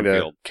not a kind of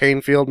cornfield.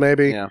 cane field,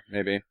 maybe. Yeah,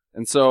 maybe.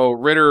 And so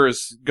Ritter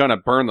is gonna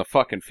burn the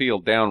fucking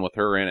field down with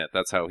her in it.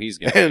 That's how he's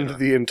gonna. And get her.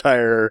 the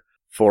entire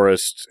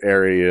forest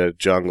area,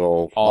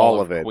 jungle, all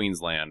of it.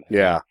 Queensland.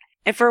 Yeah.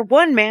 And for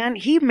one man,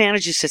 he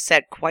manages to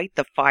set quite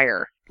the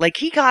fire.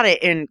 He got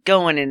it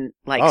going in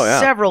Oh,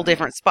 yeah. several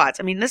different spots.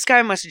 I mean, this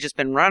guy must have just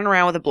been running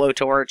around with a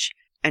blowtorch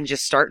and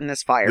just starting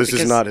this fire. This is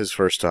because- not his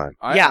first time.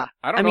 I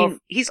I don't know. mean,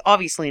 he's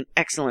obviously an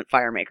excellent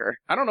fire maker.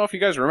 I don't know if you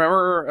guys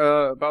remember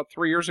about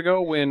 3 years ago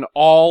when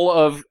all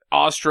of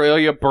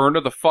Australia burned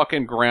to the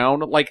fucking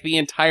ground, the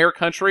entire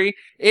country.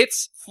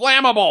 It's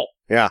flammable.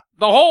 Yeah.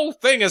 The whole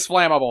thing is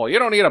flammable. You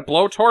don't need a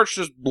blowtorch.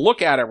 Just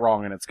look at it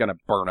wrong and it's going to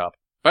burn up.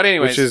 But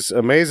anyways. Which is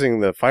amazing,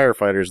 the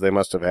firefighters they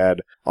must have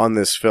had on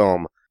this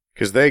film.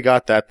 because they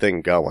got that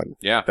thing going.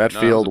 Yeah. That no,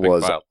 field it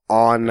was a big was pile.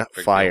 on Big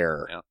deal.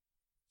 fire. Yeah.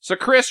 So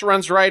Chris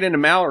runs right into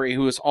Mallory,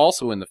 who is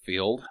also in the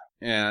field,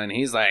 and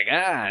he's like,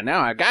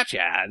 now I got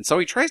ya. And so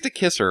he tries to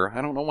kiss her.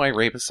 I don't know why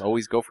rapists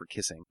always go for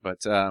kissing,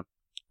 but Put a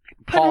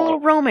Paul, little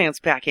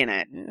romance back in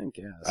it. I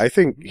guess. I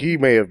think he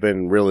may have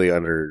been really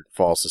under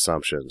false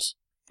assumptions.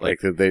 Like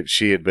that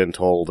she had been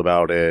told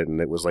about it, and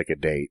it was like a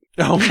date.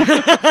 Oh.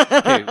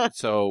 Okay,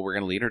 so we're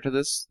gonna lead her to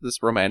this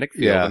romantic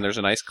field, Yeah. and there's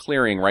a nice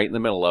clearing right in the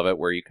middle of it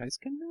where you guys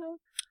can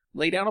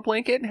lay down a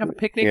blanket and have a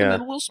picnic Yeah. and then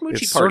a little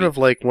smoochy It's party. sort of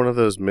like one of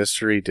those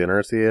mystery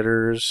dinner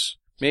theaters.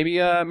 Maybe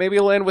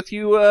it'll end with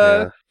you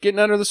Yeah. getting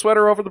under the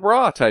sweater over the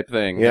bra type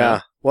thing.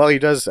 Yeah. Well, he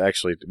does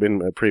actually.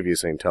 In a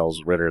previous thing,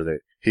 tells Ritter that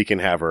he can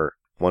have her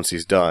once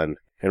he's done.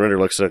 And Ritter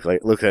looks at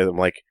him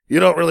like, "You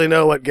don't really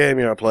know what game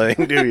you're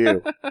playing, do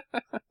you?"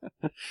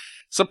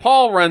 So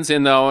Paul runs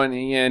in though, and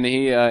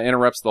he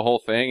interrupts the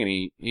whole thing, and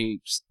he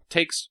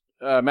takes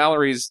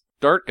Mallory's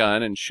dart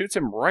gun and shoots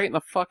him right in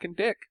the fucking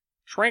dick.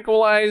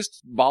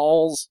 Tranquilized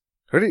balls.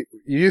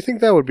 You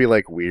think that would be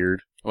like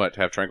weird? What,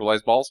 to have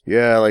tranquilized balls?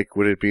 Yeah, like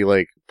would it be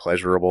like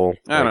pleasurable?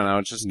 I don't know.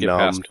 Just get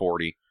past numbed.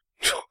 40.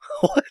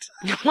 What?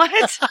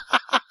 What?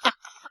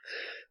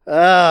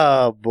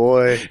 Oh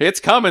boy. It's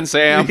coming,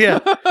 Sam. Yeah.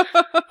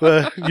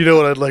 You know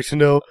what I'd like to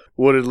know?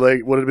 What it'd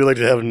be like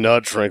to have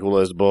not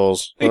tranquilized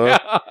balls? Huh? Yeah,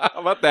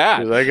 how about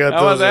that? 'Cause I got How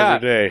about those that?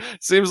 every day.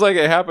 Seems like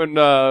it happened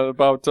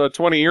about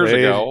 20 years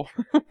Hey. ago.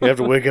 You have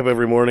to wake up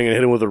every morning and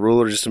hit them with a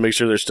ruler just to make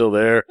sure they're still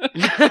there.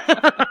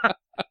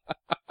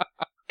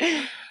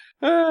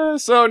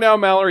 So now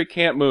Mallory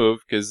can't move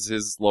because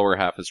his lower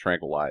half is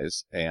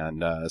tranquilized,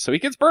 and so he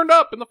gets burned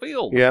up in the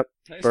field. Yep,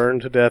 Nice.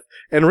 burned to death.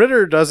 And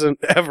Ritter doesn't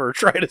ever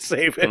try to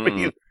save him Mm.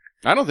 either.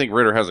 I don't think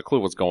Ritter has a clue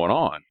what's going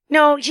on.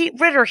 No,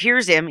 Ritter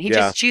hears him. He Yeah.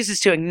 just chooses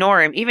to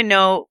ignore him, even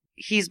though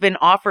he's been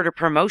offered a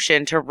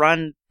promotion to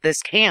run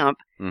this camp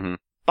Mm-hmm.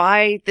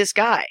 by this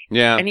guy.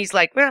 Yeah, And he's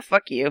like, well,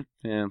 fuck you.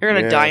 yeah. You're going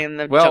to Yeah. die in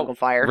the Well, jungle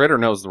fire. Ritter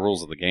knows the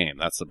rules of the game.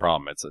 That's the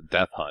problem. It's a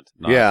death hunt,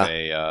 not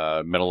Yeah.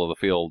 a middle of the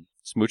field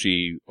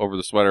smoochy under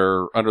the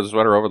sweater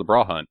over the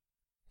bra hunt.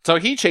 So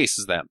he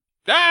chases them.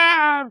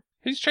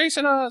 He's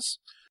chasing us.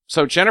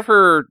 So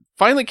Jennifer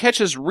finally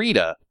catches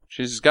Rita.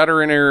 She's got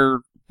her in her.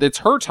 It's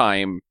her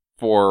time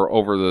for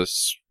under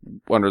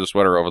the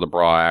sweater over the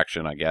bra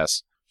action, I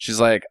guess. She's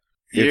like,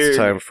 It's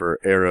time for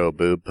arrow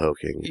boob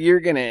poking. You're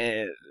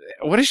gonna.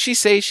 What does she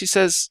say? She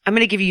says, I'm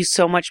going to give you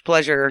so much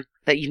pleasure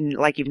that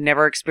you've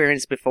never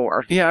experienced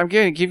before. "Yeah, I'm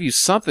gonna give you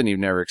something you've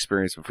never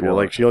experienced before." You're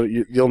like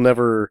you'll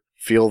never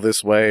feel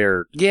this way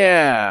or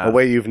yeah, a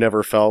way you've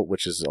never felt,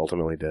 which is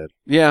ultimately dead.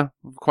 yeah,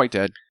 quite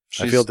dead.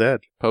 I feel dead.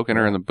 Poking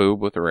her in the boob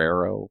with her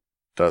arrow.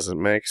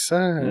 Doesn't make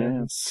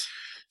sense.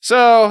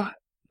 So,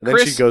 Then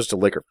Chris- she goes to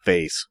lick her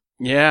face.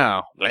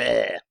 yeah.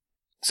 Bleh.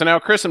 So now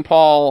Chris and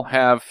Paul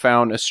have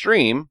found a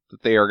stream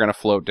that they are going to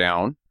float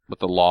down with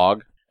the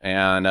log,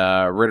 and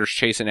Ritter's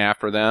chasing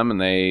after them, and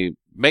they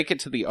make it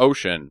to the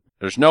ocean.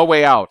 There's no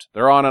way out.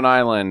 They're on an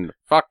island.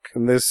 Fuck.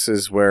 And this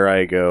is where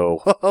I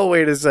go, oh,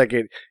 wait a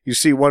second. You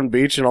see one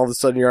beach and all of a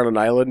sudden you're on an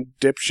island,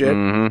 dipshit?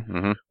 Mm-hmm,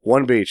 mm-hmm.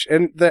 One beach.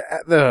 And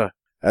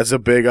that's a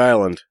big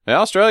island.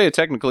 Australia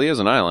technically is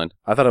an island.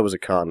 I thought it was a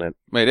continent.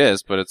 It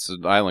is, but it's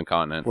an island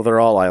continent. Well, they're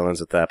all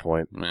islands at that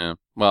point. Yeah.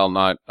 Well,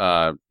 not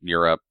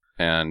Europe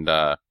and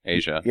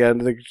Asia. Yeah,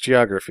 and the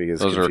geography is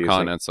Those confusing. are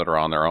continents that are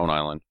on their own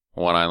island.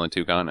 One island,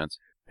 two continents.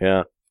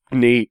 Yeah.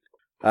 Neat.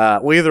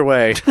 Well, either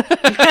way,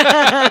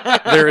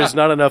 there is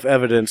not enough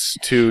evidence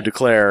to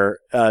declare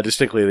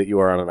distinctly that you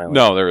are on an island.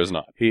 No, there is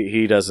not.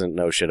 He doesn't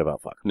know shit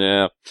about fuck.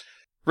 Yeah.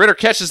 Ritter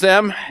catches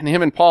them, and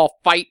him and Paul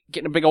fight,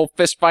 get in a big old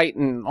fist fight,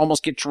 and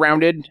almost get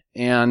drowned.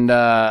 And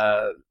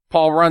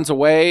Paul runs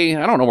away.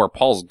 I don't know where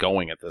Paul's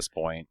going at this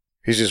point.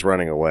 He's just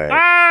running away.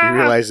 Ah! He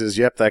realizes,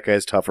 yep, that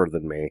guy's tougher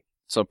than me.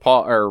 So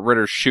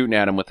Ritter's shooting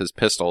at him with his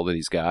pistol that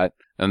he's got,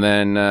 and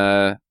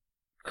then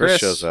Chris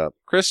shows up.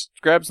 Chris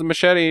grabs the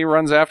machete,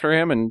 runs after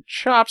him, and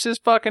chops his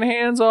fucking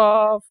hands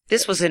off.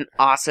 This was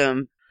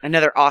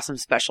another awesome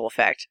special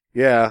effect.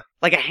 Yeah.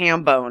 Like a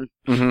ham bone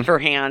Mhm. for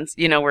hands,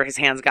 where his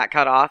hands got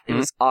cut off. It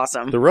was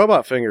awesome. The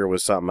robot finger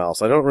was something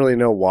else. I don't really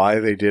know why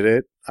they did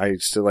it. I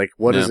still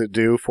what does it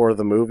do for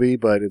the movie?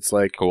 But it's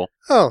like, Cool.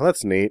 oh,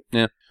 that's neat.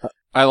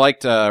 I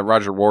liked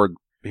Roger Ward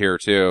here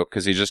too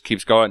because he just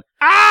keeps going.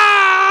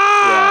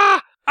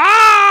 Ah!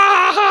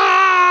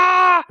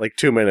 Ah! Like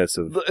 2 minutes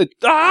of.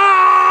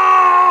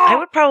 Ah! I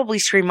would probably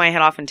scream my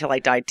head off until I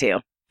died too.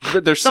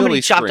 They're Somebody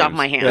silly chopped off screams.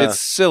 my hand. Yeah. It's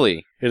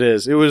silly. It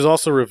is. It was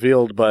also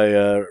revealed by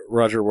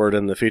Roger Ward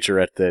in the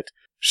featurette that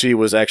she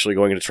was actually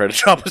going to try to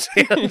chop his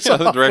hands Yeah,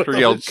 the off director with a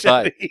yelled,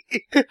 "Cut."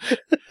 machete.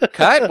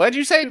 Cut? What'd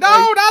you say? No,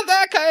 not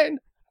that kind.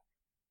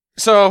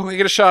 So we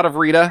get a shot of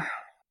Rita.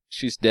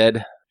 She's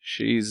dead.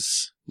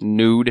 She's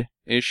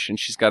nude-ish, and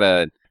she's got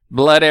a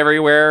blood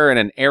everywhere and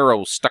an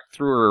arrow stuck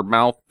through her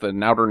mouth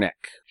and out her neck.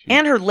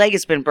 And her leg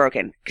has been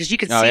broken because you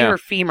could Oh, see yeah. her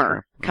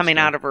femur Sure. coming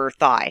That's out of her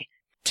thigh.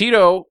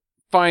 Tito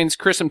finds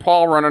Chris and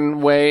Paul running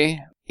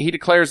away. He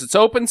declares it's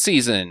open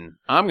season.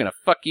 I'm gonna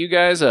fuck you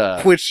guys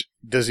up. Which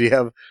does he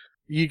have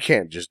You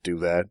can't just do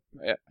that.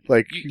 Yeah.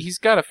 Like, He's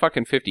got a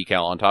fucking 50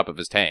 cal on top of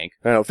his tank.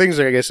 I don't know, things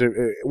are, I guess,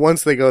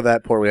 once they go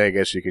that poorly, I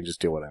guess you can just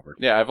do whatever.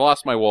 Yeah, I've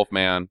lost my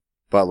Wolfman.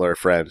 Butler,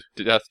 friend.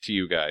 Death to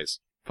you guys.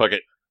 Fuck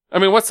it. I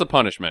mean, what's the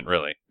punishment,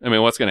 really? I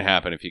mean, what's going to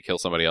happen if you kill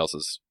somebody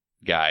else's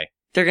guy?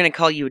 They're going to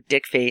call you a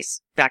dick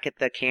face back at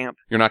the camp.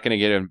 You're not going to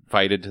get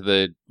invited to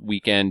the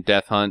weekend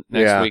death hunt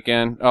next Yeah.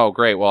 weekend? Oh,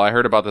 great. Well, I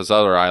heard about this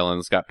other island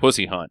that's got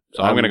pussy hunt,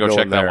 so I'm going to go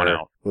check that one there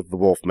out. with the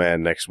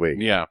Wolfman next week.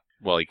 Yeah.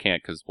 Well, he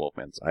can't because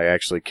Wolfman's... I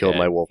actually killed Yeah.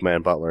 my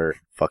Wolfman Butler.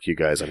 Fuck you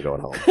guys, I'm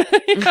going home.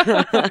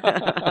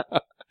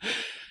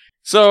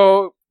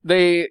 So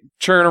they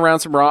churn around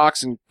some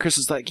rocks, and Chris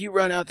is like, you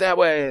run out that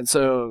way. And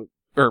so,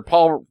 or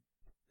Paul,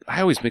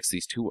 I always mix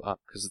these two up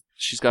because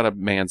she's got a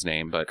man's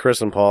name, but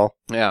Chris and Paul.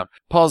 yeah.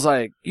 Paul's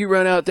like, you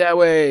run out that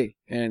way.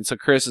 And so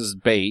Chris is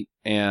bait,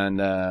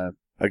 and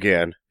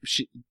Again.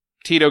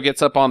 Tito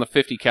gets up on the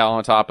 50 cal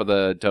on top of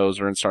the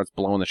dozer and starts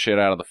blowing the shit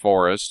out of the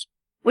forest.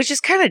 Which is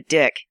kind of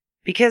dick.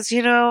 Because,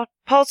 you know,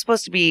 Paul's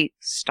supposed to be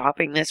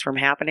stopping this from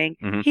happening.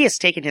 Mhm. He has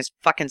taken his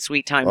fucking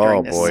sweet time Oh,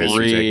 during this boy.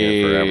 scene. It's taking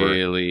it forever.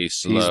 Really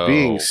slow. He's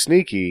being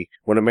sneaky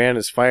when a man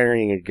is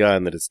firing a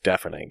gun that is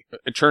deafening.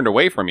 It turned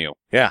away from you.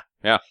 Yeah.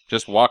 Yeah.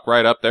 Just walk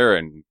right up there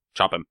and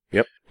chop him.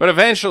 Yep. But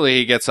eventually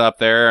he gets up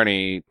there and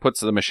he puts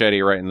the machete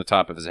right in the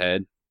top of his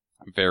head.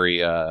 Very,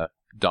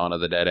 Dawn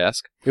of the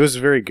Dead-esque. It was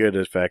very good,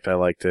 in fact. I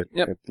liked it.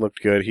 Yep. It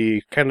looked good.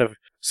 He kind of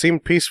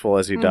seemed peaceful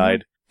as he Mhm.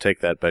 died. Take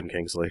that, Ben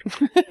Kingsley.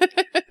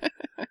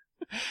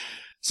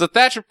 So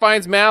Thatcher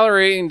finds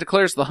Mallory and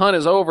declares the hunt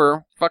is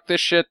over. Fuck this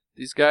shit.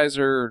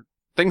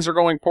 Things are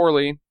going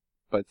poorly.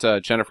 But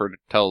Jennifer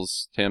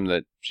tells him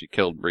that she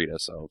killed Rita,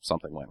 so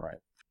something went right.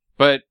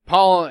 But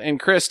Paul and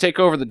Chris take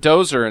over the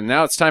dozer, and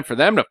now it's time for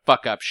them to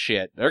fuck up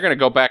shit. They're going to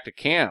go back to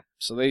camp.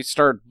 So they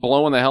start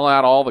blowing the hell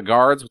out of all the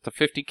guards with the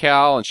 50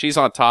 cal, and she's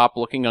on top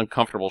looking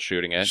uncomfortable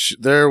shooting it.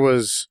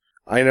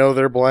 I know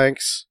they're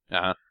blanks.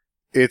 Uh-huh.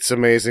 It's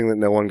amazing that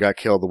no one got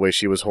killed the way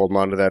she was holding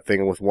onto that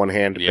thing with one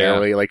hand Yeah.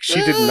 barely. Like, she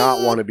did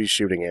not want to be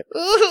shooting it.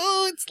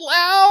 Ooh, it's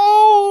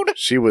loud!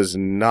 She was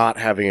not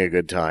having a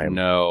good time.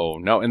 No.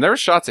 And there's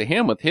shots of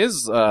him with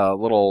his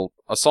little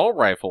assault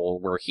rifle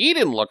where he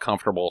didn't look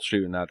comfortable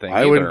shooting that thing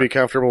I wouldn't be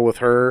comfortable with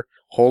her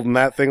holding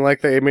that thing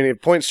like that. I mean,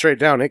 it points straight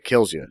down, it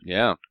kills you.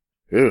 Yeah.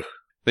 Ugh.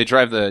 They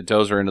drive the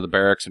dozer into the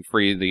barracks and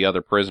free the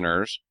other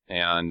prisoners.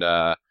 And,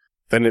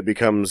 Then it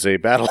becomes a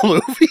battle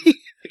movie.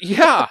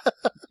 yeah.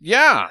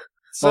 Yeah.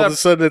 All of a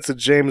sudden, it's a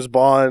James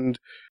Bond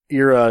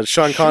era,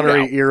 Sean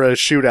Connery Shootout. era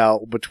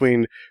shootout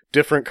between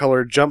different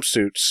colored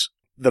jumpsuits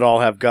that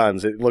all have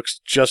guns. It looks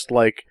just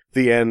like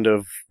the end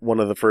of one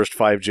of the first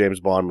 5 James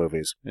Bond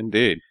movies.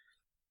 Indeed.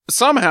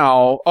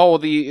 Somehow,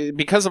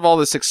 because of all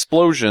this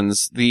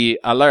explosions, the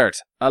alert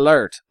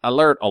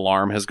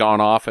alarm has gone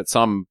off at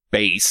some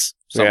base,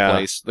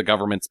 someplace, the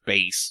government's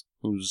base,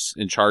 who's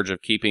in charge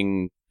of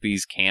keeping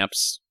these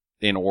camps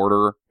in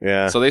order.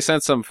 Yeah. So they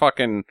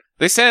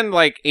send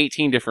like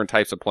 18 different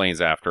types of planes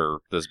after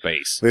this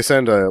base. They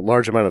send a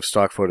large amount of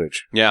stock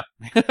footage. Yeah.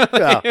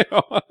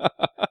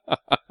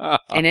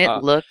 And it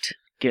looked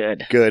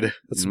good. Good.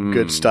 That's some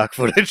good stock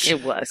footage.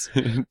 It was.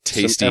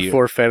 Tasty. Some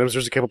F-4 Phantoms.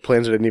 There's a couple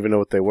planes I didn't even know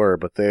what they were,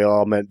 but they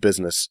all meant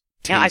business.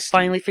 Yeah, I Tasty.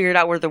 finally figured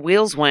out where the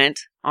wheels went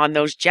on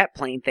those jet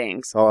plane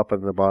things. All up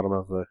at the bottom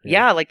of the...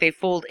 Yeah, like they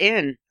fold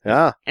in.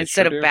 Yeah.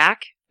 Instead sure of do.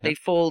 back, they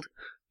fold.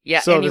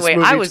 Yeah, So anyway,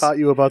 this movie taught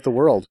you about the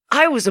world.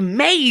 I was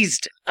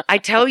amazed. I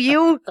tell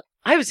you,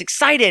 I was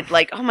excited.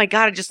 Like, oh my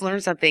God, I just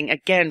learned something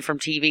again from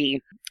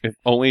TV. If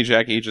only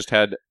Jackie just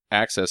had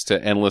access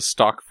to endless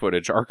stock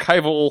footage,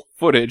 archival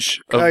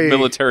footage of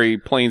military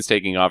planes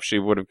taking off, she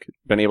would have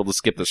been able to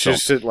skip this film.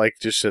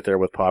 Just sit there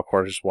with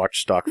popcorn, just watch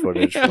stock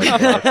footage.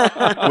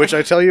 Which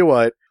I tell you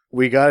what,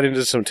 we got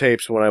into some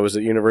tapes when I was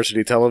at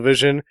University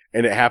Television,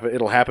 and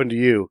it'll happen to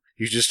you.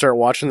 You just start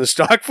watching the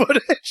stock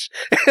footage,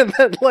 and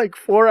then like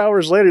 4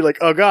 hours later, you're like,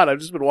 oh God, I've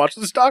just been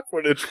watching the stock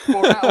footage for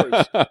 4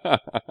 hours.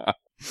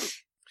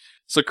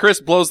 So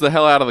Chris blows the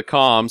hell out of the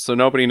comms, so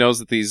nobody knows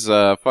that these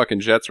fucking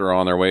jets are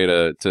on their way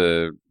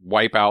to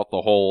wipe out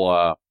the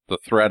whole the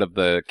threat of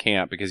the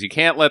camp, because you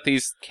can't let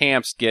these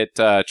camps get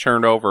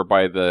churned over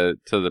to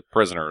the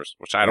prisoners,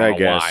 which I don't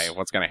know why.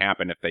 What's going to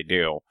happen if they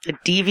do? The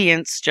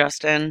deviants,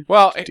 Justin.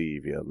 Well,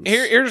 Deviants.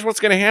 here's what's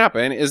going to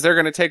happen: is they're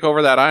going to take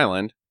over that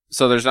island,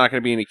 so there's not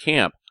going to be any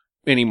camp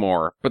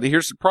anymore. But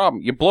here's the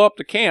problem: you blow up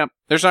the camp,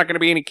 there's not going to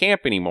be any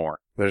camp anymore.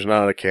 There's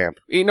not a camp.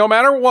 No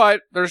matter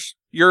what,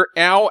 you're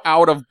now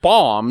out of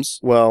bombs.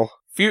 Well,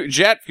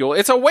 Jet fuel.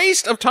 It's a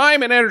waste of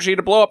time and energy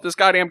to blow up this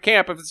goddamn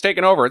camp if it's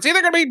taken over. It's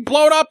either going to be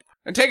blown up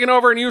and taken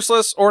over and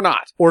useless or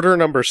not. order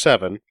number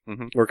 7,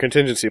 Mhm. or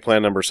contingency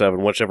plan number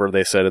 7, whichever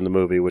they said in the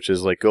movie, which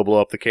is like, go blow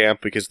up the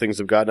camp because things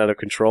have gotten out of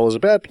control, is a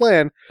bad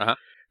plan. Uh-huh.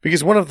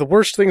 Because one of the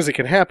worst things that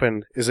can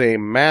happen is a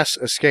mass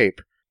escape,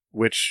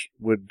 which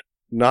would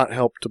not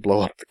help to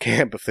blow up the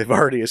camp if they've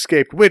already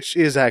escaped, which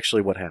is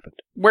actually what happened.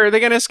 Where are they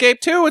going to escape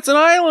to? It's an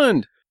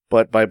island.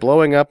 But by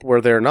blowing up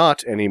where they're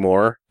not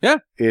anymore, Yeah.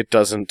 it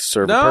doesn't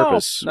serve a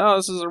purpose. No,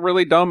 this is a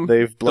really dumb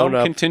They've blown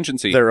up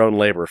contingency. their own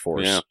labor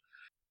force. Yeah.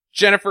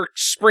 Jennifer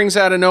springs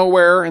out of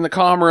nowhere in the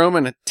comm room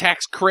and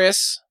attacks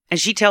Chris. And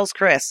she tells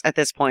Chris at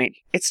this point,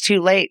 it's too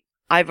late.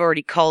 I've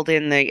already called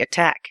in the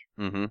attack.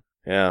 Mm-hmm.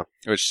 Yeah.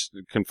 Which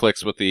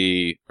conflicts with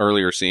the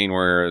earlier scene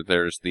where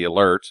there's the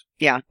alert.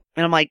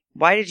 And I'm like,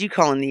 why did you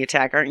call in the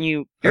attack? Aren't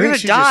you? I You're think going to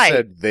she die. just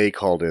said they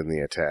called in the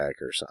attack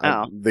or something.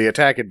 Oh. The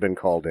attack had been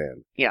called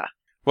in.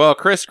 Well,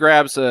 Chris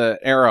grabs an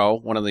arrow,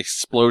 one of the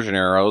explosion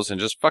arrows, and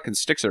just fucking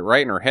sticks it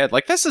right in her head.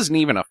 Like, this isn't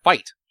even a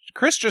fight.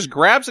 Chris just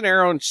grabs an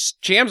arrow and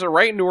jams it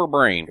right into her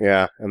brain.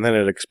 Yeah, and then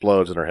it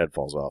explodes and her head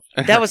falls off.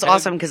 That was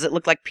awesome because it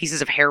looked like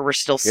pieces of hair were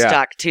still Yeah.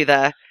 stuck to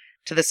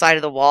the side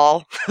of the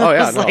wall. Oh,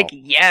 yeah, I was no. like,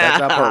 yeah.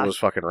 That part was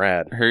fucking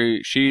rad.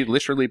 She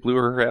literally blew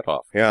her head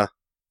off. Yeah.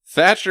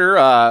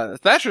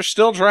 Thatcher's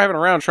still driving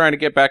around trying to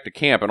get back to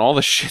camp, and all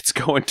the shit's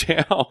going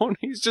down.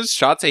 He's just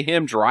shots of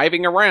him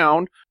driving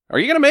around. Are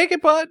you gonna make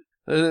it, bud?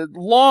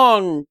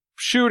 Long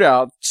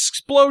shootout,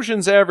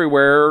 explosions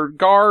everywhere,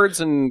 guards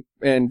and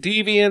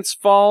deviants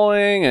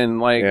falling, and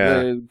like Yeah.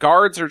 the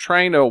guards are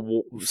trying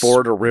to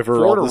Ford a river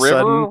ford all a of a river.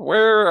 sudden.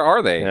 Where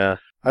are they? Yeah.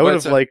 I would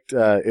But, have liked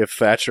if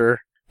Thatcher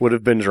would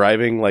have been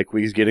driving, like,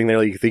 when he's getting there,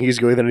 like, you think he's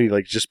going there, and he,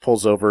 like, just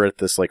pulls over at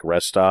this, like,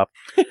 rest stop,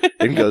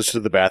 and goes to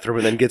the bathroom,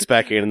 and then gets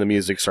back in, and the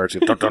music starts.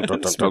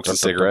 Smokes a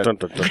cigarette.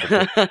 So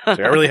I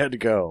really had to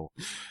go.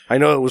 I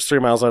know it was 3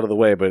 miles out of the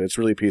way, but it's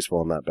really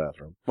peaceful in that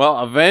bathroom.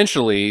 Well,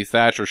 eventually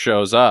Thatcher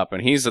shows up,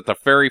 and he's at the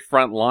very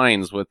front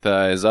lines with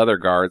his other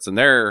guards, and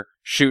they're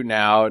shooting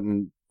out,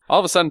 and all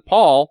of a sudden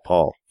Paul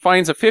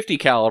finds a .50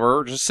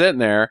 caliber just sitting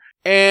there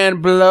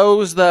and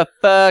blows the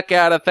fuck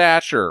out of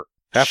Thatcher.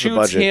 Half the Shoots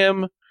budget.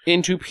 him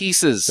into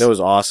pieces. It was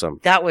awesome.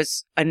 That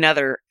was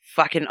another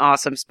fucking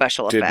awesome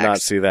special Did effects.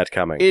 not see that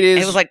coming. It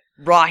is It was like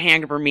raw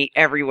hamburger meat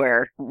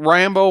everywhere.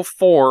 Rambo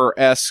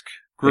 4-esque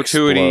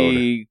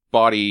gratuity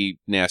body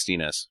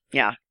nastiness.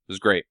 Yeah. It was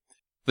great.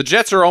 The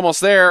Jets are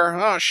almost there.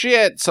 Oh,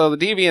 shit. So the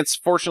Deviants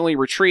fortunately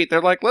retreat. They're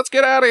like, let's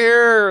get out of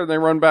here. They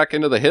run back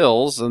into the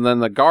hills. And then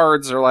the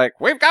guards are like,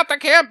 we've got the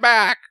camp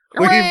back.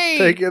 Hooray!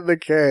 We've taken the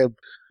cab.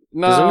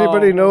 No. Does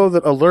anybody know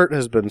that alert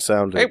has been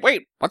sounded? Hey,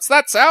 wait. What's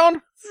that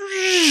sound?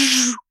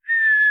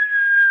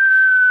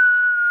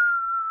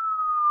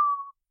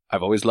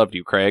 I've always loved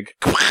you, Craig.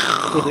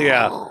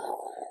 Yeah.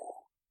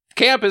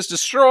 Camp is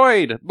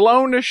destroyed.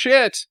 Blown to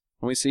shit.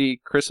 We see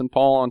Chris and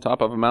Paul on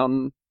top of a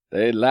mountain.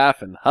 They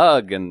laugh and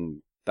hug,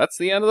 and that's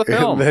the end of the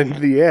film. And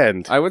then the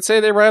end. I would say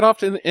they ride off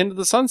to the end of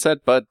the sunset,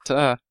 but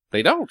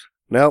they don't.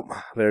 Nope.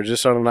 They're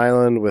just on an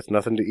island with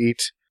nothing to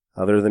eat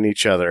other than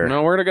each other.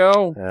 Nowhere to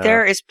go. Yeah.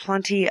 There is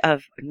plenty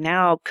of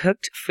now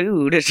cooked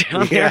food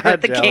down Yeah, there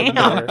at the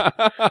down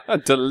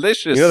camp.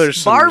 Delicious. You know,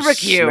 there's some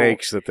Barbecue.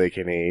 snakes that they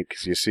can eat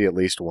because you see at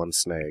least one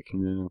snake.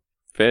 Yeah.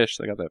 Fish.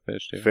 They got that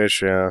fish, too.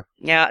 Fish, yeah.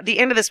 Yeah, the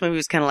end of this movie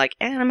was kind of like,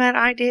 I'm at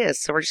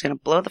ideas, so we're just going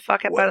to blow the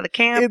fuck up out of the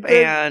camp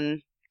it-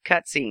 and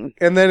cutscene.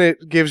 And then it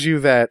gives you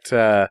that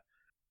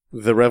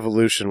the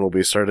revolution will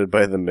be started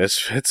by the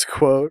Misfits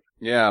quote.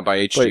 Yeah, by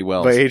H.G.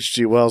 Wells. By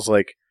H.G. Wells,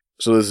 like,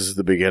 so this is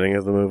the beginning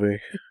of the movie?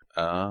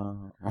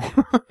 Or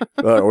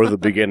the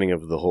beginning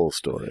of the whole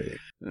story?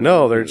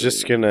 No, they're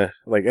just gonna,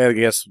 like, I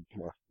guess,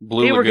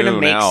 Blue They were gonna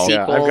Lagoon make out.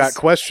 sequels. yeah, I've got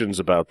questions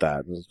about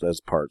that as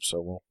part,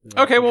 so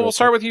we'll... Okay, well, we'll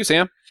start with you,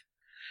 Sam.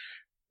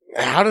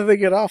 How do they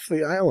get off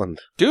the island?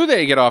 Do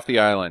they get off the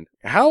island?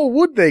 How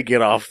would they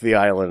get off the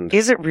island?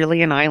 Is it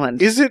really an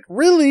island? Is it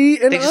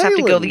really an They just island?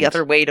 have to go the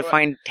other way to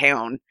find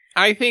town.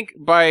 I think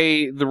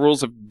by the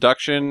rules of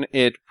deduction,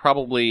 it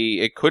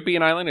could be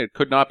an island, it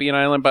could not be an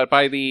island, but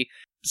by the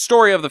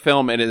story of the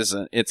film, it's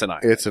an island.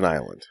 It's an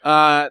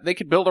island. They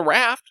could build a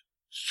raft,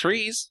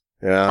 trees,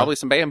 Yeah. probably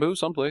some bamboo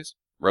someplace,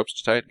 ropes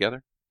to tie it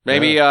together.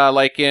 Maybe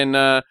like in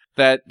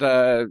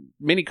that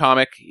mini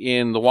comic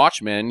in The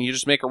Watchmen, you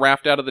just make a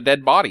raft out of the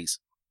dead bodies.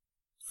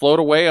 Float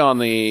away on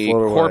the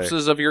Float away.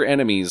 corpses of your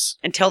enemies.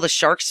 Until the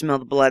sharks smell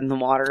the blood in the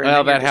water. and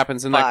Well, then you're that just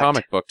happens in that fucked.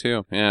 comic book,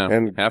 too. Yeah.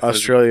 And Half of it-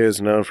 Australia is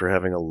known for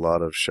having a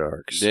lot of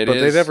sharks. It but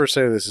is. they never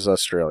say this is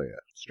Australia.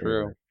 It's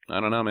true. I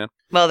don't know, man.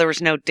 Well, there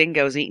was no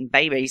dingoes eating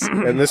babies.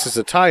 And this is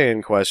a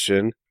tie-in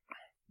question.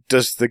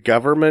 Does the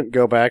government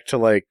go back to,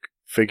 like,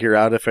 figure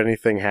out if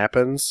anything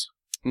happens?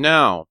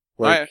 No.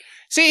 Like,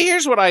 See,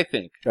 here's what I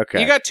think. okay.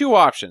 You got two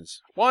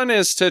options. One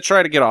is to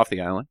try to get off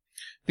the island.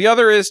 The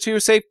other is to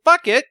say,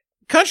 fuck it.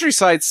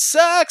 Countryside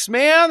sucks,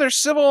 man. There's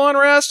civil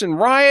unrest and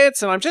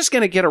riots, and I'm just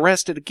going to get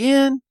arrested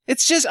again. I'm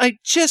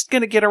just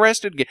going to get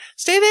arrested again.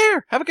 Stay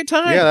there. Have a good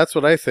time. Yeah, that's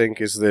what I think,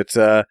 is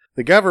that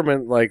the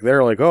government, like,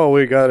 they're like, oh,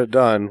 we got it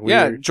done.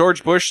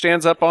 George Bush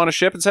stands up on a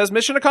ship and says,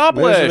 mission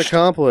accomplished. Mission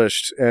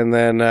accomplished. And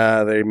then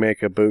they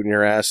make a boot in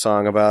your ass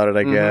song about it,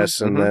 I Mhm,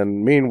 guess. And mhm.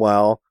 then,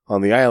 meanwhile,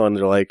 on the island,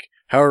 they're like,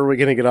 how are we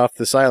going to get off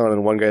this island?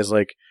 And one guy's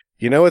like,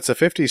 you know, it's a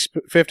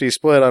 50-50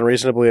 split on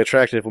reasonably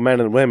attractive men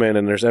and women,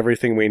 and there's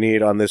everything we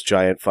need on this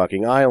giant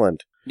fucking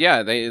island.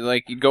 Yeah, they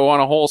you go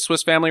on a whole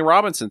Swiss Family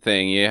Robinson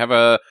thing. You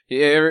have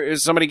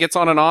somebody gets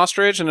on an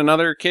ostrich and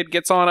another kid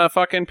gets on a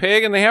fucking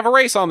pig, and they have a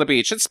race on the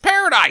beach. It's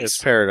paradise.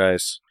 It's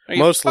paradise. Are you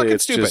Mostly fucking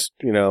it's stupid? just,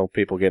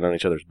 people getting on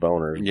each other's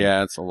boners.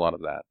 Yeah, it's a lot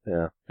of that.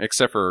 Yeah.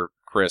 Except for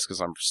Chris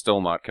because I'm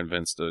still not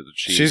convinced that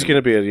She's going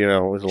to be,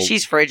 it'll,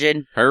 She's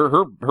frigid.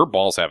 her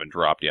balls haven't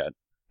dropped yet.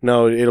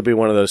 no, it'll be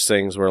one of those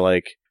things where,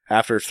 like,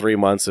 after 3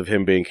 months of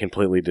him being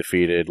completely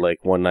defeated, like,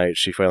 one night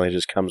she finally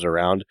just comes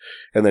around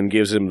and then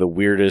gives him the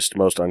weirdest,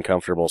 most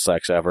uncomfortable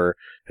sex ever.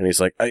 And he's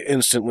like, I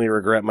instantly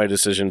regret my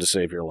decision to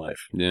save your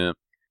life. Yeah,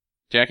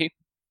 Jackie.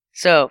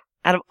 So,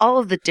 out of all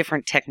of the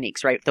different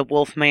techniques, right? The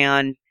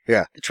Wolfman,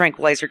 Yeah. the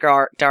tranquilizer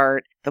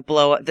dart, the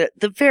blow,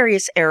 the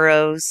various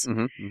arrows.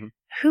 Mm-hmm.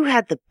 Who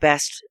had the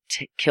best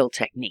kill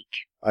technique?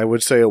 I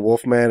would say a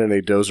wolfman and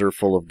a dozer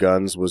full of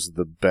guns was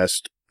the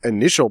best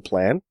initial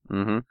plan.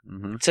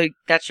 Mm-hmm. So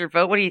that's your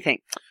vote. What do you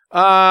think?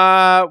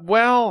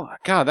 Well,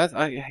 God,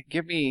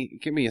 give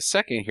me a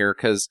second here,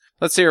 because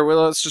let's see here.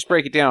 Well, let's just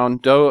break it down.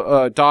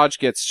 Dodge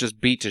gets just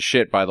beat to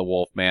shit by the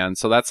Wolfman,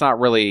 so that's not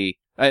really.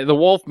 The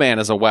Wolfman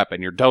is a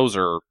weapon. Your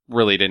dozer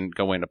really didn't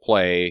go into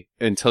play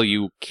until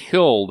you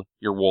killed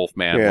your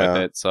Wolfman Yeah.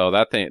 with it. So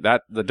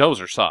the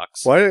dozer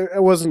sucks. Well, I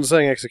wasn't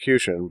saying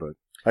execution, but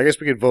I guess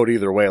we could vote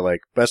either way,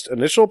 like best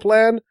initial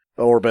plan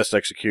or best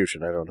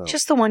execution. I don't know.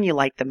 Just the one you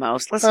like the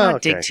most. Let's Oh, not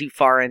okay. dig too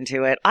far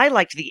into it. I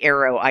liked the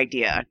arrow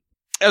idea.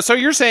 So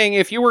you're saying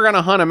if you were going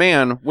to hunt a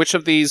man, which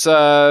of these,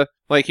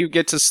 like you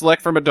get to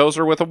select from a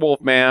dozer with a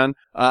Wolfman,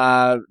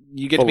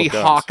 you get Full to be of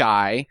guns.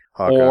 Hawkeye,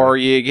 Hawkeye. or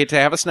you get to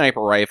have a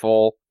sniper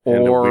rifle,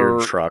 and a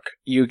weird or truck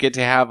you get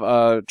to have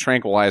a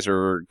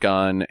tranquilizer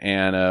gun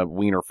and a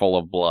wiener full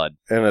of blood.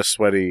 and a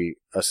sweaty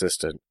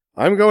assistant.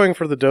 I'm going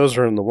for the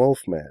dozer and the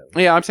wolfman.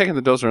 Yeah, I'm taking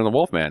the dozer and the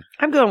Wolfman.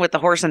 I'm going with the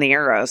horse and the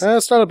arrows.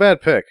 That's not a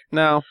bad pick.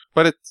 No,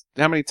 but it's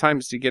how many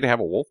times do you get to have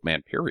a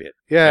Wolfman? Period.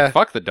 Yeah, Like,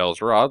 fuck the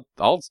dozer.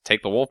 I'll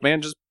take the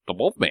Wolfman. Just the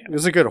Wolfman.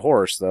 it's a good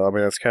horse, though. I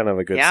mean, that's kind of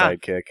a good Yeah.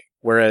 sidekick.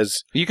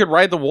 Whereas You could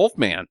ride the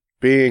Wolfman.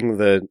 being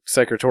the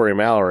Secretary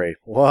Mallory,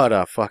 what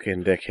a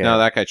fucking dickhead. No,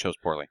 that guy chose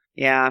poorly.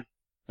 Yeah.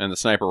 And the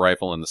sniper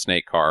rifle and the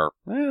snake car.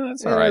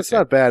 That's yeah, all right. it's too.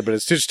 not bad, but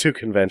it's just too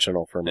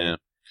conventional for me. Yeah.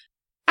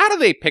 How do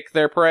they pick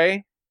their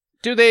prey?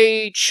 Do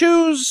they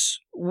choose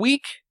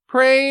weak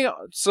prey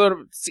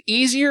so it's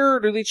easier?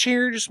 Do they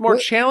choose more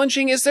What?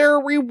 challenging? Is there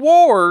a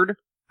reward?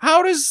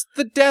 How does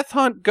the death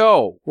hunt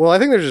go? Well, I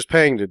think they're just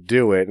paying to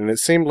do it, and it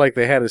seemed like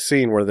they had a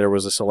scene where there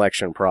was a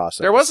selection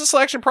process. There was a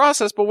selection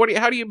process, but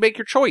how do you make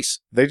your choice?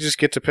 They just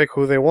get to pick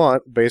who they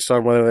want based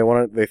on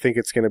whether they think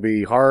it's going to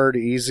be hard,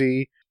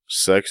 easy,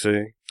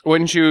 sexy.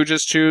 Wouldn't you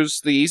just choose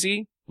the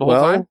easy the whole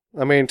time?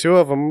 I mean, two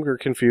of them are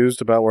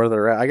confused about where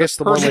they're at. I guess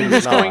the one person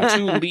lady's who's going not.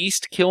 to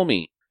least kill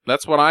me.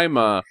 That's what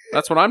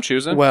I'm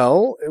choosing.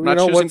 Well, I'm not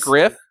choosing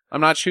Griff.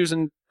 I'm not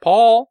choosing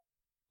Paul.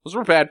 Those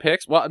were bad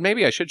picks. Well,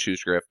 maybe I should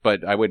choose Griff,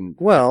 but I wouldn't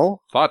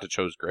Well, thought to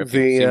choose Griff. The,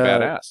 He seemed uh,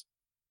 badass.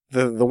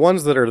 the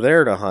ones that are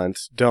there to hunt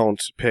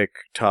don't pick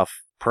tough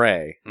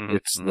prey. Mhm,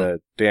 It's the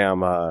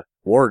damn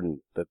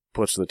warden that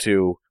puts the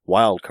two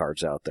wild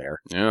cards out there.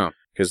 Yeah.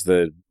 Because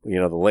the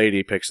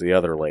lady picks the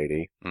other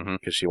lady Mhm.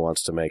 because she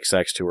wants to make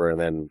sex to her and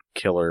then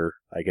kill her,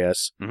 I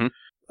guess. Mhm.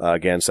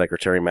 Again,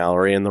 Secretary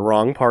Mallory in the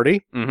wrong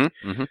party.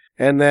 Mm-hmm. Mm-hmm.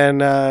 And then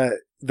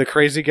the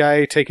crazy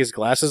guy, take his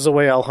glasses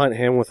away, I'll hunt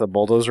him with a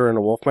bulldozer and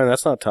a wolfman.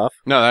 That's not tough.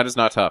 No, that is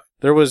not tough.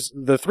 There was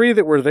the three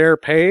that were there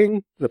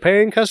paying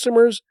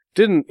customers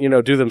didn't,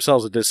 do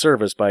themselves a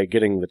disservice by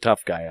getting the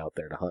tough guy out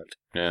there to hunt.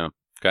 Yeah.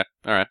 Okay.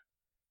 All right.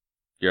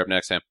 You're up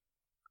next, Sam.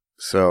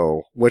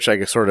 So, which I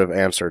guess sort of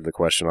answered the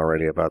question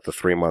already about the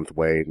 3-month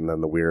wait and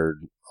then the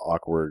weird,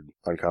 awkward,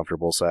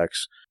 uncomfortable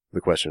sex.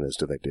 The question is,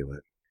 do they do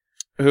it?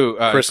 Who?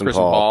 Chris and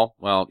Paul.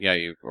 Well, yeah,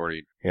 you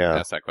already Yeah.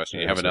 asked that question.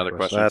 You have That's another my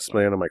question? That's the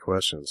end of my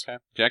questions. Okay.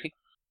 Jackie?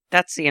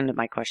 That's the end of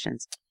my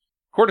questions.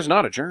 Court is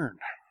not adjourned.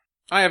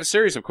 I have a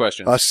series of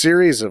questions. A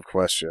series of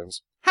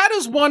questions. How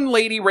does one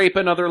lady rape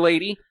another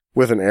lady?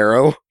 With an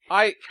arrow?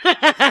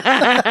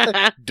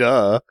 Yeah,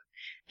 Duh.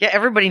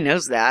 everybody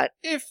knows that.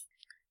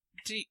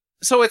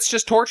 So it's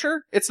just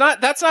torture? That's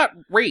not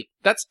rape.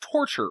 That's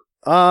torture.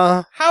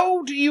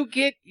 How do you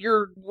get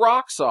your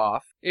rocks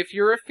off if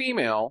you're a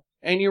female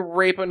and you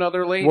rape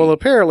another lady? Well,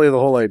 apparently the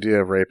whole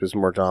idea of rape is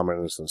more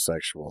dominant than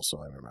sexual, so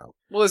I don't know.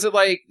 Well, is it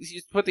like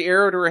you put the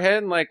arrow to her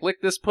head and like lick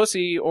this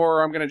pussy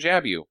or I'm gonna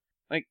jab you?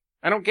 Like,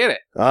 I don't get it.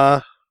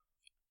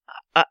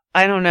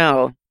 I don't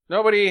know.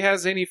 Nobody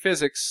has any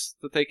physics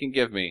that they can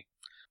give me.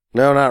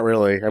 No, not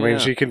really. I mean, Yeah.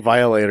 she can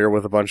violate her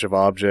with a bunch of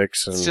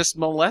objects. And It's just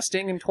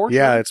molesting and torture.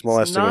 Yeah, it's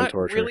molesting and not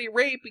torture. really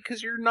rape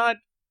because you're not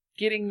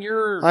getting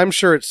your. I'm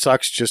sure it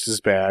sucks just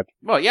as bad.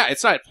 Well, yeah,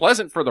 it's not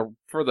pleasant for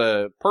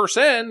the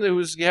person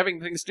who's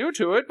having things do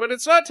to it, but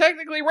it's not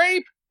technically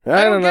rape.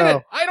 I don't get know.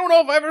 it. I don't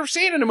know if I've ever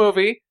seen in a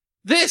movie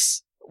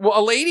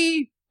a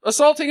lady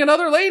assaulting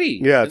another lady.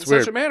 Yeah, it's in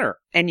weird. such a manner.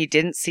 And you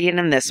didn't see it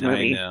in this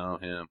movie. I know,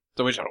 yeah.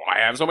 So I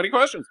have so many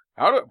questions.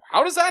 How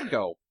does that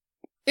go?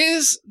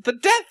 Is the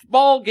death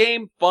ball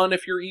game fun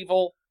if you're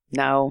evil?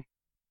 No.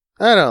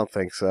 I don't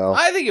think so.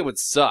 I think it would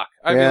suck.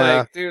 I'd Yeah. be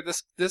like, dude,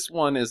 this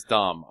one is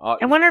dumb.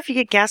 I wonder if you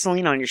get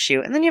gasoline on your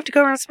shoe, and then you have to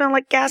go around smelling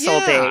like gas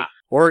all day.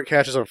 Or it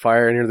catches on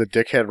fire and you're the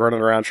dickhead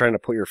running around trying to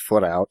put your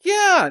foot out.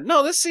 Yeah,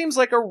 no, this seems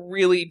like a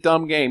really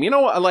dumb game. You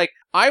know what? Like,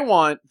 I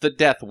want the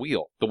death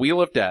wheel, the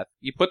wheel of death.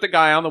 You put the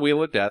guy on the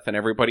wheel of death and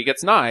everybody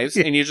gets knives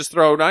and you just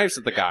throw knives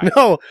at the guy.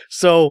 No,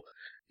 so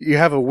you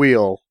have a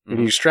wheel and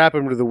Mhm. you strap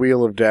him to the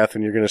wheel of death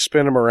and you're going to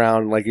spin him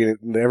around like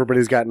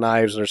everybody's got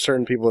knives and there's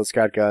certain people that's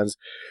got guns.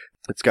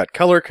 It's got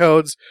color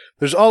codes.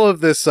 There's all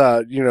of this,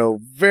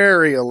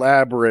 very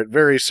elaborate,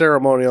 very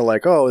ceremonial,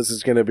 like, oh, this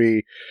is going to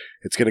be,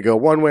 it's going to go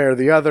one way or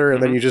the other,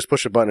 and then Mhm. you just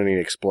push a button and he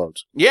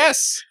explodes.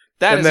 Yes!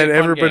 That And is then a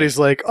fun everybody's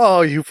game. like,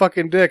 oh, you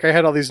fucking dick, I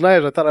had all these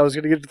knives, I thought I was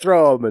going to get to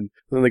throw them. And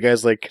then the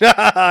guy's like,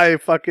 I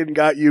fucking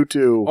got you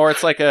too. Or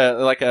it's like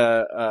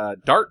a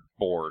dart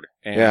board,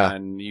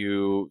 and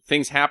Yeah.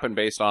 things happen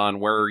based on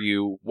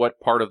what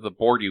part of the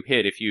board you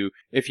hit. If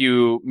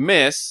you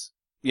miss,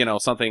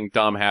 something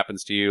dumb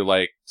happens to you,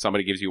 like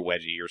somebody gives you a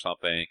wedgie or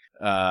something.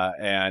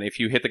 And if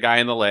you hit the guy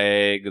in the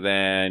leg,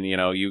 then,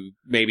 you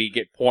maybe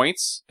get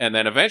points, and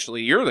then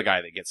eventually you're the guy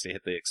that gets to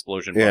hit the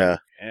explosion button. Yeah.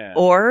 Yeah.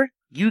 Or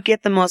you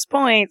get the most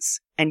points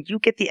and you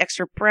get the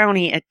extra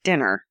brownie at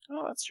dinner.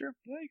 Oh, that's true.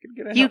 Yeah, you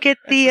could get You get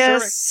the extra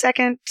serving.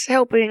 second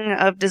helping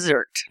of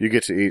dessert. You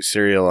get to eat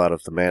cereal out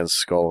of the man's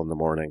skull in the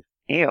morning.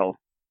 Ew.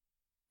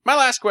 My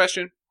last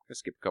question.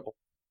 Let's skip a couple.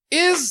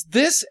 Is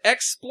this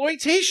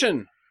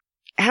exploitation?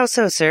 How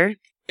so, sir?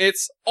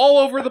 It's all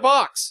over the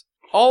box,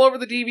 all over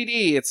the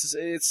DVD. It's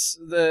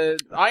the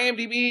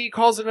IMDb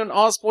calls it an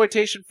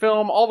Ozploitation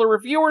film. All the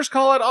reviewers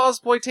call it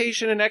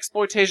Ozploitation and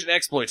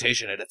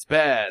exploitation at its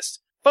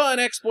best. Fun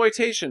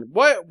exploitation.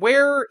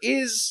 Where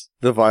is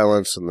The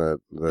violence and the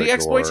the gore.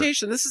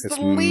 exploitation? This is It's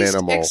the least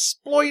minimal.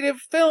 exploitive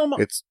film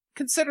It's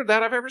considered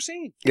that I've ever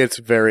seen. it's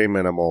very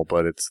minimal,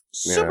 but it's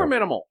Super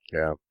minimal.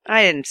 yeah.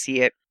 I didn't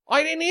see it.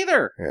 I didn't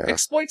either. Yeah.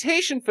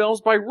 Exploitation films,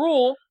 by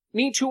rule,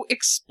 need to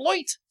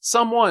exploit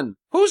someone.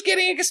 Who's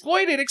getting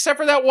exploited except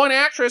for that one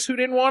actress who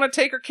didn't want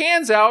to take her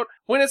cans out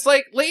when it's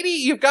like, lady,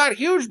 you've got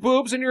huge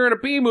boobs and you're in a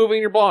B movie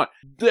and you're blonde.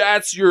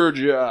 That's your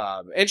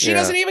job. And she Yeah.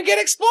 doesn't even get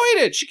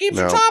exploited. She keeps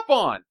her No. top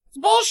on. It's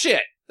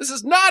bullshit. This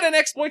is not an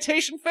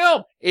exploitation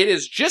film. It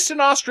is just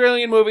an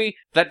Australian movie.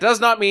 That does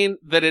not mean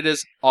that it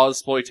is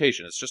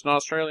Ozploitation. It's just an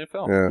Australian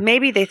film. Yeah.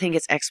 Maybe they think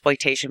it's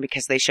exploitation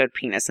because they showed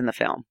penis in the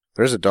film.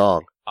 There's a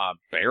dog.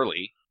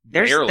 Barely.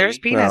 There's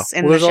penis No.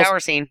 in Well, the there's shower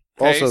scene.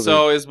 Okay, Also,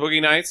 so is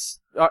Boogie Nights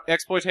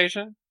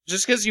exploitation?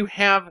 Just because you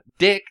have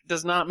dick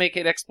does not make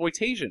it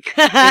exploitation. Is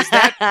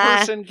that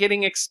person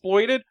getting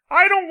exploited?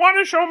 I don't want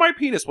to show my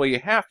penis. Well, you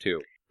have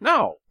to.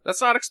 No,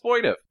 that's not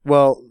exploitive.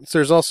 Well,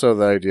 there's also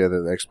the idea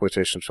that the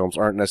exploitation films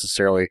aren't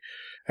necessarily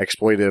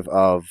exploitive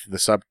of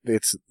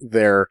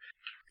they're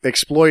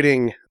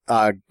exploiting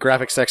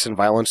graphic sex and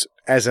violence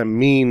as a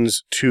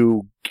means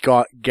to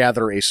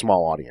gather a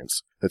small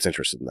audience that's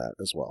interested in that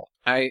as well.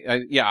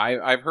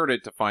 I've heard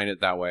it define it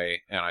that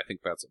way, and I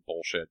think that's a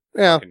bullshit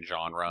Yeah, fucking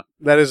genre.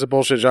 that is a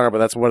bullshit genre, but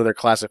that's what they're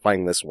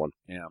classifying this one.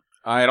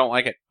 I don't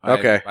like it.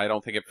 Okay. I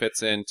don't think it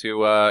fits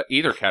into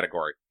either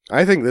category.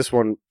 I think this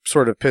one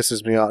sort of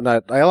pisses me off.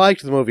 I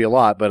liked the movie a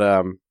lot, but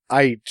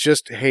I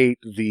just hate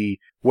the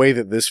way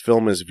that this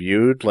film is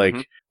viewed. Like,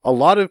 Mhm. a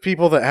lot of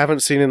people that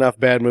haven't seen enough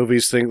bad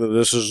movies think that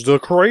this is the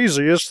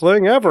craziest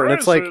thing ever. And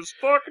it's like, This is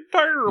fucking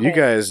terrible.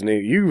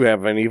 you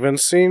haven't even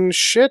seen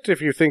shit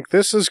if you think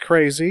this is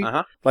crazy.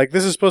 Uh-huh. Like,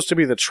 this is supposed to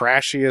be the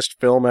trashiest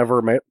film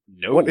ever made.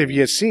 No. What have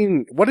you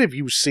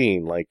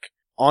seen? Like,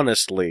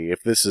 honestly,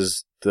 if this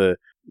is the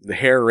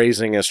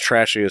hair-raisingest,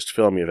 trashiest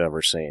film you've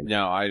ever seen.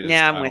 No, I'm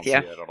with with you. See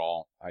it at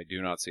all. I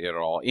do not see it at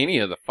all. Any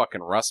of the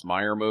fucking Russ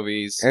Meyer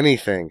movies,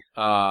 Anything.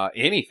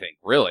 anything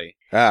really.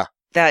 Ah,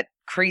 That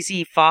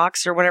crazy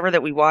fox or whatever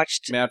that we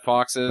watched. Mad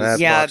Foxes. Mad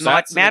Yeah, Fox.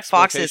 That's an Mad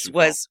Foxes exploitation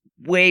was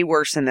way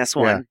worse than this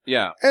one.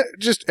 Yeah.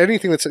 just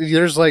anything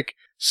there's like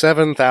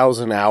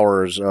 7,000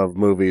 hours of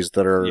movies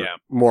that are Yeah.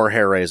 more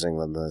hair-raising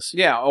than this.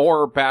 Yeah,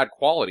 or bad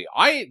quality.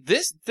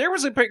 There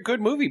was a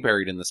good movie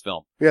buried in this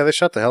film. Yeah, they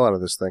shut the hell out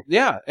of this thing.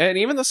 Yeah, and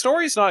even the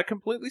story's not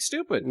completely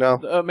stupid. No.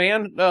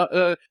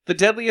 The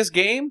Deadliest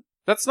Game.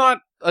 That's not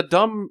a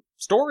dumb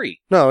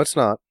story. No, it's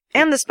not.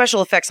 And the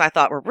special effects I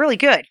thought were really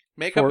good.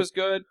 Makeup For- is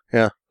good.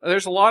 Yeah.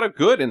 There's a lot of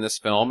good in this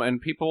film,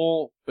 and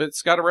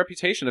it's got a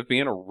reputation of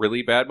being a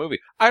really bad movie.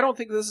 I don't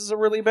think this is a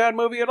really bad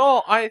movie at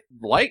all. I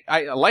like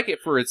it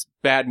for its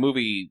bad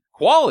movie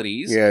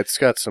qualities. Yeah, it's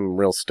got some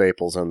real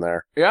staples in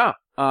there. Yeah.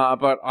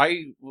 But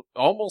I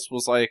almost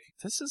was like,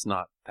 this is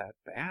not that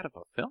bad of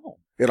a film.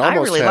 It I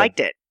almost really had, liked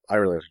it. I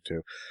really liked it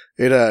too.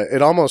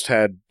 It almost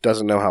had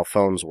doesn't know how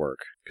phones work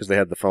because they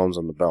had the phones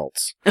on the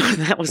belts.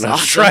 That was And I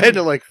was awesome. trying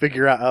to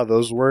figure out how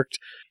those worked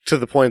to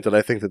the point that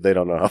I think that they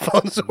don't know how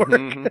phones work.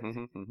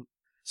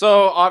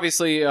 So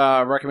obviously,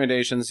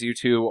 recommendations you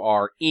two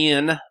are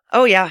in.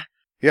 Oh, yeah.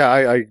 Yeah,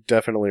 I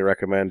definitely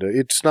recommend it.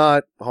 It's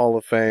not Hall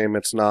of Fame.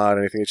 It's not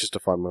anything. It's just a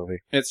fun movie.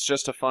 It's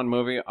just a fun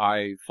movie.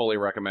 I fully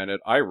recommend it.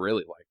 I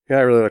really like it. Yeah,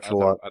 I really liked it a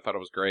lot. I thought it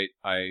was great.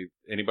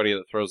 Anybody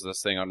that throws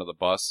this thing under the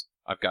bus,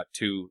 I've got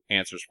two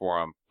answers for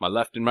them: my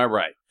left and my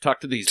right. Talk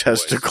to these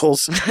boys.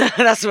 Testicles,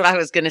 That's what I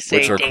was going to say.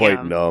 which are Damn.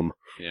 quite numb.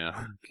 Yeah,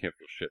 can't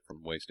feel shit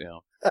from the waist down.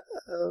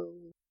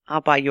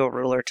 I'll buy you a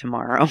ruler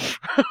tomorrow.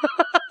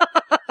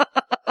 All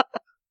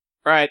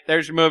right,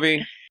 there's your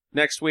movie.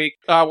 Next week,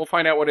 we'll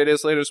find out what it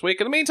is later this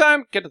week. In the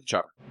meantime, get to the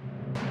chopper.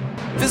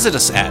 Visit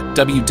us at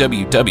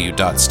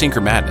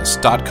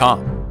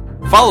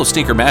www.stinkermadness.com. Follow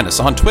Stinker Madness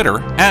on Twitter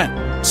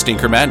at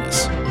Stinker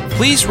Madness.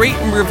 Please rate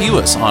and review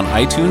us on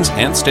iTunes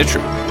and Stitcher.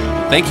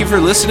 Thank you for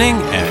listening,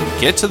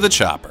 and get to the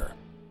chopper.